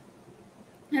house.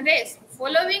 Race.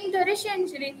 Following the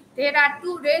recently, there are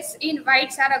two races in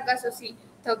White Sargasso Sea,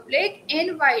 the black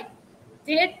and white.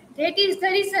 That is the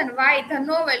reason why the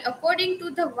novel, according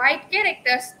to the white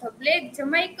characters, the black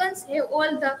Jamaicans have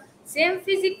all the same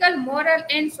physical, moral,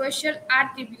 and social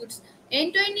attributes.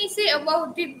 Antony say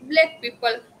about the black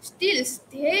people, still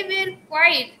they were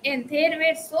quiet, and there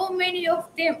were so many of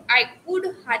them I could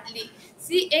hardly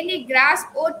see any grass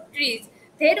or trees.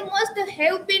 There must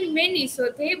have been many, so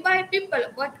they by people,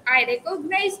 but I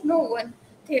recognized no one.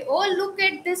 They all looked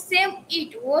at the same,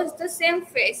 it was the same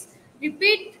face.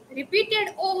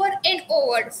 Repeated over and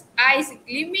over, eyes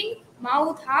gleaming,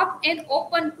 mouth half and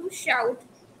open to shout.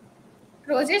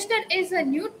 Rochester is a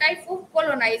new type of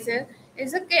colonizer,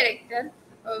 is a character.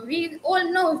 We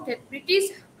all know that British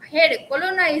had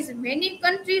colonized many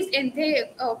countries and the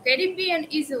Caribbean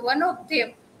is one of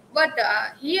them. But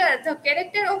here the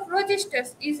character of Rochester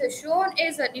is shown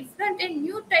as a different and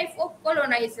new type of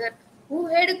colonizer who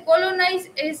had colonized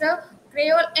as a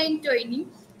Creole Antony.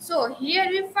 So here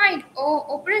we find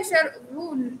oppressor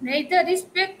who neither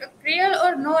respect Creole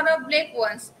or nor a black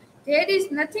ones. There is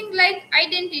nothing like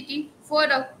identity for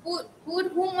a poor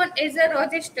woman as a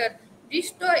Rochester.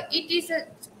 Destroy it is a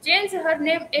change her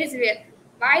name as well.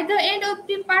 By the end of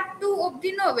the part 2 of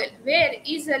the novel, where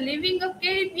is a living a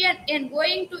Caribbean and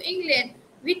going to England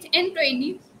with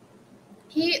Anthony,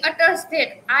 he utters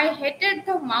that I hated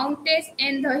the mountains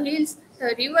and the hills,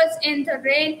 the rivers and the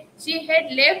rain. She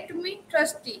had left me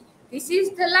thirsty. This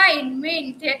is the line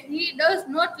meant that he does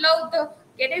not love the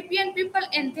Caribbean people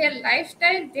and their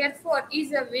lifestyle, therefore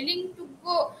is willing to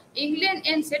go England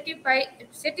and satisfy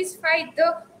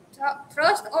the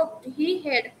thirst of he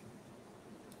had.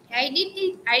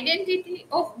 Identity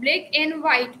of black and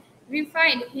white. We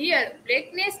find here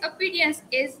blackness appearance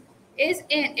is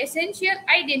an essential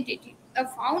identity, a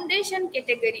foundation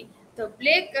category. The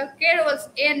black carols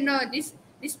and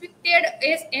depicted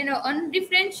as an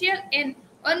undifferential and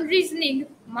unreasoning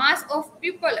mass of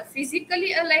people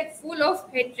physically alike full of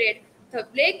hatred. The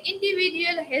black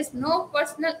individual has no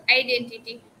personal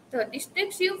identity. The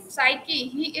destructive psyche,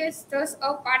 he is thus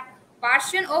a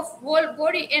portion of whole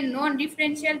body and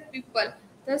non-differential people.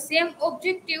 The same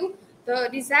objective, the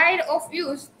desire of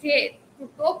use, they to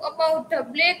talk about the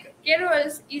black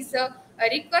carols is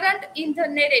recurrent in the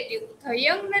narrative. The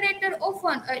young narrator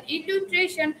often an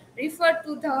illustration referred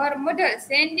to her mother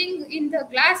sending in the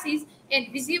glasses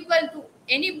and visible to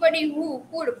anybody who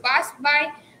could pass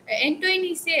by.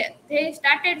 Anthony said they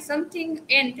started something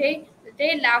and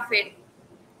they laughed.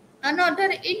 Another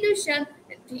illusion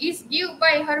is given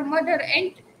by her mother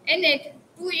Annette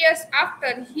 2 years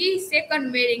after his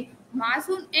second marrying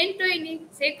Masoon Anthony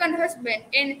second husband,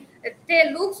 and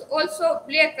they looks also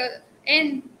black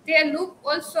and they look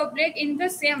also black in the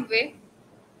same way.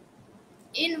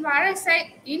 In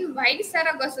White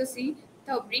Sargasso Sea,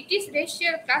 the British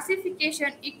racial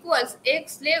classification equals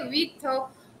ex-slave with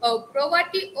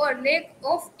poverty or lack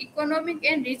of economic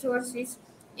and resources.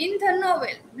 In the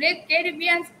novel, Black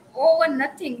Caribbeans owe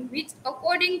nothing, which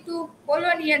according to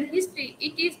colonial history,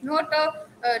 it is not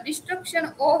a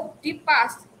destruction of the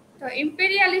past. The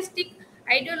imperialistic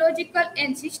ideological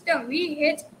and system we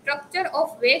had structure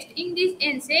of West Indies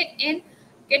and set and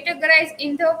categorized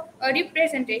in the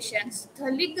representations.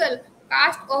 The legal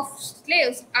caste of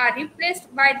slaves are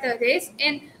replaced by the race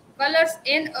and colors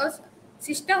and a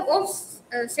system of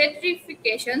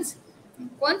certifications.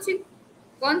 Conse-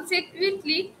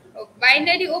 Consequently,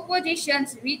 binary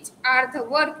oppositions, which are the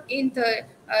work in the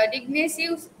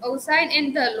dignitaries outside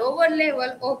and the lower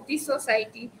level of the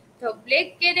society, the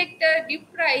black character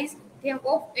deprives them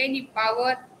of any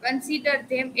power, consider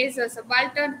them as a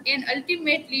subaltern, and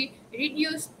ultimately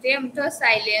reduce them to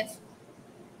silence.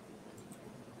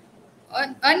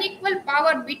 Unequal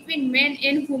power between men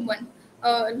and women.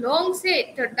 Long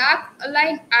said the dark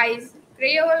aligned eyes,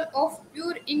 Creole of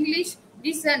pure English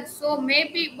descent, so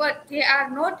maybe, but they are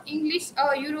not English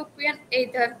or European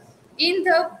either. In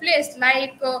the place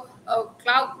like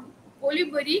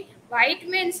Bollywood, white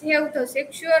men have the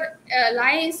sexual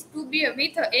lines to be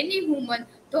with any woman,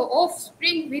 the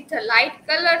offspring with a light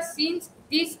color, since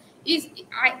this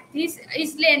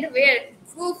island were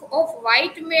proof of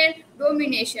white male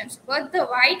dominations, but the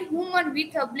white woman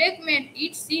with a black man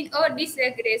is seen or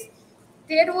disagrees.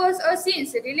 There was a scene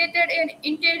related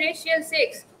in interracial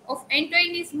sex of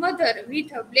Antony's mother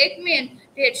with a black man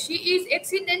that she is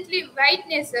accidentally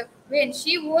whiteness when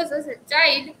she was a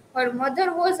child. Her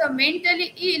mother was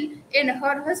mentally ill and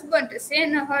her husband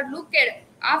sent her looked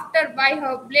after by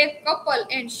her black couple,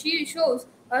 and she shows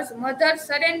her mother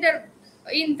surrender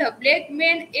in the black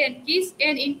man and kiss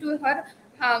and into her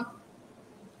um,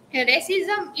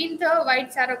 racism in the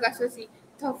White Sargasso Sea.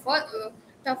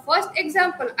 The first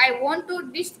example I want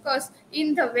to discuss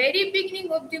in the very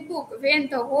beginning of the book when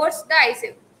the horse dies.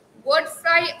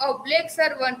 Godfrey, a black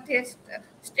servant,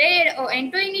 Stayed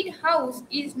Antoinette House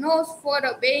is known for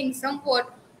being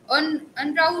somewhat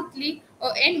undoubtedly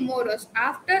and morose.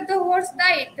 After the horse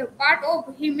died, the part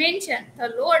of he mentioned,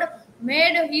 the Lord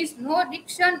made his no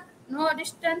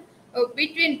distinction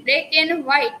between black and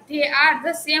white. They are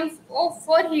the same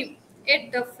for him.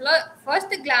 At the first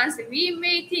glance, we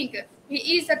may think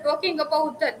he is talking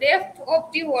about the depth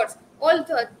of the words,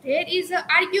 although there is an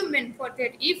argument for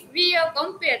that. If we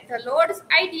compare the Lord's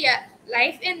idea,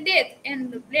 life and death,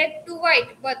 and black to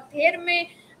white, but there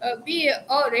may be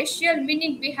a racial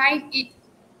meaning behind it.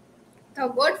 The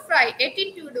Godfrey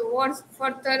attitude was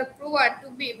further proved to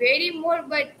be very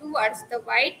morbid towards the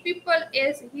white people,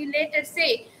 as he later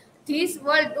said, "This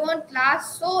world don't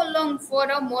last so long for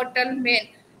a mortal man."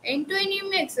 Anthony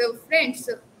makes friends.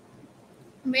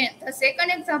 The second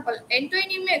example,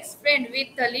 Anthony makes friend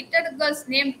with the little girl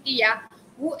named Tia,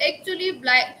 who actually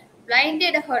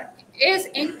blinded her. As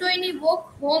Anthony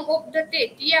walked home of the day,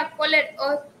 Tia called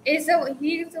as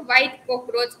his white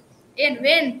cockroach. And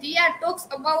when Tia talks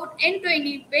about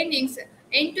Anthony paintings,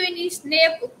 Anthony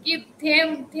snap keep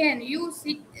them then you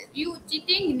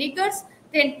cheating niggers.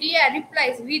 Then Tia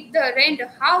replies with the rant,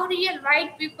 how real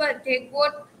white people they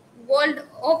got gold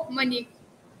of money.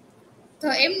 The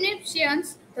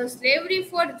amnestians, the slavery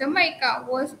for Jamaica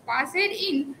was passed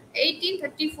in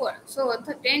 1834. So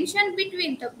the tension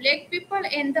between the black people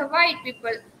and the white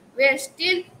people were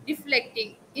still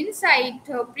reflecting inside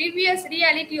the previous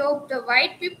reality of the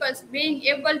white peoples being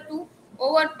able to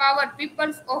overpower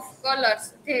peoples of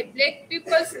colors. The black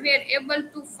peoples were able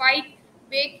to fight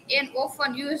back and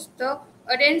often used the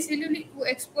offensively to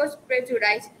expose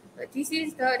prejudice. This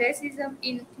is the racism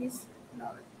in this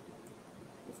novel.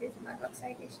 This is my work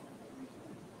citation.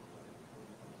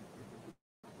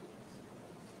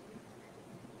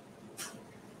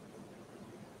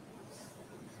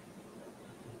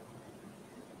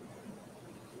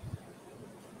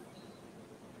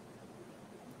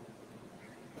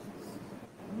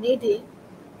 Nidhi,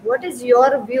 what is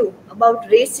your view about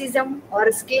racism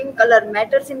or skin color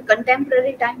matters in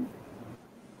contemporary time?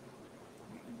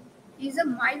 Is a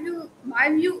my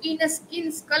view in a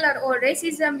skin color or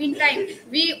racism in time.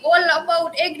 We all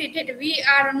about agree that we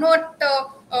are not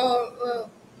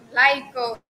like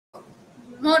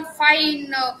not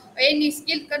fine any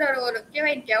skin color or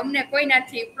કહેવાય ને કે અમને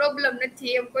કોઈનાથી problem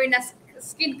નથી એમ કોઈના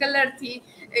skin કલરથી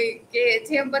કે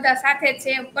જે બધા સાથે જ છે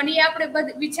એમ પણ એ આપણે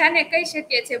બીજાને કહી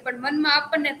શકીએ છીએ પણ મનમાં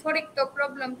આપણને થોડીક તો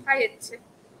પ્રોબ્લેમ થાય જ છે.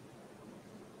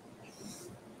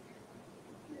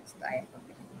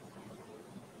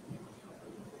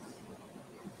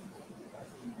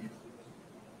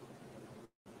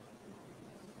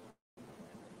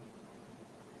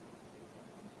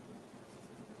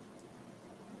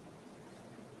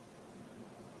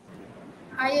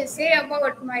 I say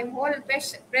about my whole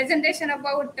presentation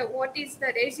about what is the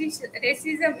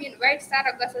racism in white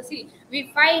Sargasso Sea. We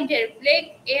find black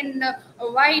and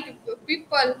white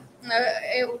people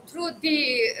through the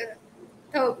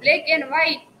black and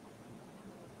white.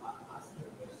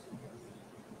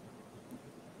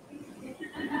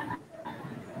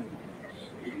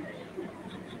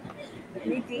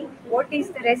 Nidhi, what is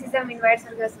the racism in white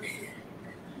Sargasso?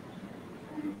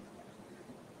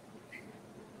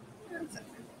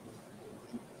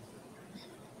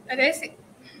 Raci-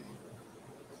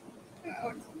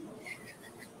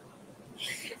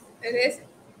 raci-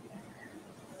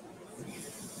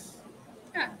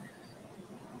 ah,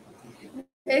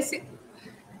 raci-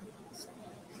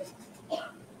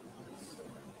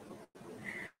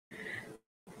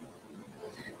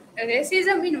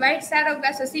 Racism in white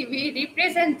Sargasso Sea. We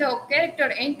represent the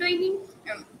character Antoine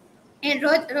and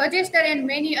Rochester and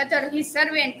many other his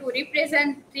servants to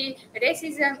represent the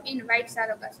racism in white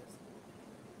Sargasso Sea.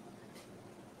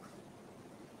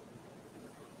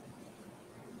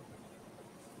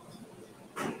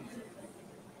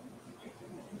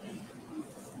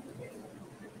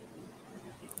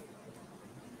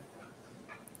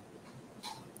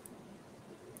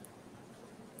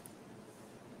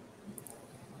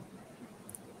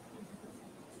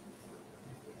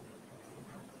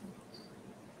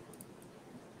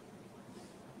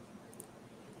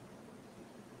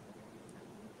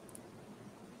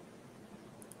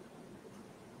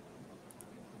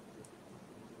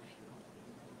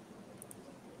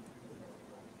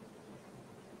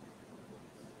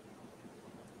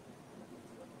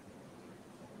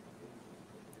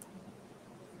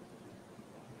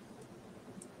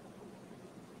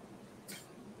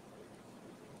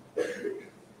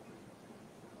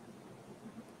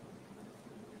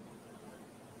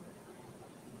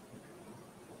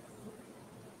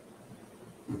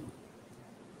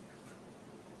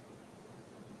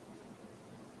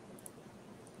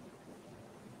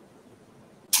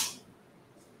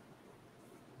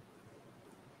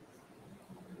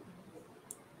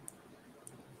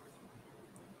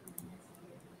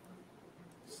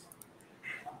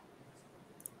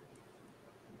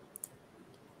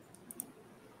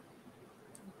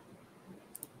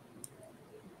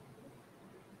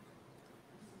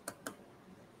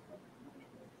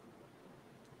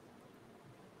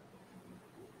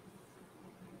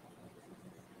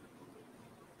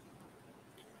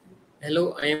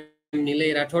 Hello, I am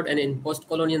Nilay Rathod, and in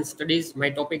Post-Colonial Studies, my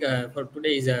topic for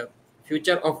today is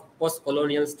future of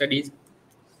post-colonial studies.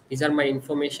 These are my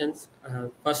informations.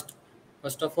 First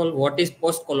of all, what is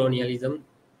post-colonialism?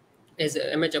 As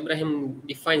M.H. Abraham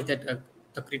defines that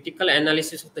the critical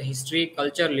analysis of the history,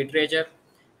 culture, literature,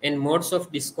 and modes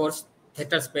of discourse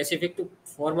that are specific to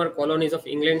former colonies of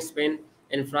England, Spain,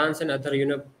 and France and other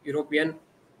European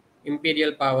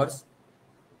imperial powers.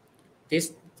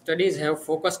 These studies have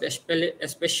focused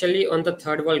especially on the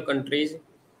third world countries.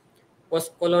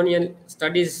 Post-colonial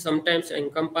studies sometimes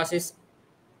encompasses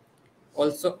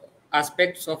also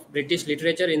aspects of British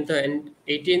literature in the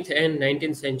 18th and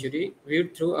 19th century,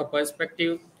 viewed through a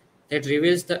perspective that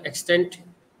reveals the extent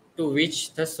to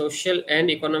which the social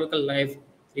and economical life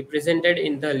represented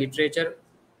in the literature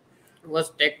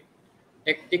was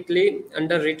tactically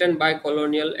underwritten by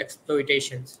colonial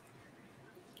exploitations.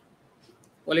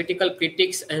 Political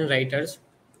critics and writers.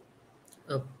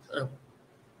 Uh, uh,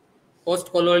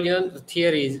 Post-colonial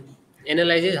theories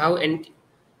analyzes how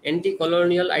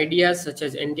anti-colonial ideas such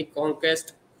as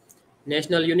anti-conquest,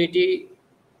 national unity,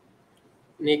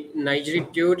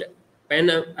 Nigeritude,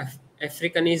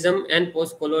 Pan-Africanism, and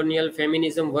post-colonial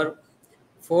feminism were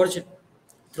forged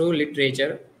through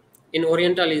literature. In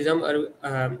Orientalism,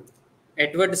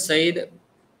 Edward Said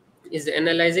is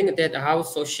analyzing that how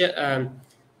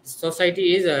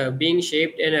society is being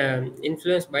shaped and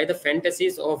influenced by the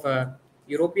fantasies of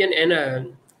European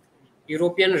and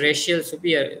European racial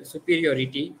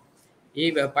superiority.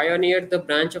 He pioneered the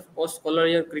branch of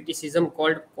post-colonial criticism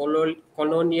called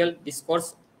colonial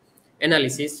discourse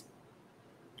analysis.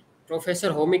 Professor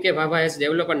Homike Bhabha has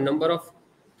developed a number of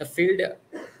the field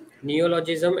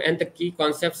neologism and the key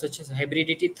concepts such as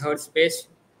hybridity, third space,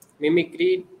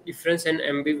 mimicry, difference, and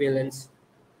ambivalence.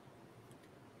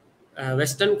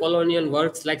 Western colonial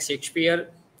works like Shakespeare's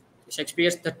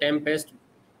The Tempest,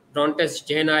 Bronte's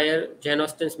Jane Eyre, Jane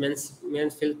Austen's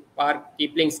Mansfield Park,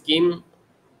 Kipling's Scheme,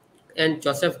 and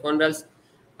Joseph Conrad's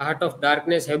Art of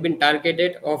Darkness have been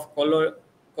targeted of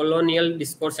colonial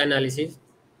discourse analysis.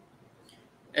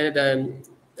 And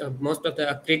most of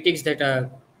the critics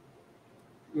that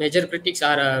major critics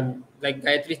are like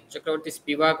Gayatri Chakravarti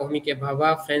Spivak, Homike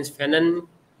Bhabha, Franz Fanon,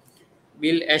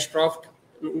 Bill Ashcroft,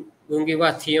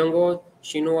 Gungiwa Thiong'o,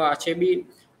 Chinua Achebe,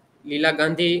 Leela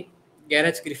Gandhi,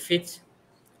 Gareth Griffiths,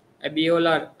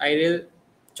 Abiola Iril,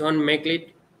 John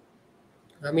McLeod,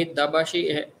 Hamid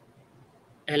Dabashi,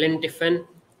 Helen Tiffin,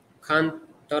 Khan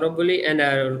Torobuli,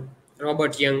 and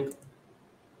Robert Young.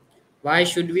 Why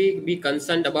should we be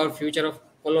concerned about future of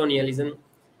colonialism?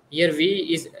 Here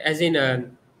we is as in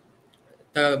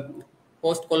the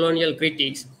post-colonial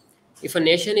critics. If a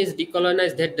nation is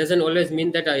decolonized, that doesn't always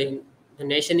mean that the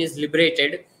nation is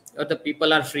liberated or the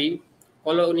people are free.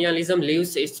 Colonialism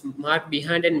leaves its mark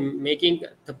behind and making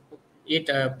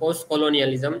it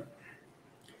post-colonialism.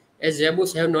 As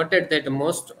Jabus have noted that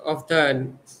most of the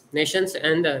nations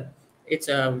and its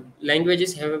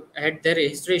languages have had their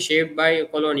history shaped by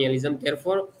colonialism.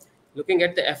 Therefore, looking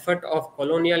at the effort of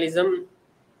colonialism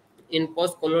in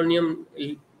post-colonial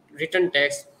written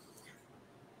text,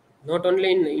 not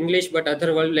only in English but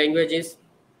other world languages,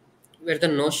 where the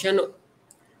notion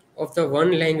of the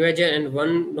one language and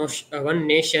one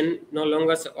nation no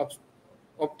longer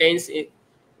obtains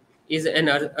is an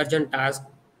urgent task.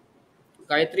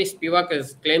 Gayatri Spivak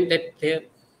has claimed that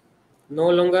no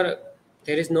longer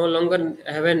there is no longer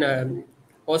have an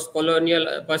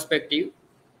post-colonial perspective.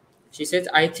 She says,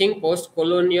 "I think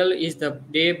post-colonial is the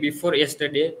day before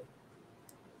yesterday.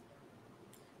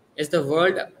 As the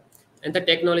world and the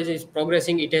technology is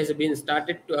progressing, it has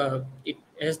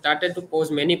started to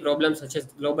pose many problems such as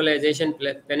globalization,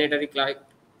 planetary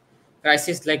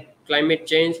crisis like climate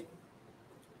change.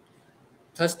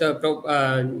 Thus, the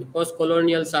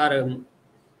post-colonials are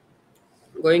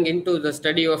going into the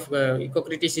study of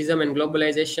eco-criticism and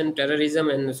globalization, terrorism,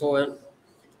 and so on.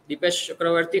 Dipesh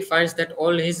Chakravarti finds that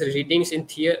all his readings in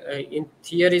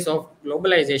theories of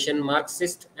globalization,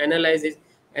 Marxist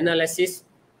analysis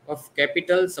of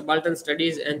capital, subaltern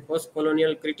studies, and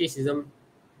post-colonial criticism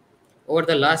over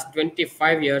the last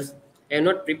 25 years have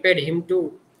not prepared him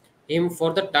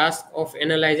for the task of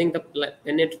analyzing the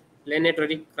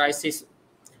planetary crisis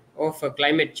of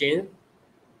climate change.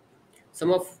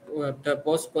 Some of the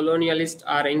post-colonialists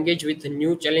are engaged with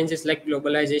new challenges like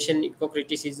globalization,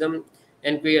 eco-criticism,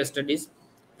 and queer studies.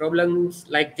 Problems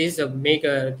like this make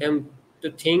them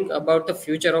to think about the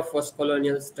future of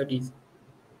post-colonial studies.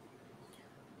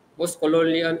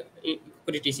 Post-colonial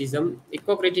criticism.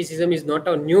 Eco-criticism is not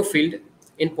a new field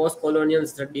in post-colonial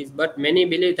studies, but many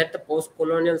believe that the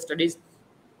post-colonial studies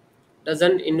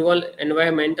doesn't involve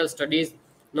environmental studies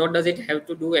nor does it have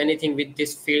to do anything with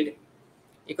this field.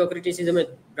 Eco-criticism is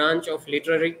a branch of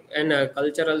literary and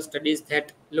cultural studies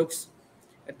that looks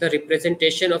at the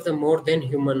representation of the more than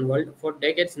human world. For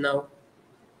decades now,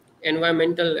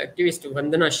 environmental activist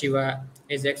Vandana Shiva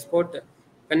has explored the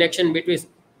connection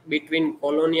between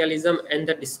colonialism and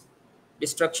the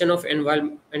destruction of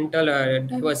environmental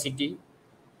diversity.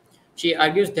 She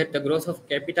argues that the growth of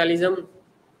capitalism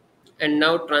and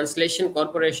now translation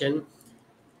corporation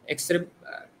exer-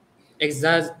 uh,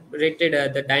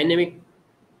 exacerbated the dynamic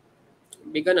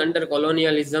begun under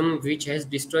colonialism, which has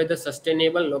destroyed the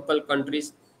sustainable local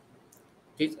countries,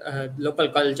 these local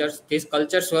cultures. These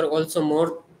cultures were also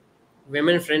more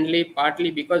women friendly,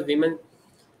 partly because women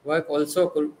work also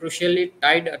crucially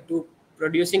tied to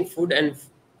producing food and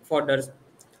fodders.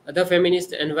 Other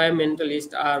feminist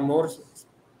environmentalists are more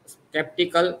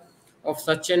skeptical of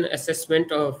such an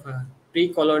assessment of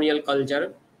pre-colonial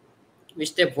culture,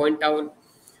 which they point out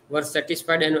were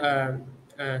satisfied and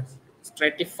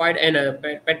stratified and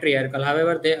patriarchal.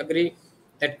 However, they agree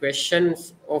that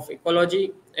questions of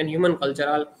ecology and human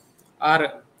culture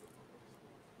are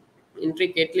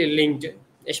intricately linked,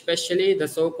 especially the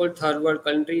so-called third world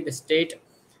country, the state.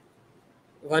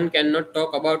 One cannot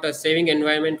talk about a saving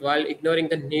environment while ignoring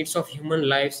the needs of human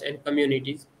lives and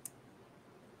communities.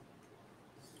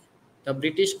 The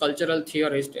British cultural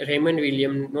theorist Raymond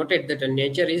Williams noted that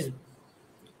nature is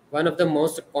one of the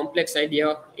most complex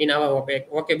idea in our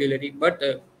vocabulary, but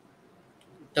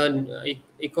the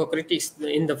eco-critics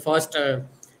in the first wave,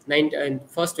 like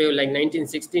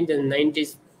 1916 and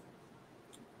 90s,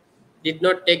 did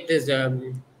not take this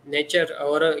nature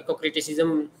or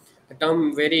eco-criticism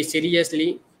term very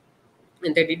seriously,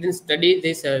 and they didn't study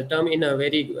this term in a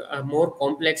very more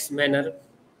complex manner.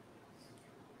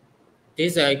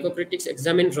 These eco-critics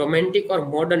examined romantic or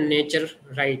modern nature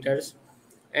writers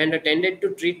and tended to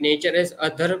treat nature as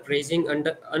other, praising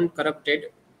under uncorrupted,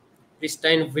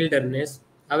 pristine wilderness.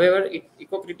 However,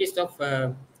 eco-critics of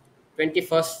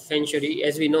 21st century,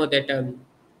 as we know that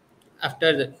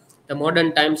after the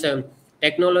modern times,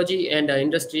 technology and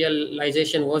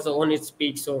industrialization was on its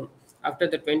peak. So after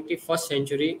the 21st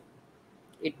century,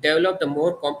 it developed a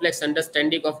more complex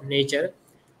understanding of nature.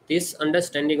 This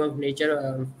understanding of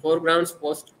nature foregrounds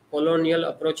post-colonial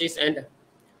approaches and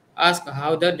ask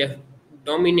how the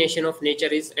domination of nature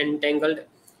is entangled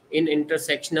in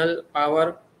intersectional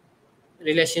power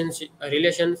relations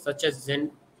such as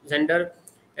gender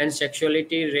and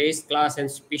sexuality, race, class, and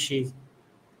species.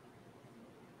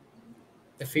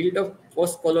 The field of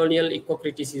post-colonial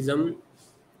eco-criticism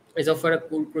is offered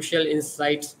crucial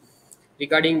insights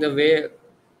regarding the way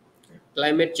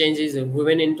climate change is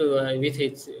woven into with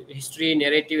its history,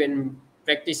 narrative, and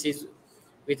practices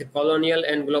with colonial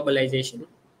and globalization.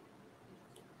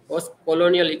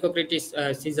 Post-colonial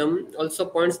eco-criticism also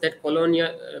points that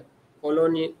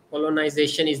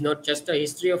colonization is not just a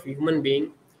history of human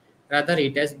being, rather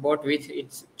it has brought with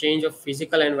its change of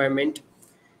physical environment,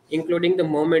 including the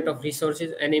movement of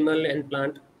resources, animal and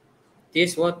plant.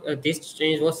 This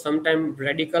change was sometimes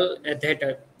radical,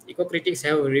 that eco-critics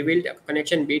have revealed a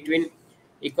connection between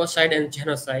ecocide and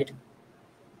genocide.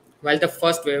 While the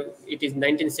first wave, it is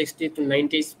 1960 to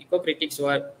 90s, eco-critics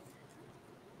were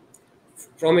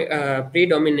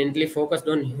predominantly focused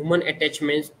on human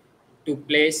attachments to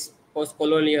place.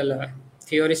 Post-colonial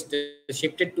theorists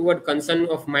shifted toward concern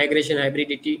of migration,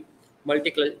 hybridity,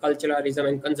 multiculturalism,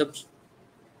 and concepts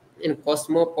in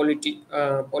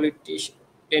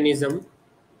cosmopolitanism.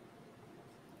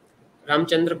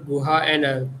 Ramchandra Guha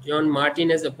and John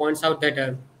Martinez points out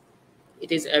that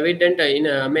it is evident in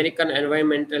American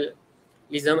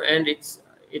environmentalism and its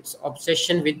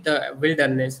obsession with the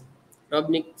wilderness. Rob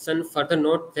Nixon further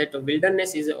notes that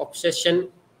wilderness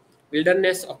obsession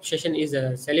is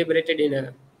celebrated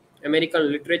in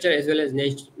American literature as well as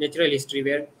natural history,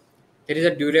 where there is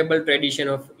a durable tradition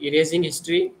of erasing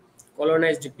history,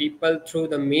 colonized people through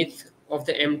the myth of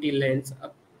the empty lands. A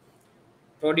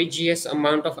prodigious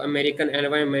amount of American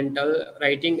environmental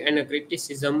writing and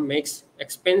criticism makes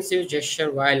expensive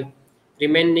gesture while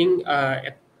remaining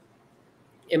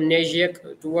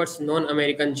amnesiac towards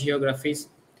non-American geographies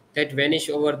that vanish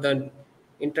over the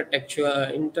intertextual,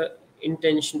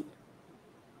 intention,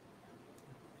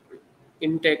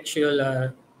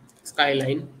 intellectual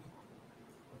skyline.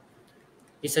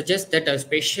 He suggests that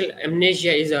spatial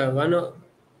amnesia is one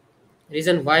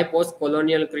reason why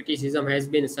post-colonial criticism has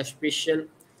been suspicion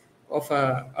of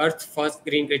Earth First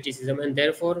green criticism and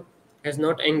therefore has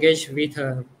not engaged with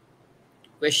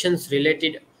questions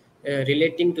relating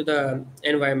to the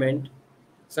environment.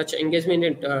 Such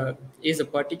engagement is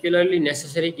particularly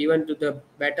necessary given to the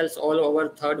battles all over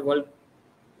third world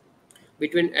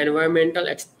between environmental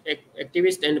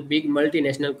activists and big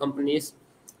multinational companies,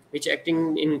 which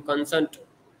acting in concert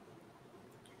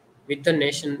with the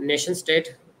nation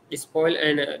state, despoil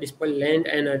land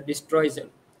and destroys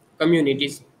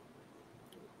communities.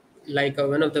 Like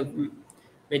one of the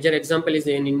major example is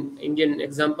in Indian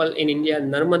example in India,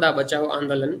 Narmada Bachao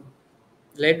Andolan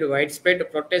led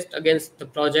widespread protest against the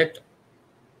project.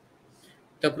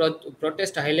 The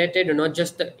protest highlighted not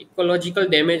just the ecological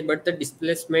damage but the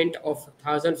displacement of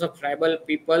thousands of tribal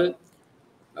people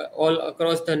all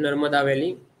across the Narmada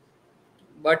Valley.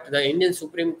 But the Indian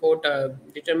Supreme Court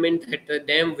determined that the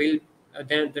dam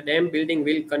building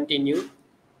will continue.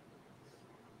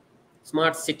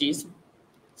 Smart cities,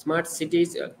 smart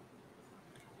cities.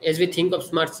 As we think of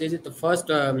smart cities, the first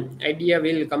idea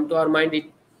will come to our mind.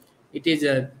 It is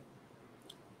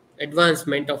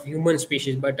advancement of human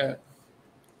species, but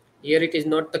here it is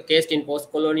not the case in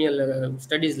post-colonial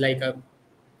studies. Like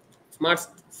smart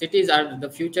cities are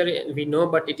the future we know,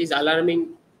 but it is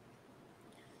alarming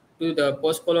to the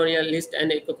post-colonialist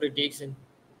and eco-critics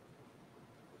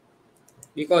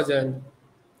because the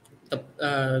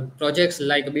projects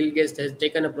like Bill Gates has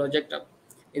taken a project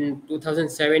in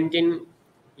 2017.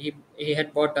 He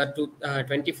had bought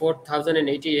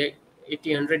 24,080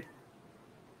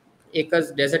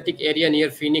 acres desertic area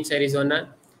near Phoenix,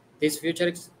 Arizona. This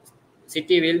future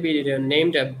city will be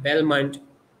named Belmont,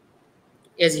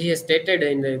 as he has stated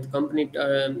in the company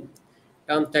terms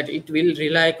that it will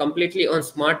rely completely on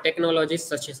smart technologies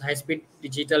such as high-speed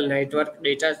digital network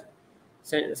data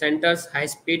centers,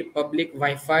 high-speed public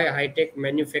Wi-Fi, high-tech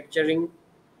manufacturing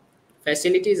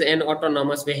facilities, and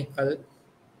autonomous vehicle.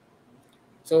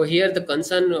 So here the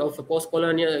concern of the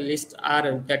post-colonialists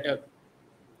are that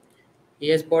he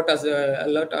has bought us uh, a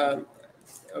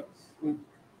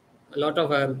lot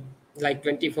of like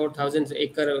 24,000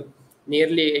 acre,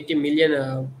 nearly 80 million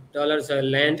dollars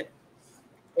land,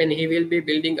 and he will be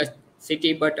building a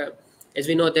city. But as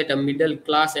we know that a middle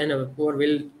class and a poor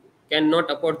will cannot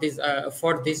afford this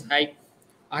high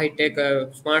tech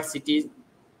smart cities.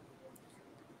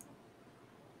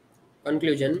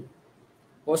 Conclusion: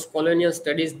 post-colonial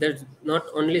studies that not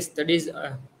only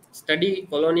study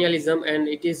colonialism and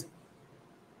its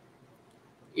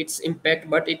impact,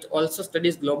 but it also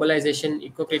studies globalization,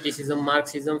 eco-criticism,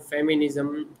 Marxism,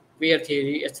 feminism, queer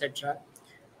theory, etc.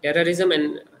 Terrorism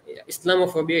and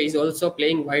Islamophobia is also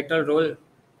playing vital role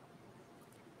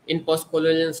in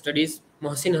post-colonial studies.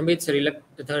 Mohsin Hamid's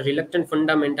The Reluctant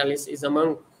Fundamentalist is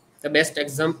among the best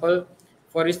example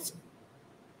for its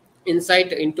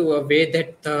insight into a way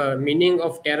that the meaning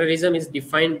of terrorism is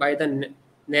defined by the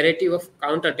narrative of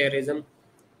counterterrorism,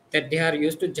 that they are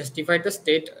used to justify the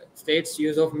state's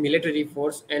use of military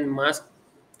force and mask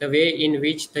the way in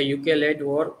which the UK-led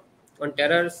war on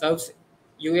terror serves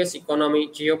US economy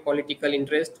geopolitical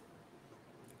interest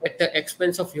at the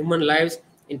expense of human lives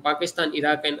in Pakistan,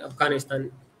 Iraq, and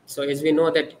Afghanistan. So as we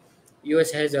know that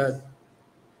US has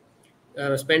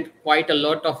spent quite a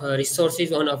lot of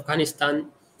resources on Afghanistan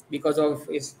because of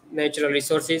its natural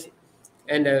resources.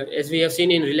 And as we have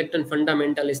seen in Reluctant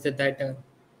Fundamentalist, that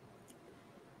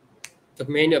the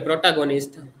main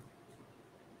protagonist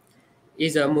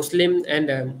is a Muslim,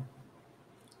 and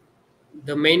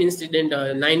the main incident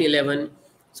 9/11.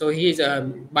 So he is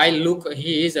by look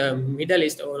he is a Middle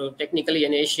East or technically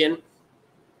an Asian.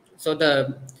 So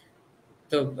the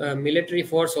military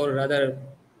force, or rather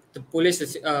the police,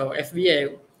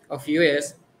 FBI of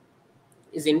US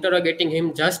is interrogating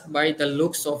him just by the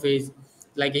looks of his,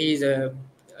 like he is a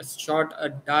short, a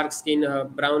dark skin,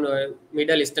 brown,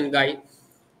 Middle Eastern guy.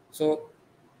 So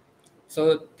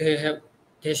they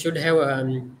should have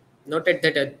noted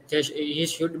that he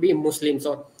should be Muslim.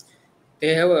 So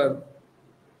they have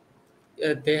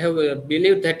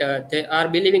believed that they are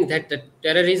believing that the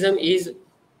terrorism is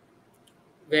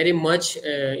very much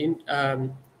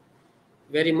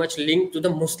very much linked to the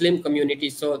Muslim community.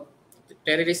 So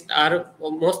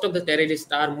most of the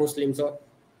terrorists are Muslim. So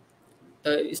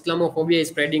the Islamophobia is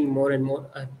spreading more and more.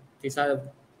 These are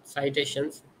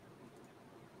citations.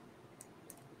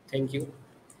 Thank you.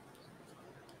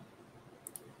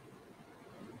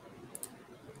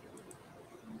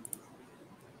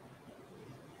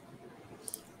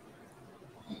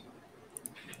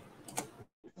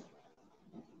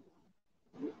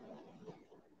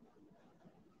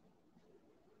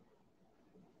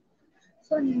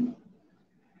 So,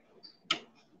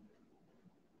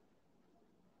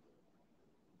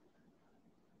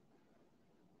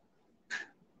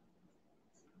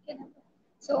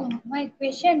 so my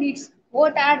question is,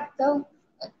 what are the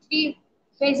three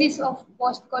phases of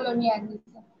post-colonialism?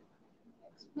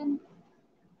 Explain.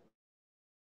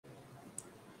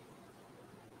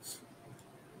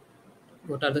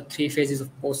 What are the three phases of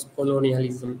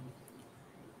post-colonialism?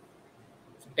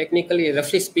 Technically,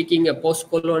 roughly speaking, a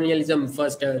post-colonialism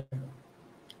first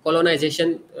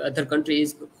colonization other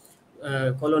countries,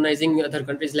 colonizing other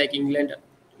countries like England,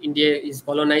 India is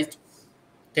colonized.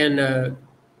 Then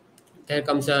there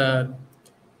comes a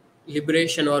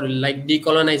liberation or like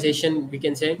decolonization, we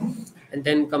can say, and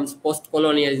then comes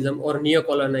post-colonialism or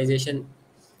neo-colonization.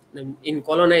 In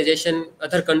colonization,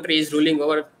 other countries ruling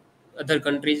over other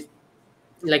countries,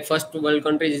 like first world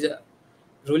countries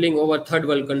ruling over third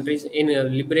world countries. In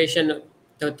liberation,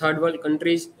 the third world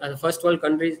countries, first world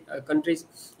countries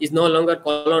is no longer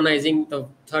colonizing the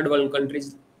third world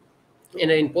countries.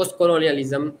 And in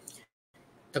post-colonialism,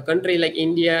 the country like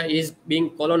India is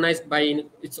being colonized by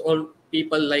its own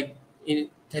people. Like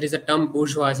there is a term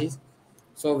bourgeoisie,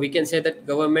 so we can say that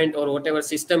government or whatever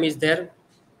system is there,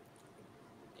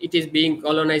 it is being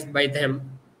colonized by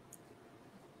them.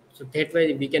 So that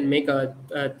way we can make a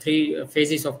three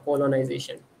phases of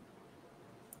colonization.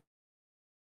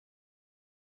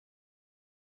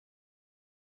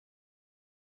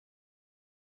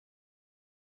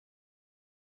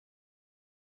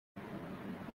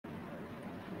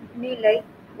 Nilay,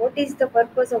 what is the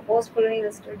purpose of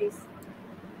post-colonial studies?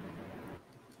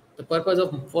 The purpose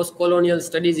of post-colonial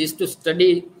studies is to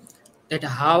study that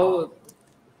how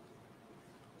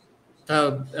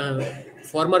the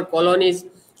former colonies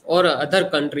or other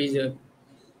countries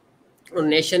or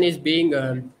nation is being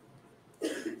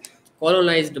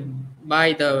colonized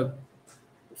by the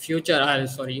future,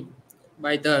 sorry,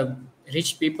 by the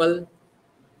rich people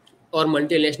or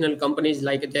multinational companies.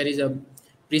 Like there is a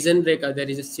Prison Break, there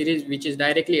is a series which is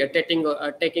directly attacking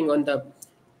on the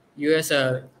US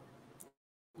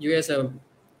US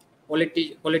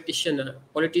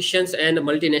politicians and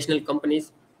multinational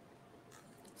companies.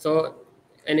 So,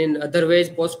 and in other ways,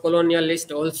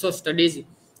 post-colonialist also studies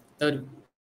the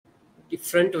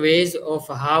different ways of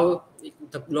how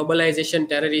the globalization,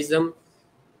 terrorism,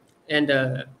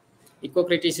 and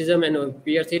eco-criticism and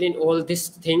peer theory, all these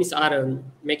things are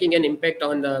making an impact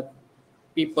on the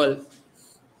people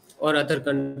or other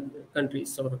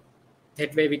countries. So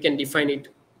that way we can define it.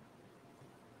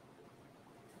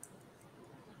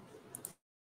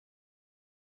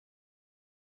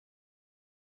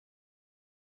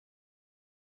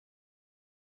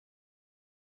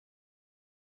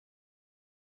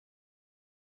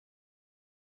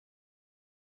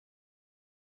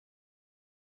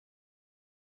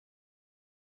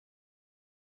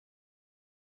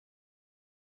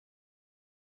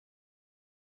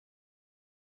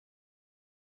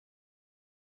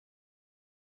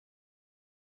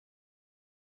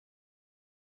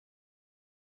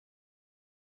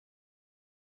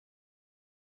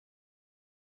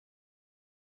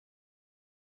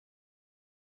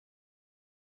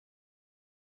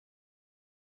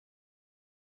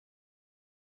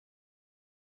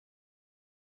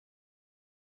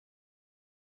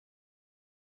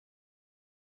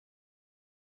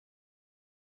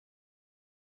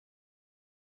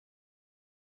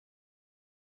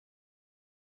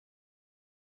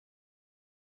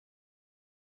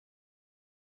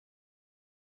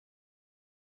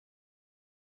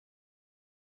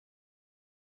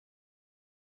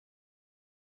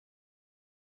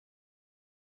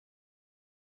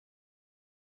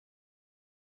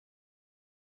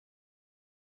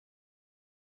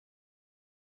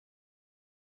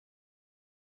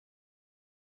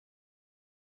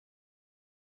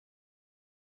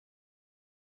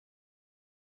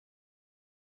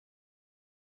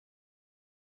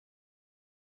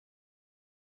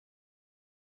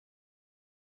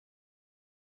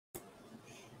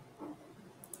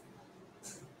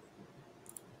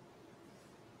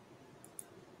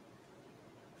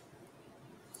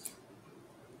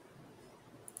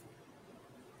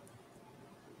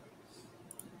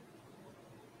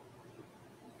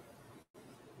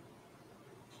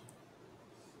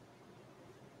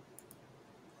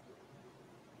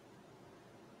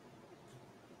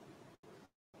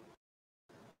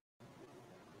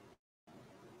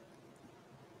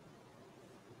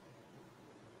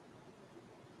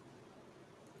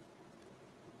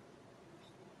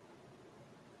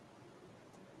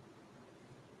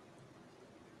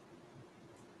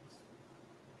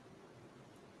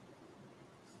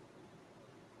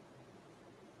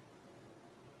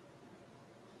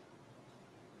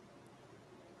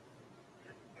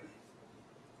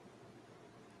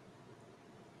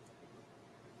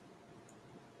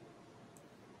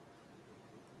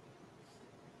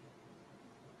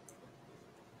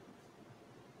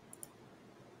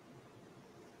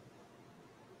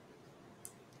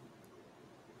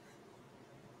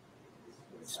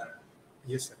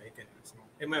 Yes, sir. can answer.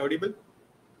 Am I audible?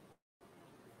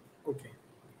 Okay.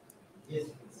 Yes.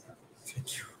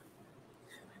 Thank you.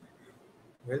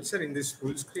 Well, sir, in this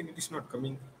full screen, it is not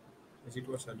coming as it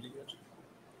was earlier.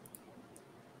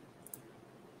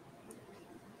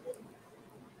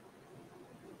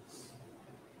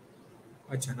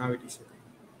 Acha, now it is okay.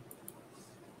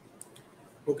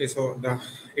 Okay, so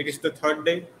it is the third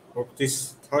day of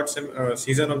this third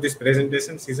season of this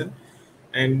presentation season,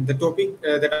 and the topic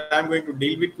that I am going to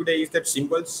deal with today is that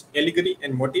symbols, allegory,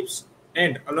 and motifs,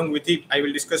 and along with it, I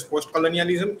will discuss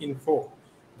post-colonialism in 4.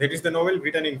 That is the novel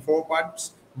written in 4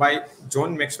 parts by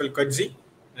John Maxwell Coetzee,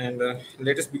 and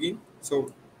let us begin.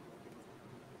 So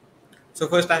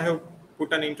first I have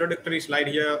put an introductory slide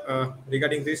here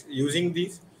regarding this, using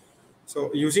these.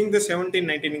 So using the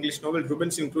 1719 English novel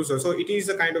Robinson Crusoe, so it is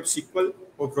a kind of sequel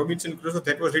of Robinson Crusoe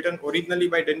that was written originally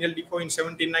by Daniel Defoe in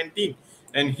 1719,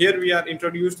 and here we are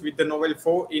introduced with the novel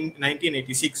 4 in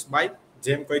 1986 by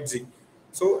James Coetzee.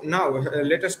 So now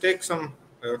let us take some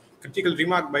critical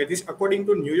remark by this. According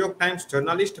to New York Times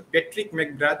journalist Patrick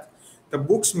McGrath, the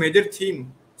book's major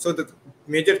theme, so the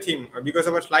major theme, because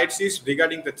our slides is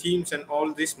regarding the themes and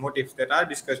all these motifs that are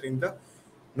discussed in the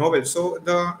novel. So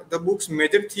the book's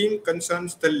major theme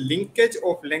concerns the linkage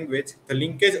of language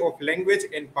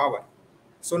and power.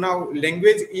 So now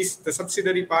language is the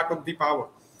subsidiary part of the power,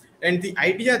 and the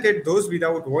idea that those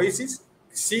without voices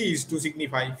cease to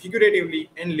signify figuratively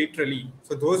and literally.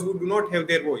 So those who do not have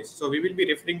their voice. So we will be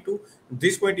referring to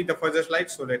this point in the further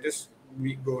slides. So let us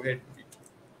go ahead.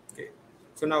 Okay.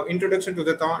 So now introduction to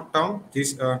the term,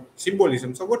 this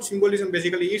symbolism. So what symbolism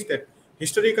basically is that,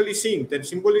 historically seen, that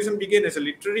symbolism began as a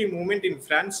literary movement in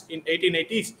France in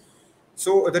 1880s.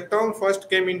 So the term first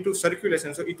came into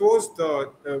circulation. So it was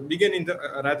began in the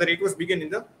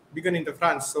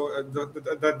France. So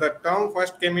the term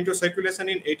first came into circulation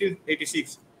in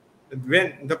 1886,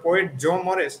 when the poet Jean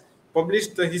Maurice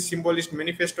published his symbolist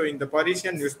manifesto in the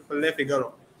Parisian newspaper Le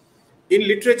Figaro. In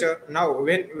literature, now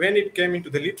when it came into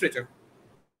the literature,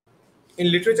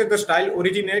 in literature the style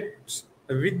originates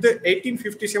with the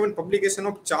 1857 publication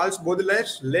of Charles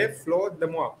Baudelaire's Les Fleurs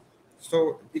d'Amour.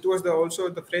 So it was also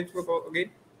the French book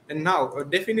again. And now a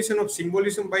definition of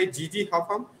symbolism by G.G.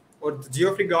 Hoffman or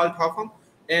Geoffrey Galt Hoffman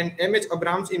and M.H.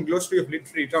 Abrams in Glossary of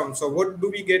Literary Terms. So what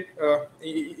do we get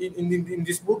in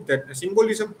this book? That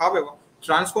symbolism, however,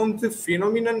 transforms the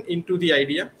phenomenon into the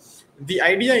idea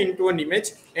into an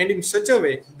image, and in such a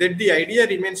way that the idea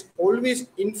remains always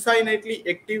infinitely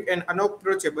active and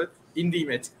unapproachable in the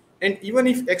image, and even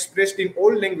if expressed in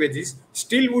all languages,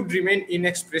 still would remain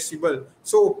inexpressible.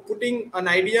 So putting an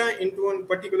idea into a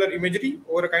particular imagery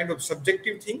or a kind of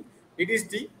subjective thing, it is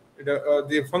the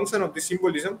function of the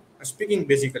symbolism, speaking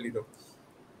basically though.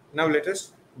 Now let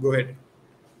us go ahead.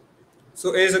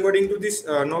 So as according to this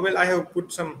novel, I have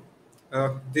put some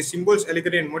the symbols,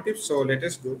 allegory and motifs. So let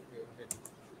us go.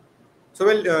 So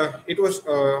it was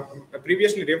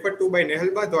previously referred to by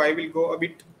Nehalba, though I will go a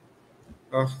bit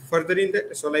further in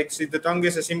that. So like, see, the tongue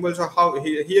is a symbol. So how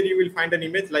here you will find an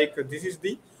image like this is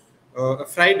the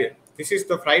Friday. This is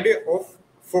the Friday of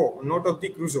 4, not of the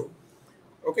Crusoe.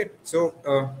 Okay, so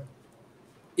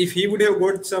if he would have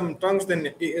got some tongues,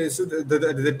 then so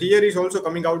the tear is also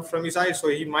coming out from his eyes. So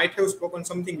he might have spoken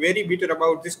something very bitter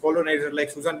about this colonizer,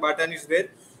 like Susan Barton is there,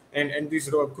 and this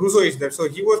Crusoe is there. So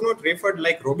he was not referred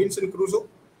like Robinson Crusoe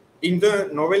in the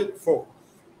novel 4.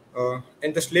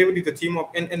 And the slavery, the theme of,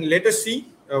 and let us see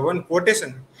one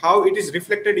quotation, how it is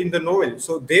reflected in the novel.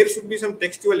 So there should be some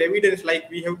textual evidence, like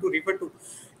we have to refer to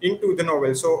into the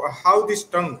novel. So how this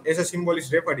tongue as a symbol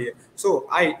is referred here. So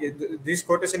this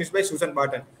quotation is by Susan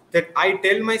Barton, that I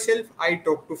tell myself I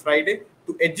talk to Friday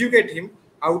to educate him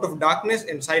out of darkness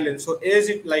and silence. So as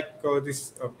it like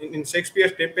this in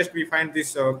Shakespeare's Tempest, we find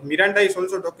this Miranda is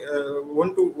also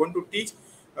want to teach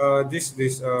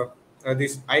this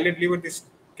island liver, this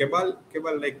cabal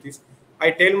like this.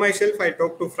 I tell myself I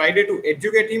talk to Friday to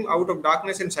educate him out of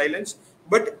darkness and silence.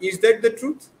 But is that the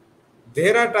truth?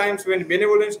 There are times when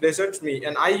benevolence deserts me,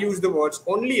 and I use the words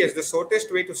only as the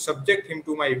shortest way to subject him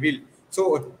to my will.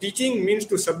 So teaching means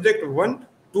to subject one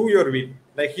to your will.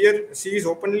 Like here, she is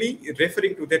openly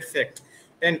referring to that fact.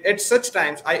 And at such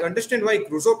times, I understand why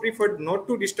Crusoe preferred not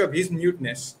to disturb his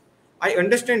muteness. I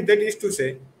understand, that is to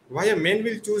say, why a man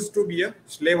will choose to be a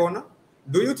slave owner.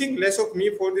 Do you think less of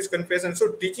me for this confession?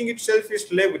 So teaching itself is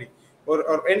slavery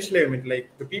or enslavement, like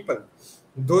the people,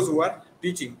 those who are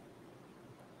teaching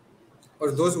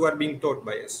or those who are being taught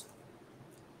by us.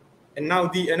 And now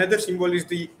the another symbol is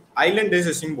the island as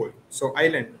a symbol. So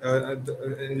island,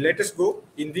 let us go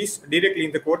in this directly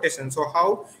in the quotation. So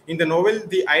how in the novel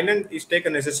the island is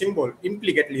taken as a symbol,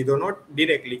 implicitly though not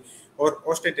directly or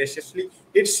ostentatiously.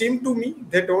 It seemed to me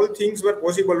that all things were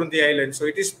possible on the island. So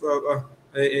it is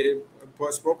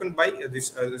spoken by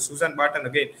this Susan Barton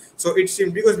again. So it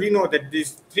seems, because we know that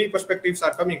these three perspectives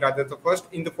are coming rather. The first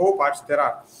in the four parts there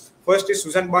are. First is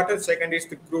Susan Barton, second is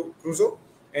the Crusoe,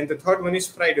 and the third one is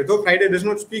Friday. Though Friday does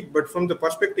not speak, but from the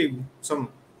perspective, some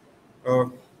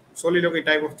soliloquy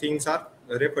type of things are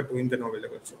referred to in the novel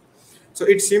also. So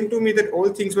it seemed to me that all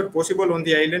things were possible on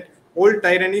the island, all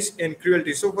tyrannies and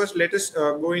cruelty. So first let us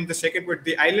go in the second part.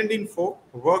 The island in 4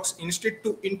 works instead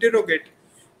to interrogate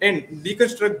and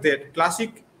deconstruct that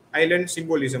classic island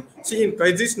symbolism. See, in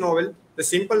Coetzee's novel, the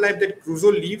simple life that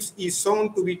Crusoe lives is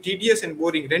shown to be tedious and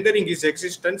boring, rendering his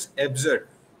existence absurd.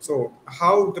 So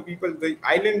how the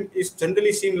island is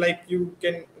generally seen like you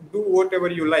can do whatever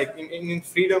you like in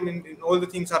freedom, in all the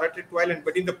things are related to island,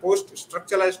 but in the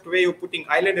post-structuralized way of putting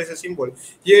island as a symbol,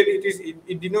 here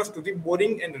it denotes to the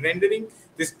boring and rendering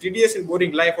this tedious and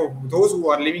boring life of those who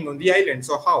are living on the island.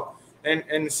 So how?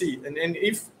 And see, and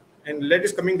if, and let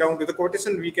us coming down to the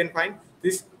quotation, we can find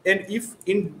this, and if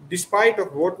in despite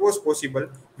of what was possible,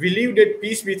 we lived at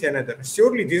peace with another,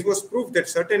 surely this was proof that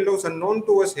certain laws are known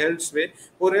to us elsewhere,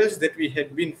 or else that we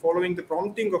had been following the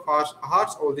prompting of our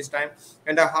hearts all this time,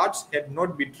 and our hearts had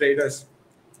not betrayed us.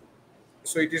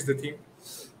 So it is the theme.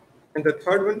 And the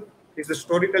third one is the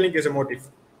storytelling as a motive.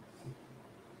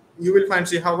 You will find,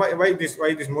 see how why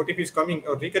this motive is coming,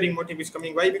 or recurring motive is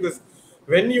coming. Why? Because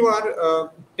when you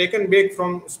are taken back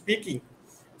from speaking,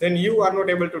 then you are not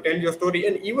able to tell your story.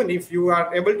 And even if you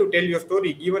are able to tell your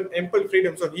story, given ample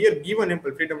freedom, so here given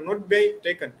ample freedom, not by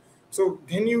taken, so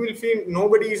then you will feel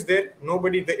nobody is there,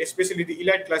 nobody, especially the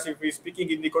elite class, if we are speaking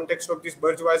in the context of this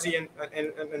bourgeoisie and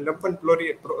lumpen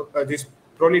this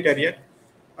proletariat,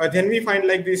 then we find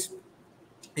like this,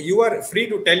 you are free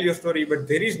to tell your story, but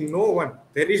there is no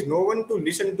one to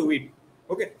listen to it.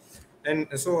 Okay. And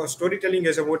so storytelling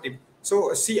as a motive.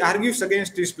 So she argues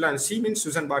against this plan. She means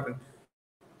Susan Barton,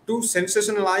 to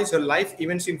sensationalize her life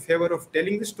events in favor of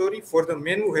telling the story for the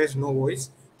man who has no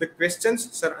voice. The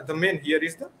questions, sir, the man here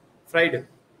is the Friday.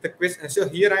 The question. So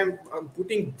here I am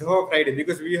putting the Friday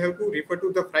because we have to refer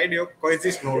to the Friday of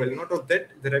Coetzee's novel, not of that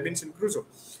the Robinson Crusoe.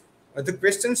 The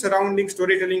questions surrounding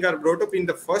storytelling are brought up in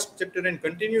the first chapter and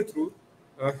continue through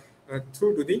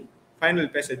to the final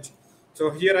passage. So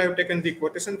here I have taken the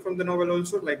quotation from the novel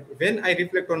also, like, when I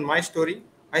reflect on my story,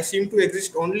 I seem to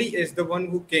exist only as the one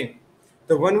who came,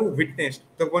 the one who witnessed,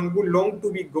 the one who longed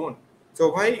to be gone.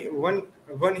 So why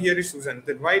one here is Susan,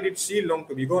 that why did she long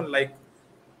to be gone? Like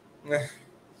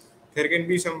there can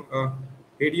be some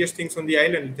hideous things on the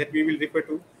island that we will refer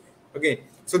to again.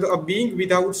 So a being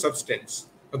without substance,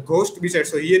 a ghost beside.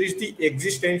 So here is the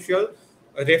existential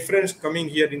reference coming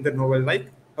here in the novel,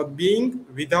 like a being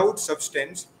without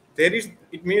substance.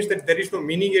 It means that there is no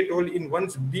meaning at all in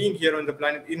one's being here on the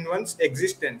planet, in one's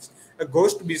existence. A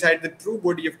ghost beside the true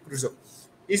body of Crusoe.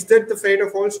 Is that the fate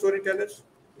of all storytellers?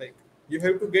 Like, you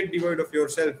have to get devoid of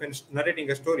yourself and narrating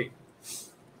a story.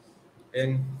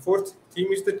 And fourth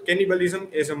theme is that cannibalism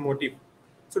as a motive.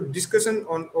 So discussion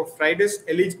of Friday's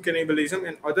alleged cannibalism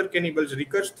and other cannibals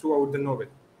recurs throughout the novel.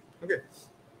 Okay.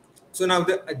 So now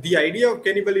the idea of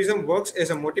cannibalism works as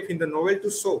a motive in the novel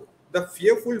to show the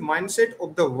fearful mindset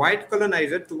of the white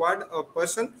colonizer toward a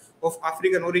person of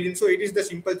African origin. So it is the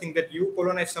simple thing that you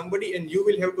colonize somebody and you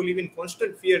will have to live in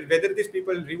constant fear whether these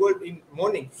people revolt in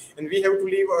morning, and we have to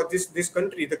leave this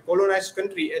country, the colonized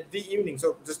country, at the evening.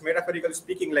 So just metaphorical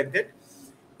speaking like that.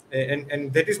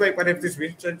 And that is why perhaps this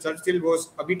Winston Churchill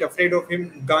was a bit afraid of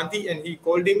him, Gandhi, and he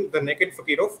called him the naked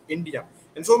fakir of India.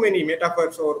 And so many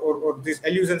metaphors or these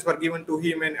allusions were given to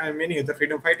him and many other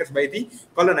freedom fighters by the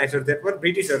colonizers that were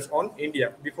Britishers on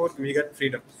India before we got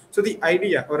freedom. So the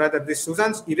idea, or rather this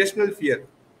Susan's irrational fear.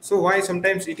 So why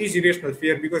sometimes it is irrational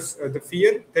fear? Because the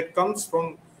fear that comes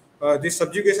from this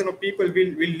subjugation of people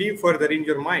will live further in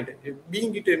your mind,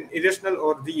 being it an irrational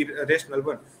or the rational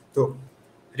one. So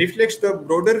reflects the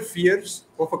broader fears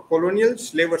of a colonial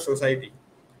slaver society.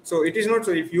 So it is not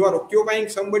so if you are occupying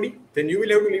somebody, then you will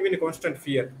have to live in a constant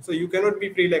fear. So you cannot be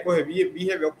free like, oh, we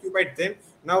have occupied them,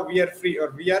 now we are free,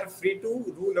 or we are free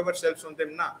to rule ourselves on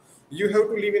them now. You have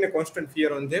to live in a constant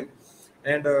fear on them.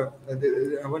 And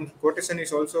one quotation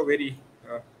is also very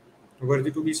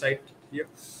worthy to be cited here.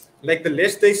 Like, the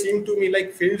less they seem to me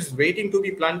like fields waiting to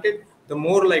be planted, the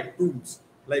more like tombs.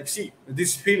 Like, see,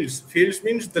 this fields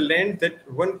means the land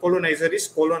that one colonizer is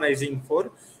colonizing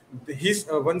for his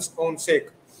one's own sake.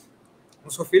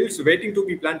 So fields waiting to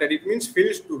be planted, it means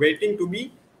fields waiting to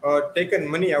be taken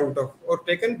money out of or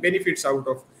taken benefits out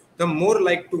of. The more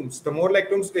like tombs,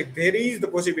 like, there is the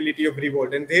possibility of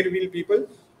revolt, and there will people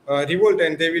revolt,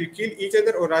 and they will kill each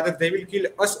other, or rather they will kill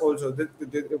us also.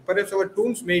 Perhaps our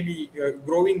tombs may be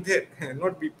growing there,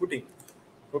 not be putting.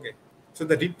 Okay, so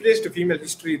the repressed female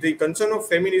history, the concern of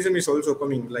feminism is also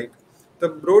coming. Like, the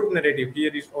broad narrative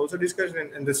here is also discussed,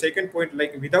 and the second point,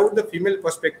 like, without the female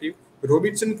perspective,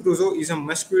 Robinson Crusoe is a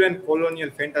masculine colonial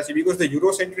fantasy, because the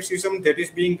Eurocentrism that is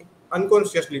being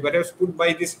unconsciously perhaps put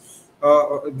by this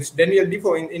Daniel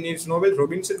Defoe in his novel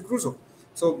Robinson Crusoe.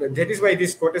 So that is why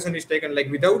this quotation is taken, like,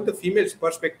 without the female's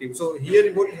perspective. So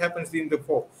here what happens in the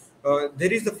four,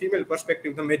 there is the female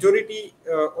perspective. The majority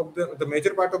of the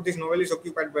major part of this novel is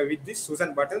occupied by with this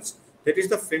Susan Barton's. That is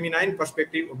the feminine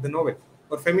perspective of the novel,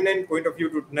 or feminine point of view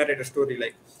to narrate a story.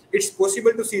 Like, it's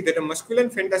possible to see that a masculine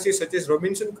fantasy such as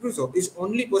Robinson Crusoe is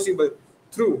only possible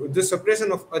through the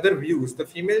suppression of other views, the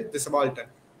female, the subaltern.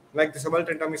 Like, the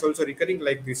subaltern term is also recurring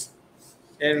like this.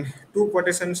 And two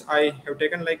quotations I have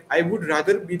taken, like, I would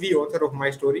rather be the author of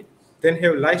my story than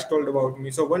have lies told about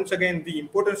me. So once again, the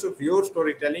importance of your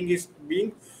storytelling is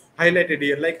being highlighted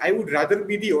here. Like, I would rather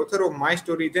be the author of my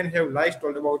story than have lies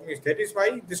told about me. That is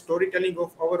why the storytelling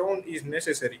of our own is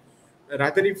necessary.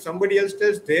 Rather, if somebody else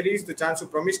tells, there is the chance of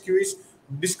promiscuous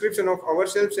description of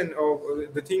ourselves and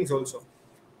of the things also.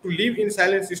 To live in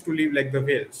silence is to live like the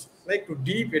whales, like to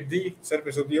deep at the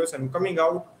surface of the ocean, coming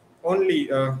out only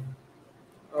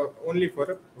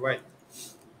for a while.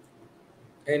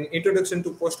 An introduction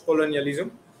to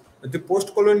post-colonialism. The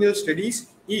post-colonial studies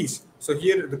is, so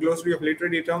here the glossary of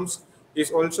literary terms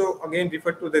is also again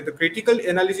referred to the critical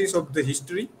analysis of the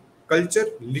history, culture,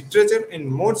 literature, and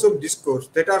modes of discourse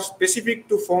that are specific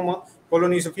to former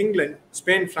colonies of England,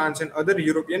 Spain, France, and other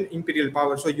European imperial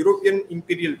powers. So European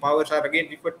imperial powers are again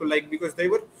referred to, like, because they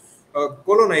were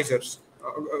colonizers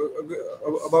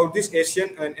about this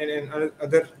Asian and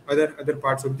other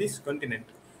parts of this continent.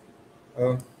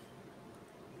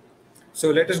 So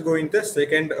let us go in the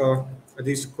second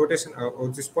this quotation or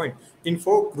this point.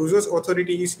 Info, Crusoe's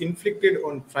authority is inflicted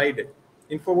on Friday.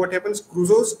 Info, what happens?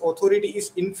 Crusoe's authority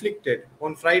is inflicted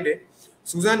on Friday.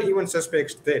 Susan even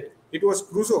suspects that it was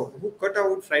Crusoe who cut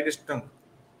out Friday's tongue.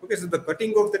 Okay, so the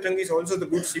cutting of the tongue is also the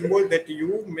good symbol that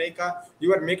you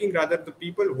are making rather the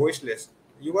people voiceless.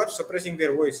 You are suppressing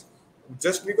their voice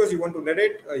just because you want to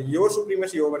narrate your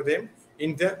supremacy over them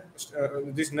in the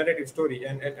this narrative story.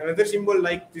 And another symbol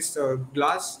like this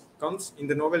glass comes in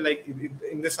the novel, like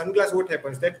in the sunglass. What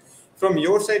happens that from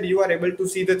your side you are able to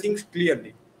see the things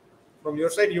clearly. From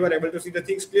your side you are able to see the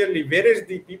things clearly, whereas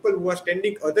the people who are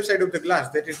standing other side of the glass,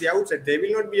 that is the outside, they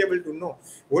will not be able to know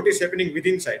what is happening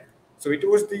within inside. So it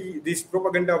was this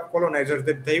propaganda of colonizers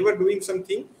that they were doing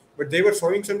something, but they were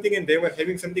showing something and they were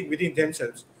having something within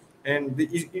themselves. And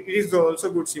it is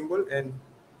also a good symbol. And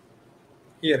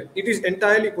here, it is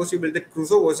entirely possible that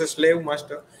Crusoe was a slave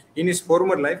master in his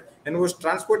former life and was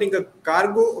transporting a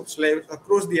cargo of slaves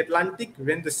across the Atlantic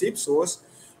when the ship was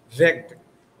wrecked.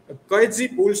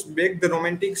 Coetzee pulls back the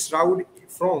romantic shroud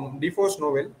from Defoe's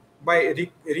novel by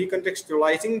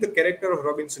recontextualizing the character of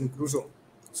Robinson Crusoe.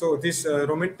 So this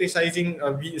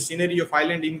romanticizing scenery of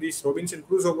island in this Robinson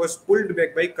Crusoe was pulled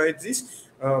back by Coetzee's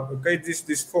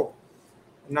this foe.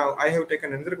 Now I have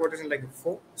taken another quotation like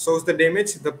foe shows the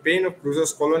damage, the pain of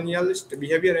Crusoe's colonialist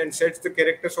behavior and sets the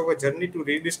characters of a journey to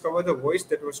rediscover the voice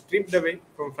that was stripped away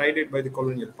from Friday by the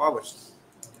colonial powers.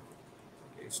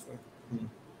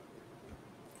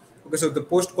 Okay, so the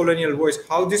post-colonial voice,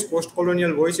 how this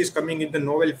post-colonial voice is coming in the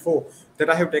novel 4 that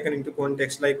I have taken into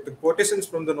context, like the quotations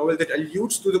from the novel that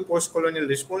alludes to the post-colonial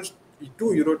response to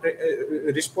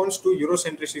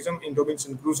Eurocentrism in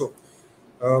Robinson Crusoe.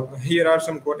 Here are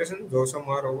some quotations, though some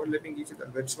are overlapping each other,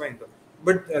 that's fine though.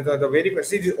 But the very first,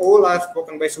 these all are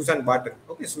spoken by Susan Barton.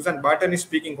 Okay, Susan Barton is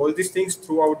speaking all these things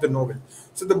throughout the novel.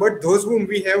 So but those whom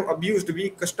we have abused,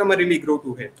 we customarily grow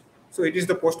to hate. So it is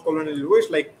the post-colonial voice,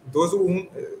 like those whom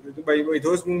by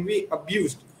those whom we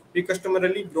abused, we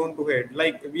customarily grown to hate.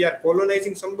 Like we are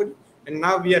colonizing somebody and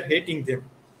now we are hating them.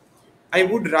 I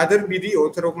would rather be the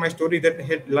author of my story that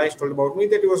had lies told about me,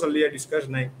 that was earlier discussed.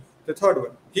 Now, the third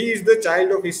one, he is the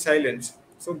child of his silence.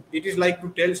 So it is like to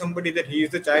tell somebody that he is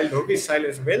the child of his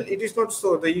silence. Well, it is not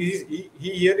so. He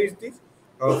here is this.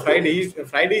 Friday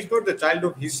is not the child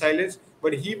of his silence,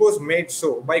 but he was made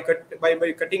so by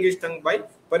cutting his tongue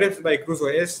perhaps by Crusoe,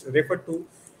 as referred to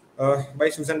by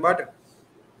Susan Barton.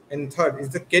 And third is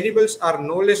the cannibals are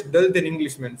no less dull than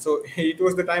Englishmen. So it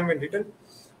was the time when written.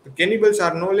 The cannibals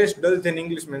are no less dull than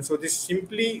Englishmen. So this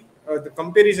simply the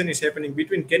comparison is happening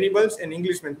between cannibals and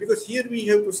Englishmen, because here we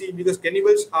have to see, because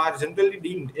cannibals are generally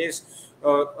deemed as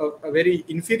a very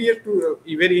inferior to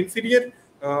very inferior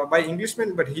by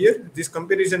Englishmen, but here this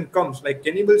comparison comes like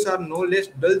cannibals are no less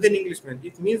dull than Englishmen.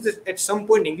 It means that at some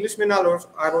point Englishmen are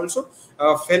also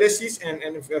fallacious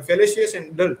and fallacious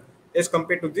and dull as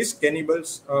compared to these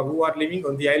cannibals who are living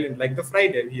on the island, like the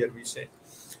Friday here we say.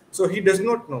 So he does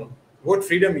not know what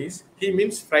freedom is. He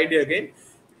means Friday again.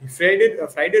 Friday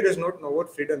does not know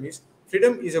what freedom is.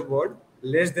 Freedom is a word,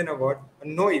 less than a word, a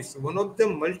noise, one of the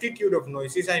multitude of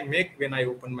noises I make when I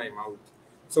open my mouth.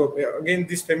 So again,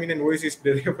 this feminine voice is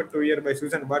delivered to here by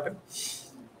Susan Barton.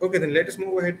 Okay, then let us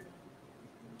move ahead.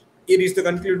 Here is the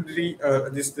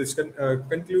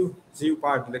conclusive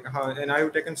part, like, and I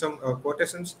have taken some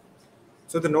quotations.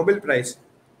 So the Nobel Prize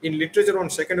in Literature on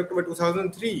 2nd October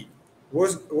 2003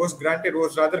 was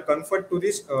rather conferred to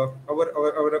this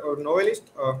our novelist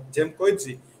Jem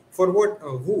Coetzee for what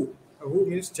who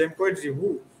means Jem Coetzee,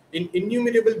 who in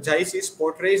innumerable gises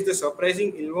portrays the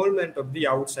surprising involvement of the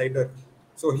outsider.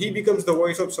 So he becomes the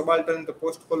voice of subaltern. The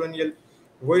post-colonial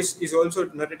voice is also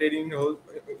narrated in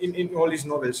all his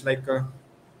novels, like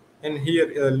and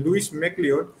here Louis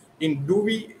MacLeod in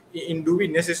Dewey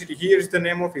Necessity. Here is the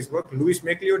name of his work. Louis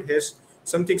MacLeod has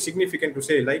something significant to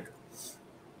say, like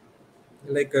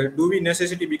Dewey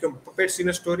Necessity become puppets in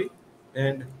a story,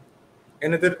 and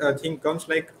another thing comes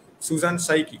like Susan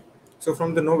Psyche. So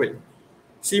from the novel,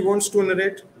 she wants to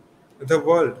narrate the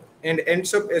world and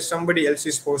ends up as somebody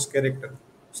else's forced character.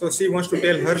 So she wants to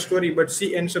tell her story, but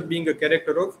she ends up being a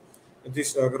character of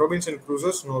this Robinson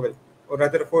Crusoe's novel, or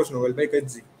rather forced novel by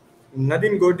Coetzee.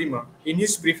 Nadine Gordimer, in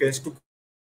his preface to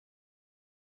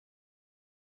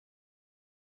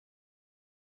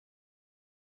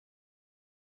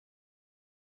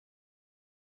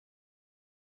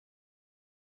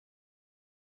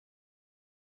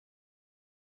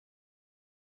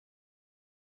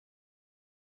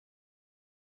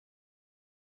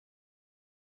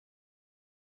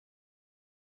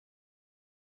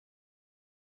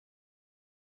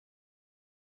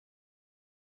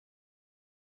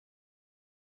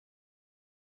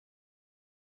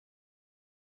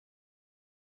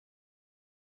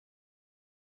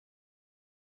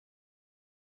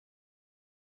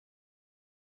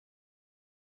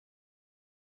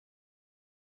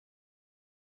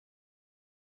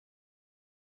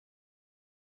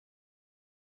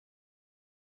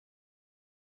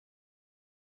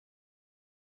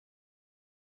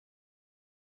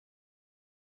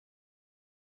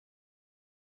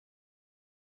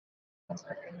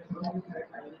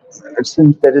It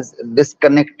seems there is a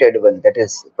disconnected one. That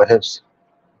is perhaps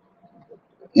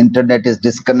internet is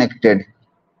disconnected.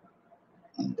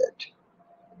 In that.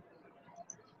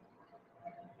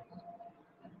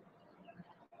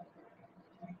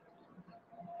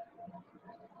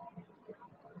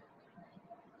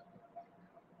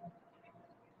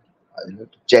 I'll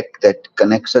have to check that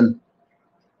connection.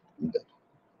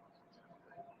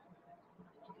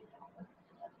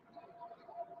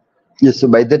 Yes, so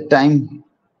by that time,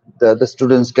 the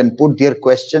students can put their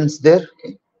questions there.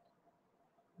 Okay.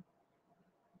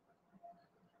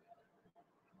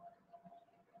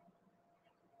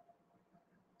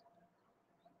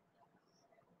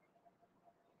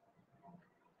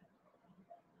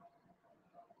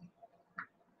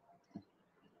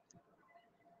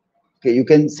 Okay, you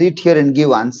can sit here and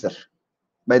give answer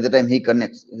by the time he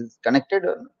connects. Is it connected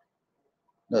or not?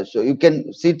 No, so you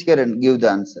can sit here and give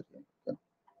the answer.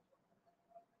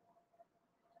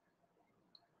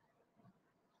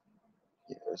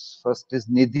 Yes, first is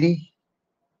Nidhi.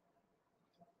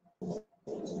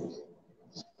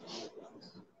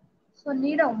 So,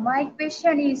 Nirav, my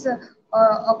question is,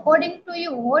 according to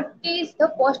you, what is the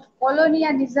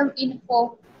post-colonialism in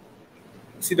folk?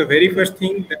 see the very first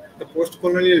thing that the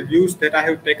post-colonial views that I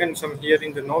have taken some here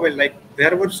in the novel, like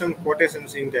there were some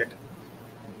quotations in that,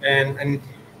 and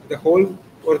the whole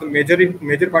or the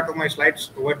major part of my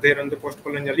slides were there on the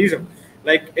post-colonialism,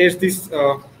 like as this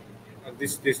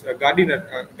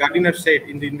Gardiner said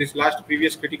in this last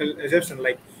previous critical assertion,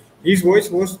 like his voice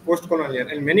was post-colonial,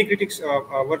 and many critics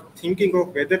were thinking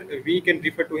of whether we can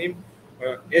refer to him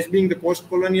as being the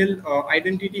post-colonial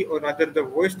identity, or rather the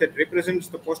voice that represents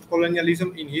the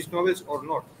post-colonialism in his novels or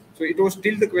not. So it was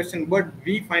still the question, but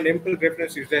we find ample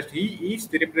references that he is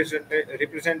the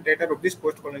representative of this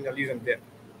post-colonialism there.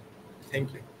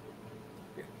 Thank you.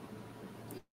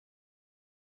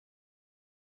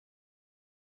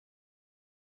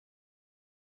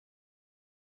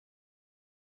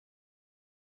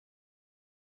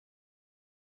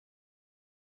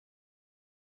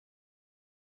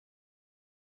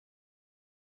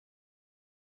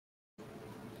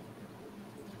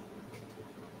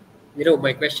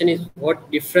 My question is, what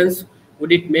difference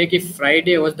would it make if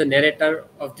Friday was the narrator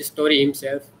of the story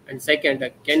himself? And second,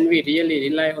 can we really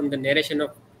rely on the narration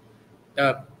of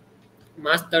the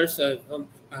master's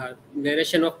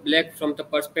narration of black from the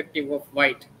perspective of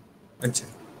white? Acha.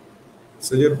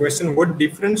 So your question, what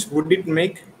difference would it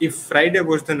make if Friday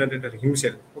was the narrator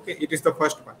himself? Okay, it is the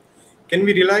first part. Can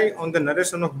we rely on the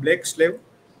narration of black slave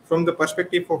from the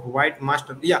perspective of white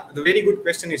master? Yeah, the very good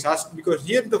question is asked, because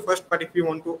here the first part, if you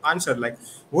want to answer, like,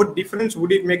 what difference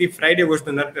would it make if Friday was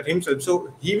the narrator himself?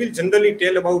 So he will generally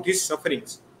tell about his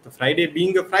sufferings. The Friday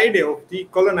being a Friday of the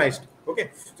colonized.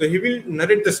 Okay, so he will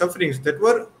narrate the sufferings that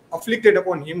were afflicted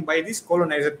upon him by these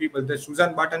colonizer people. The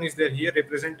Susan Barton is there here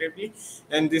representatively,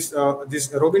 and this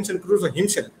Robinson Crusoe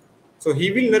himself. So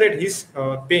he will narrate his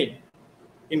pain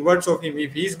in words of him,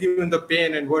 if he is given the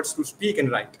pen and words to speak and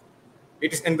write.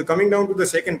 It is, and the coming down to the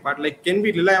second part, like, can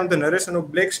we rely on the narration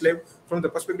of black slave from the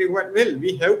perspective of, well,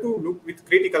 we have to look with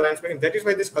critical aspect, and that is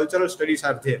why these cultural studies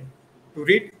are there, to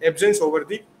read absence over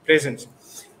the presence.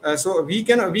 So we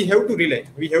have to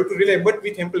rely, but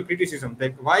with ample criticism,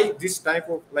 like why this type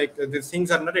of, like, these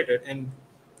things are narrated. And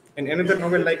another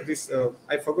novel like this,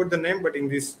 I forgot the name, but in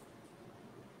this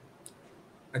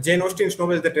Jane Austen's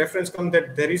novel, that reference comes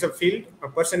that there is a field a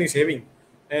person is having,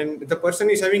 and the person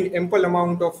is having ample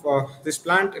amount of this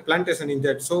plantation in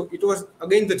that. So it was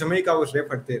again the Jamaica was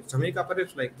referred there. Jamaica,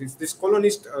 perhaps, like this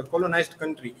colonized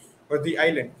country or the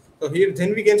island. So here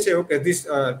then we can say, okay, this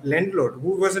landlord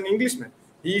who was an Englishman,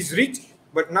 he is rich,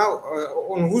 but now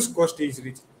on whose cost he is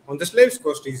rich? On the slave's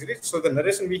cost he is rich. So the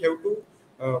narration we have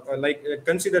to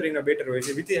consider in a better way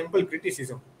with ample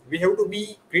criticism. We have to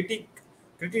be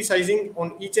criticizing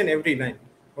on each and every line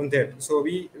on that. So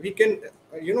we can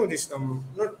this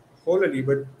not wholly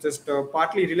but just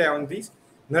partly rely on this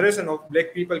narration of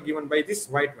black people given by these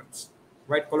white ones,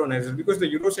 white colonizers, because the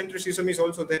Eurocentrism is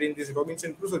also there in this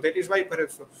Robinson Crusoe. That is why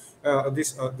perhaps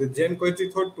this the Jan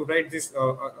Coetzee thought to write this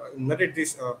narrate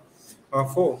this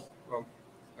for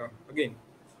again.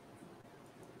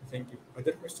 Thank you.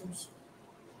 Other questions?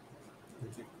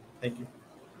 Thank you.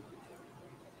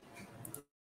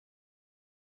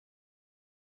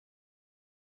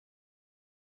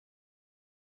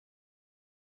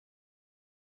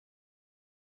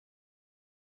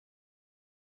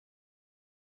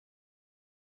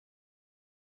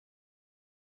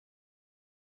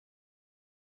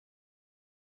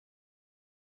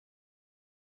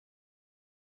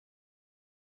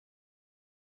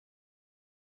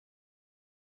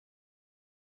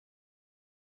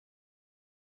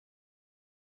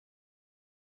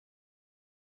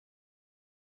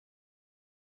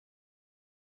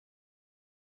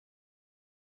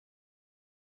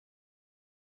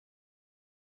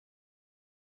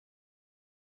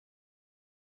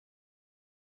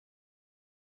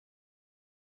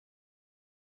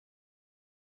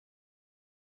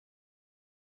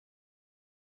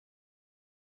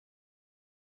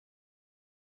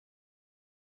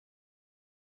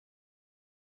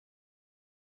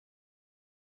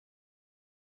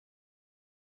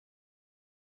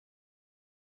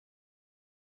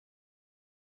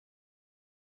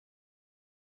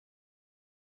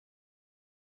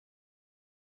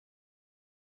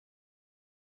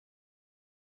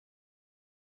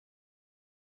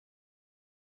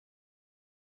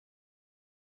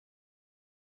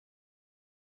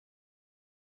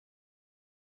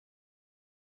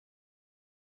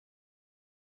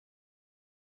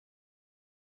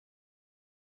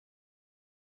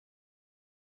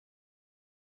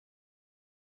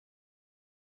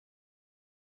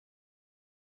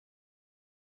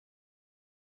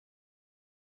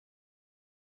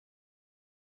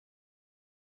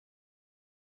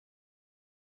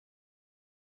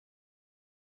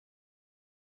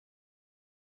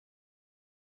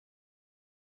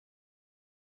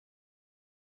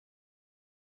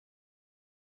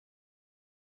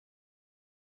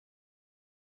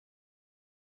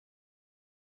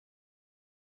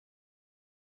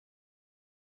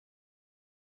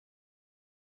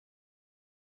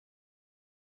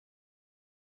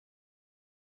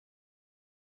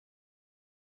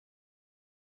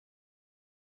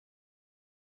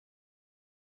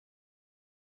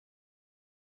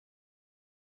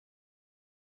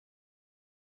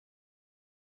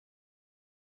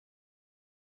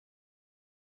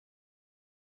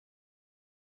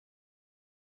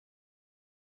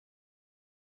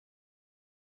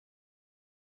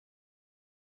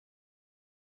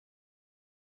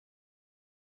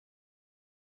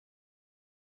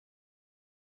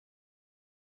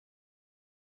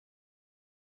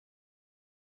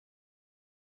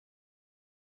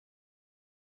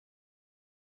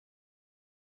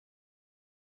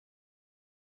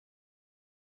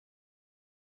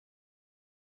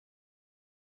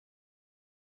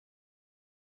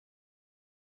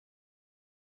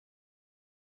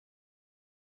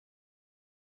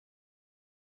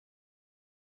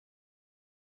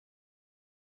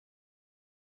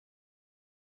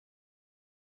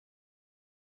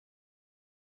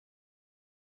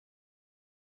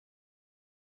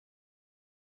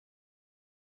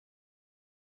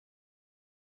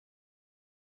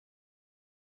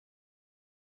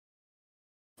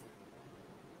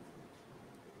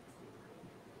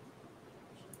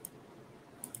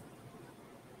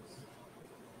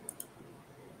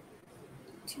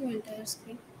 your entire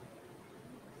screen.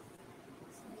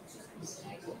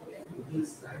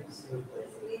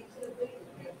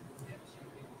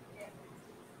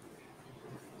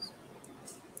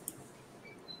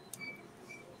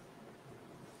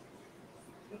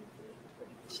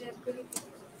 Share करो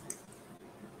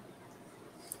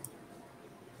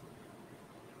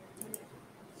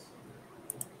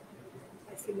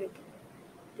ऐसे में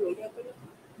तो या करो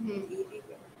ये भी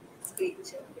screen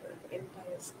share करो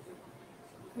entire screen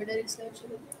direct slide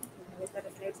शुरू हमारे सारे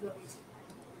स्लाइड्स में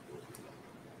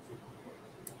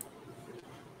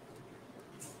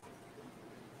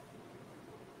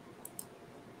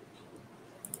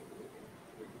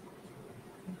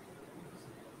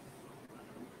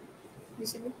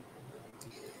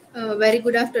Very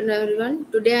good afternoon, everyone.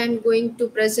 Today I am going to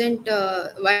present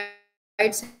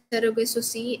White Sargasso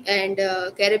Sea and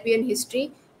Caribbean history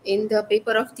in the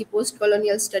paper of the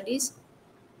Post-Colonial Studies.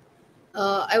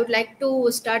 I would like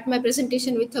to start my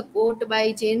presentation with a quote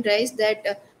by Jane Rice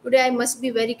that today I must be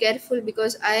very careful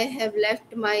because I have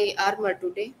left my armor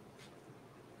today.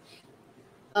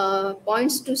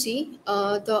 Points to see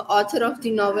the author of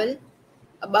the novel,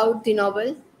 about the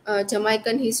novel,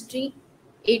 Jamaican history,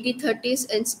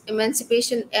 1830s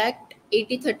Emancipation Act,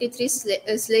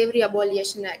 1833 Slavery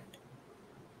Abolition Act.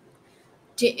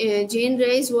 Jane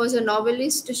Rice was a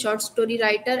novelist, short story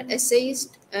writer,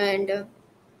 essayist, and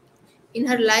in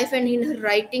her life and in her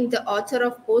writing, the author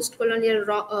of post-colonial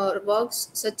works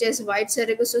such as White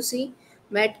Sargasso Sea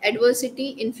met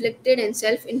adversity, inflicted and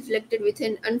self-inflicted with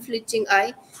an unflinching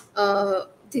eye.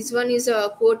 This one is a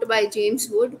quote by James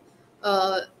Wood.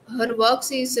 Her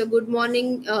works is Good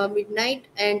Morning, Midnight,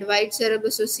 and White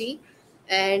Sargasso Sea,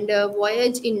 and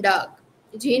Voyage in Dark.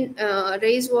 Jane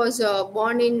Rice was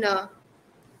born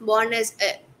as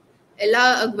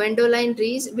Ella Gwendoline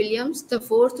Rees Williams, the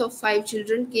fourth of five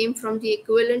children, came from the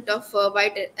equivalent of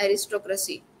white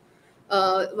aristocracy.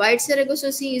 White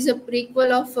Sargasso Sea is a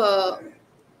prequel of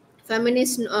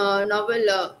feminist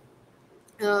novel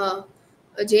uh,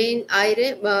 Jane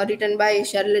Eyre, written by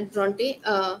Charlotte Bronte.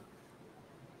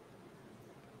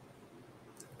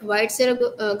 White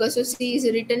Sargasso Sea is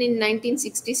written in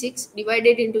 1966,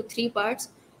 divided into three parts.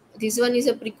 This one is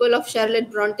a prequel of Charlotte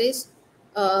Bronte's,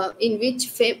 in which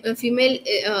a female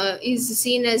is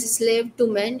seen as a slave to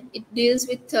men. It deals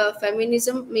with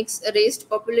feminism, mixed race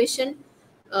population.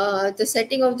 The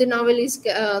setting of the novel is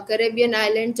Caribbean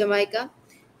island, Jamaica.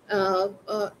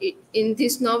 In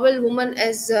this novel, woman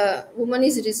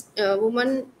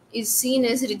is seen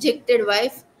as rejected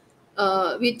wife,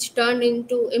 which turned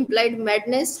into implied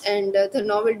madness, and the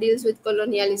novel deals with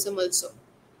colonialism also.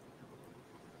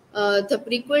 The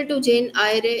prequel to Jane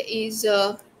Eyre is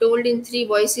told in three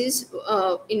voices,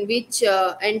 in which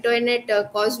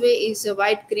Antoinette Causeway is a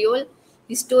white Creole.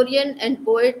 Historian and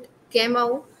poet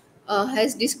Kamau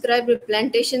has described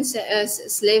plantation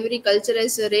slavery culture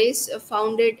as a race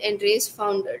founded and race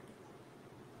founded.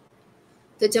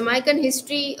 The Jamaican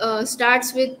history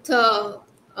starts with the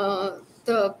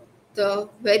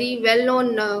very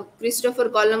well-known Christopher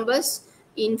Columbus.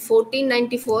 In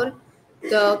 1494,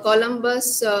 the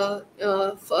Columbus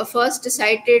first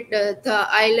sighted the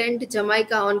island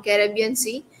Jamaica on Caribbean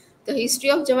Sea. The history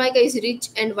of Jamaica is rich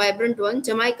and vibrant one.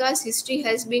 Jamaica's history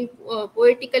has been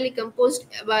poetically composed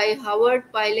by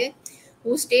Howard Pyle,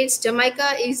 who states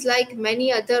Jamaica is like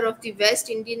many other of the West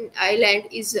Indian island,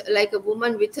 is like a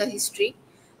woman with a history.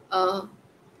 Uh,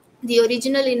 the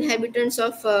original inhabitants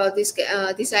of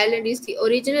this island is the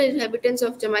original inhabitants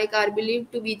of Jamaica are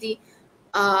believed to be the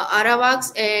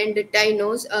Arawaks and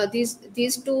Tainos.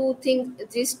 These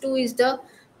two is the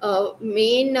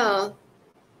main uh,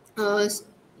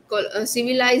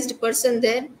 civilized person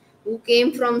there, who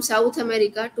came from South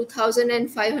America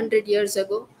 2,500 years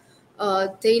ago.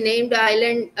 They named the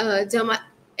island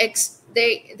X.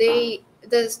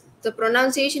 The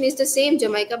pronunciation is the same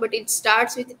Jamaica, but it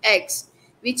starts with X,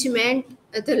 which meant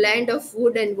the land of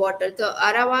wood and water. The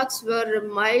Arawaks were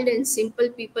mild and simple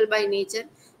people by nature.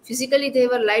 Physically, they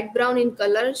were light brown in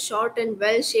color, short and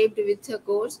well shaped with a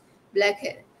coarse black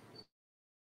hair.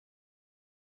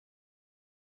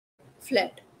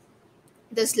 Flat.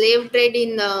 The slave trade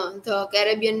in the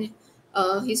Caribbean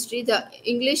history, the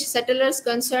English settlers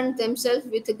concerned themselves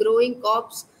with growing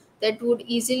crops that would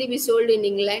easily be sold in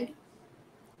England.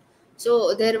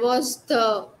 So there was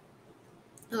the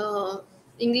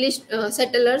English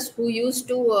settlers who used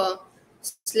to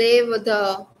slave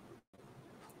the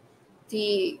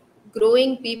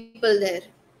growing people there.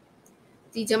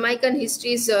 The Jamaican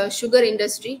history is sugar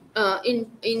industry.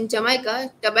 In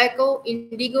Jamaica, tobacco,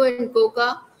 indigo, and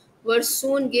coca were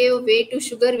soon gave way to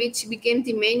sugar, which became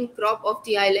the main crop of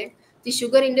the island. The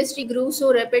sugar industry grew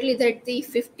so rapidly that the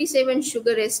 57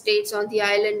 sugar estates on the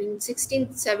island in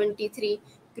 1673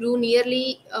 grew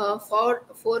nearly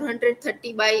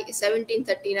 430 by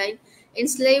 1739.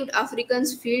 Enslaved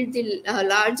Africans filled the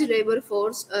large labor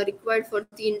force required for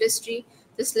the industry.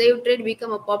 The slave trade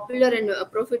became a popular and a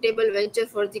profitable venture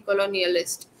for the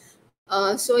colonialists.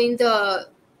 So in the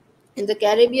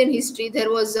Caribbean history,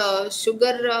 there was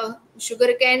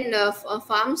sugarcane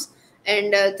farms,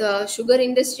 and the sugar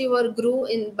industry were grew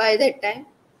in by that time.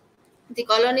 The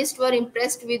colonists were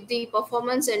impressed with the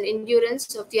performance and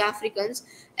endurance of the Africans,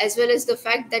 as well as the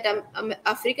fact that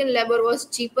African labor was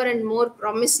cheaper and more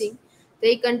promising.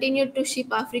 They continued to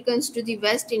ship Africans to the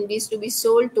West Indies to be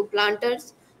sold to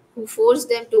planters who forced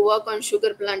them to work on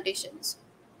sugar plantations.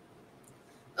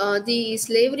 The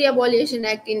Slavery Abolition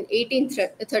Act in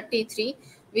 1833,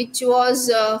 which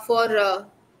was for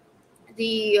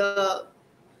the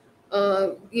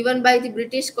given by the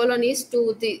British colonies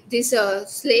to these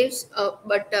slaves,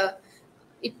 but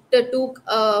it took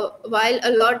a while,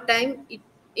 a lot time.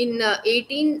 In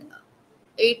 18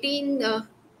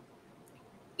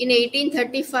 in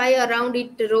 1835 around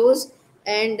it rose,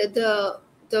 and the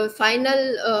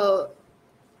final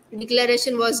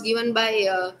declaration was given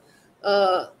by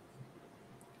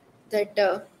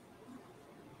that.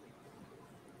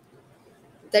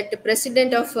 That the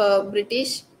president of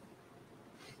British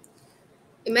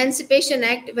Emancipation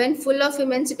Act. When full of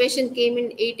emancipation came in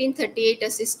 1838, a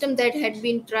system that had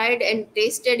been tried and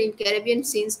tasted in Caribbean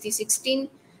since the 16th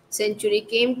century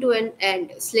came to an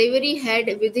end. Slavery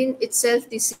had within itself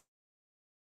the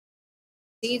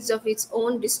seeds of its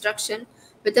own destruction,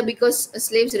 whether because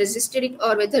slaves resisted it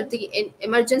or whether the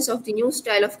emergence of the new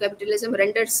style of capitalism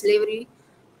rendered slavery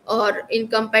or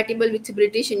incompatible with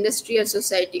British industrial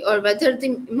society, or whether the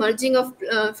merging of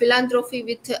philanthropy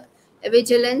with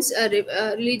vigilance,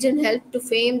 religion helped to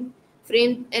frame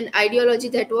an ideology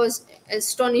that was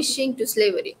astonishing to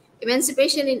slavery.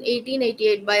 Emancipation in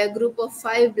 1888 by a group of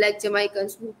five black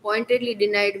Jamaicans who pointedly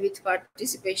denied with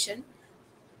participation.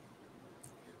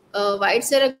 White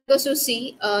Sargasso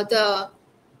Sea, the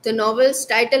novel's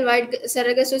title White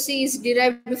Sargasso Sea is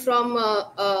derived from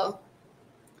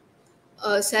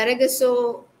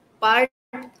Sargasso, part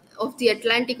of the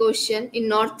Atlantic Ocean in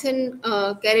northern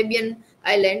Caribbean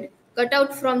island. Cut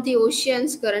out from the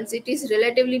ocean's currents, it is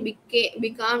relatively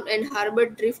becalmed and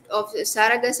harbored drift of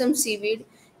Sargassum seaweed.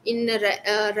 In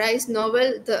Rice's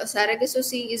novel, the Sargasso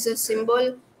Sea is a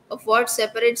symbol of what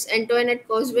separates Antoinette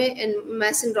Causeway and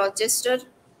Mason Rochester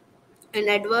and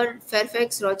Edward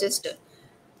Fairfax Rochester.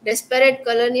 Desperate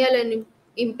colonial and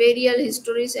imperial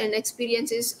histories and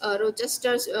experiences,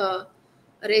 Rochester's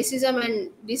racism and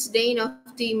disdain of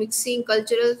the mixing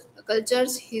cultures,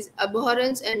 his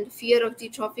abhorrence and fear of the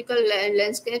tropical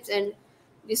landscapes, and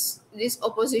this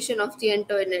opposition of the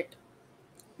Antoinette.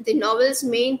 The novel's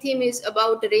main theme is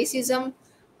about racism,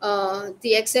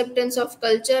 the acceptance of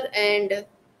culture, and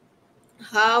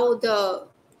how the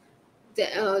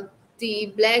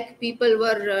black people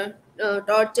were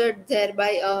tortured there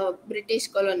by British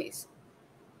colonies.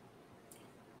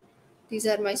 These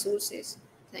are my sources.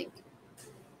 Thank you.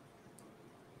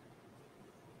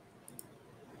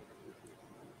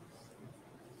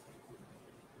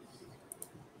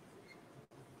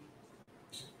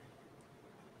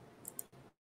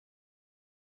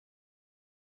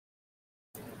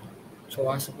 So,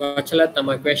 Vachchalata,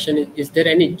 my question is there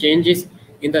any changes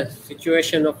in the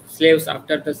situation of slaves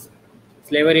after the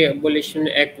Slavery Abolition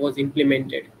Act was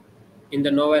implemented in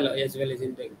the novel as well as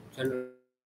in the general?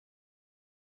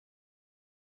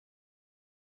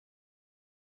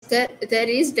 There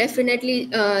is definitely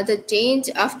the change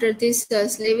after this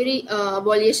Slavery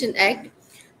Abolition Act,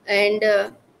 and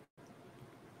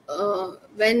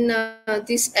when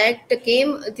this act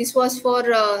came, this was for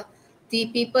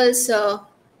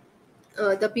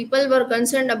the people were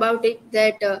concerned about it,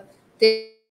 that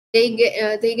they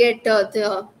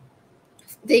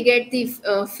get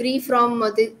free from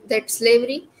that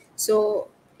slavery. So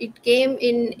it came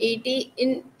in 80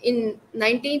 in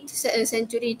 19th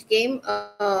century. It came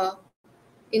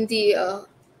in the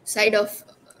side of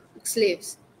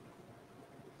slaves.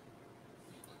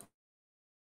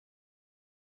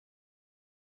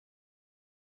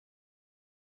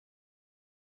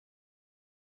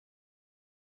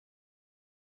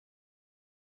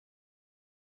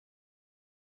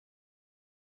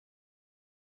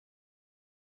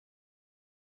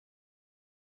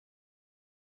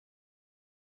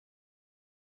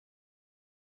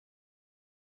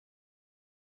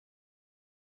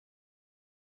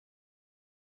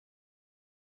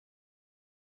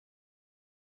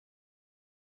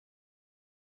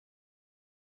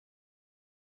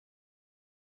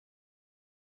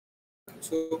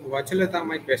 So, Vachchalata,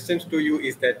 my questions to you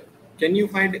is that can you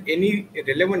find any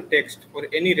relevant text or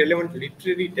any relevant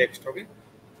literary text, okay,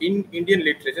 in Indian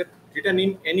literature written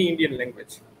in any Indian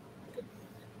language,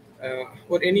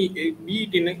 or any be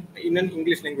it in an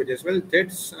English language as well,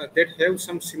 that have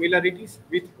some similarities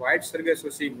with White Sargasso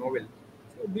novel?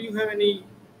 So, do you have any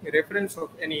reference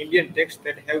of any Indian text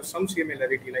that have some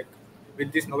similarity like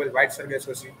with this novel White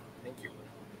Sargasso? Thank you.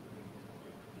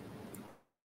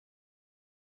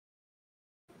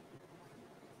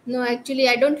 No, actually,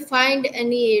 I don't find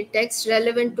any text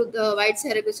relevant to the White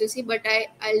Sargasso, but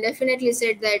I'll definitely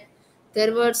say that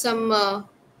there were some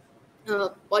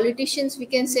politicians, we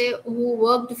can say, who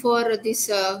worked for this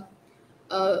uh,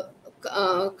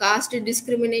 caste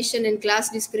discrimination and class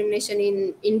discrimination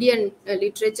in Indian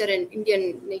literature and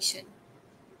Indian nation.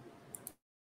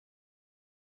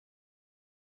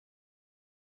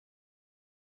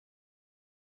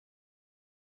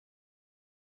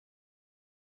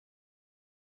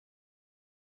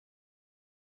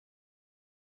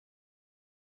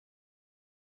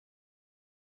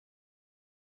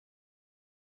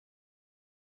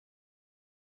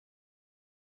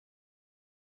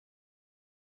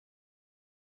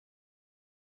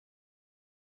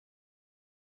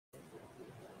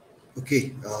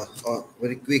 Okay,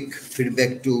 very quick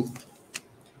feedback to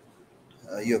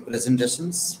your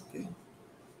presentations. Okay.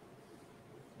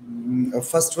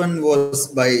 First one was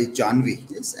by Janvi,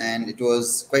 yes, and it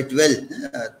was quite well.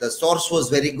 The source was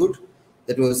very good.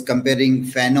 That was comparing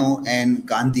Fanon and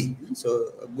Gandhi.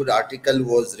 So a good article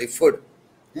was referred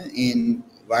in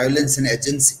Violence and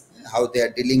Agency, how they are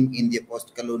dealing in the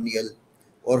post-colonial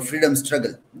or freedom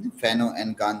struggle, Fanon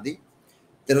and Gandhi.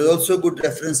 There was also good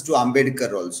reference to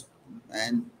Ambedkar also,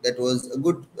 and that was a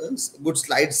good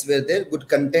slides were there. Good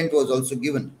content was also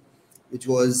given, which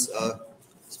was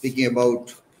speaking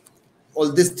about all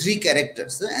these three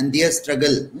characters and their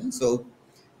struggle. So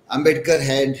Ambedkar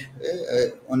had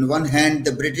on one hand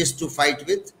the British to fight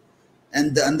with,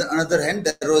 and on the other hand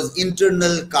there was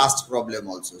internal caste problem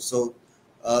also. So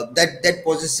that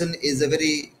position is a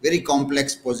very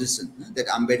complex position that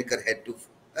Ambedkar had to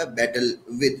battle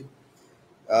with.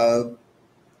 Uh,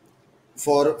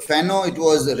 for Fanon, it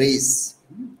was race,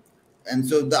 and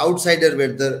so the outsider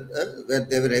were where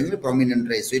they were having a prominent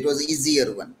race. So it was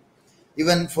easier one.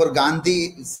 Even for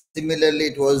Gandhi, similarly,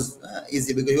 it was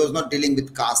easy because he was not dealing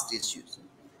with caste issues.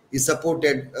 He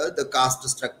supported the caste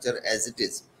structure as it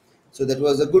is. So that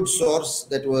was a good source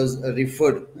that was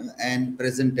referred and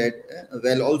presented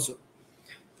well also.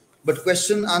 But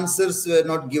question answers were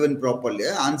not given properly.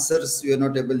 Answers we were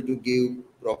not able to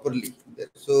give properly.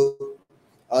 So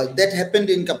that happened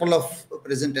in couple of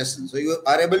presentations. So you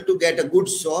are able to get a good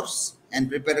source and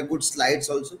prepare a good slides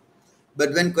also.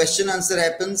 But when question answer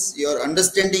happens, your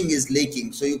understanding is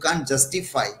lacking. So you can't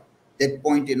justify that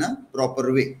point in a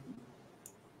proper way.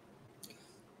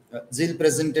 Jheel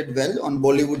presented well on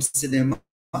Bollywood cinema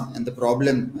and the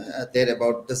problem there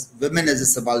about this women as a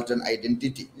subaltern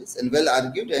identity. Yes, and well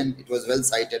argued, and it was well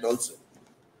cited also.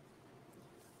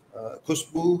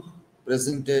 Khushboo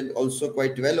presented also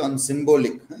quite well on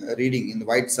Symbolic reading in the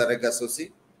White Sargasso.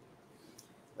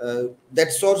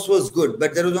 That source was good,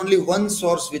 but there was only one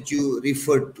source which you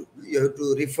referred to. You have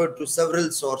to refer to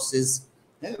several sources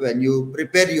when you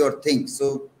prepare your things.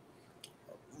 So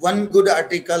one good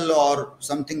article or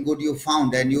something good you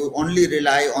found and you only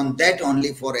rely on that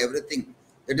only for everything,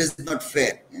 that is not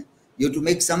fair. You have to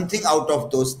make something out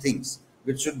of those things,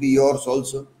 which should be yours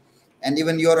also. And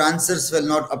even your answers will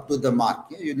not up to the mark.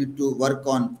 You need to work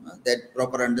on that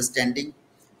proper understanding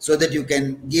so that you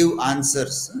can give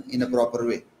answers in a proper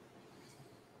way.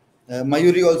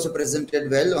 Mayuri also presented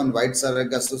well on White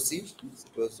Sargasso. It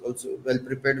was also well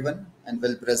prepared one and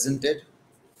well presented.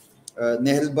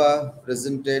 Nehalba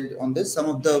presented on this some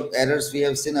of the errors we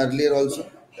have seen earlier also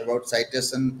about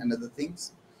citation and other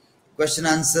things. Question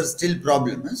answer still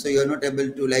problem, so you are not able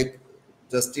to like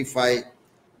justify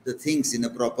the things in a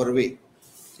proper way.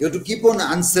 You have to keep on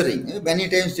answering. Many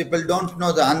times people don't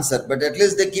know the answer, but at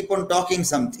least they keep on talking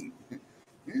something.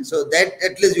 So that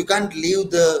at least you can't leave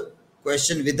the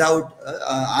question without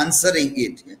answering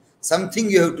it. Something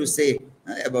you have to say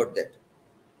about that.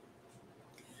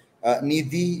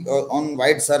 Nidhi on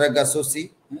White Sargasso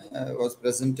was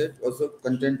presented. Also,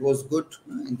 content was good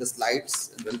in the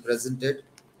slides, well presented.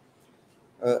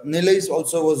 Nilay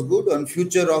also was good on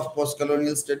future of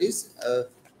post-colonial studies,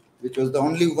 which was the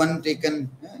only one taken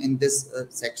in this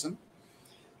section.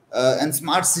 And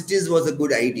smart cities was a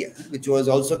good idea, which was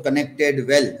also connected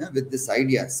well with this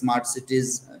idea, smart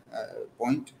cities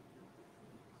point.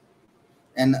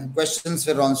 And questions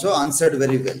were also answered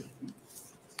very well.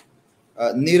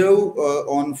 Nirav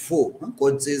on foe,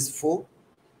 Coetzee's foe.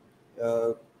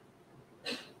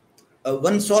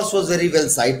 One source was very well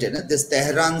cited, this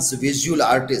Tehran's visual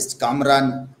artist,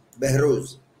 Kamran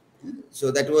Behrouz.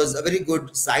 So that was a very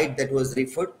good site that was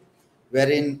referred,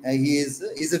 wherein he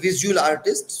is a visual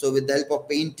artist. So with the help of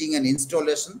painting and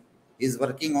installation, he is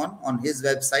working on his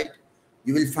website.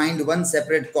 You will find one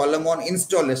separate column on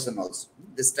installation also.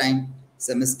 This time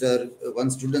semester,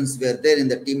 one students were there in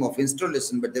the team of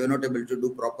installation, but they were not able to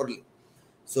do properly.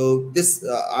 So this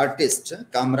artist,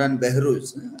 Kamran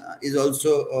Behrouz, is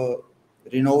also a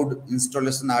renowned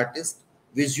installation artist,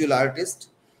 visual artist,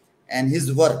 and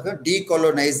his work,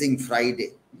 Decolonizing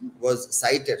Friday, was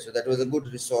cited. So that was a good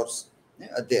resource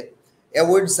there.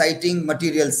 Avoid citing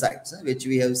material sites, which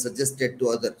we have suggested to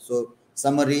others. So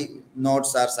summary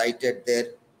notes are cited there.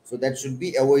 So that should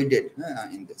be avoided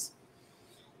in this.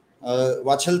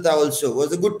 Vachchalata also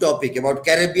was a good topic about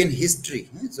Caribbean history.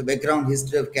 So background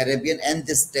history of Caribbean and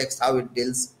this text, how it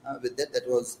deals with that. That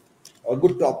was a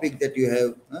good topic that you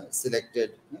have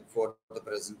selected for the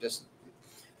presentation.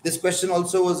 This question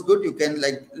also was good. You can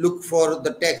look for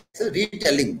the text,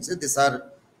 retellings. These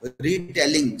are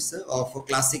retellings of a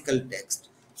classical text.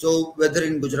 So whether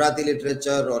in Gujarati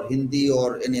literature or Hindi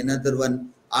or in another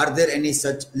one, are there any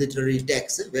such literary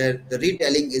texts where the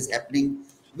retelling is happening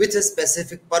with a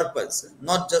specific purpose,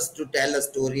 not just to tell a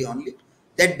story only?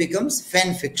 That becomes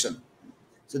fan fiction.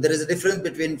 So there is a difference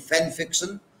between fan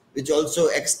fiction, which also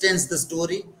extends the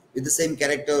story with the same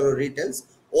character or retells,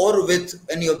 or with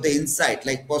any of the insight,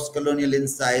 like post-colonial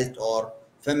insight or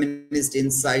feminist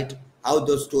insight, how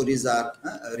those stories are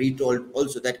retold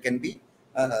also, that can be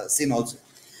seen also.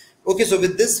 Okay, so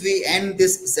with this, we end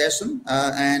this session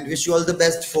and wish you all the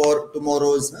best for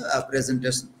tomorrow's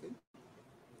presentation.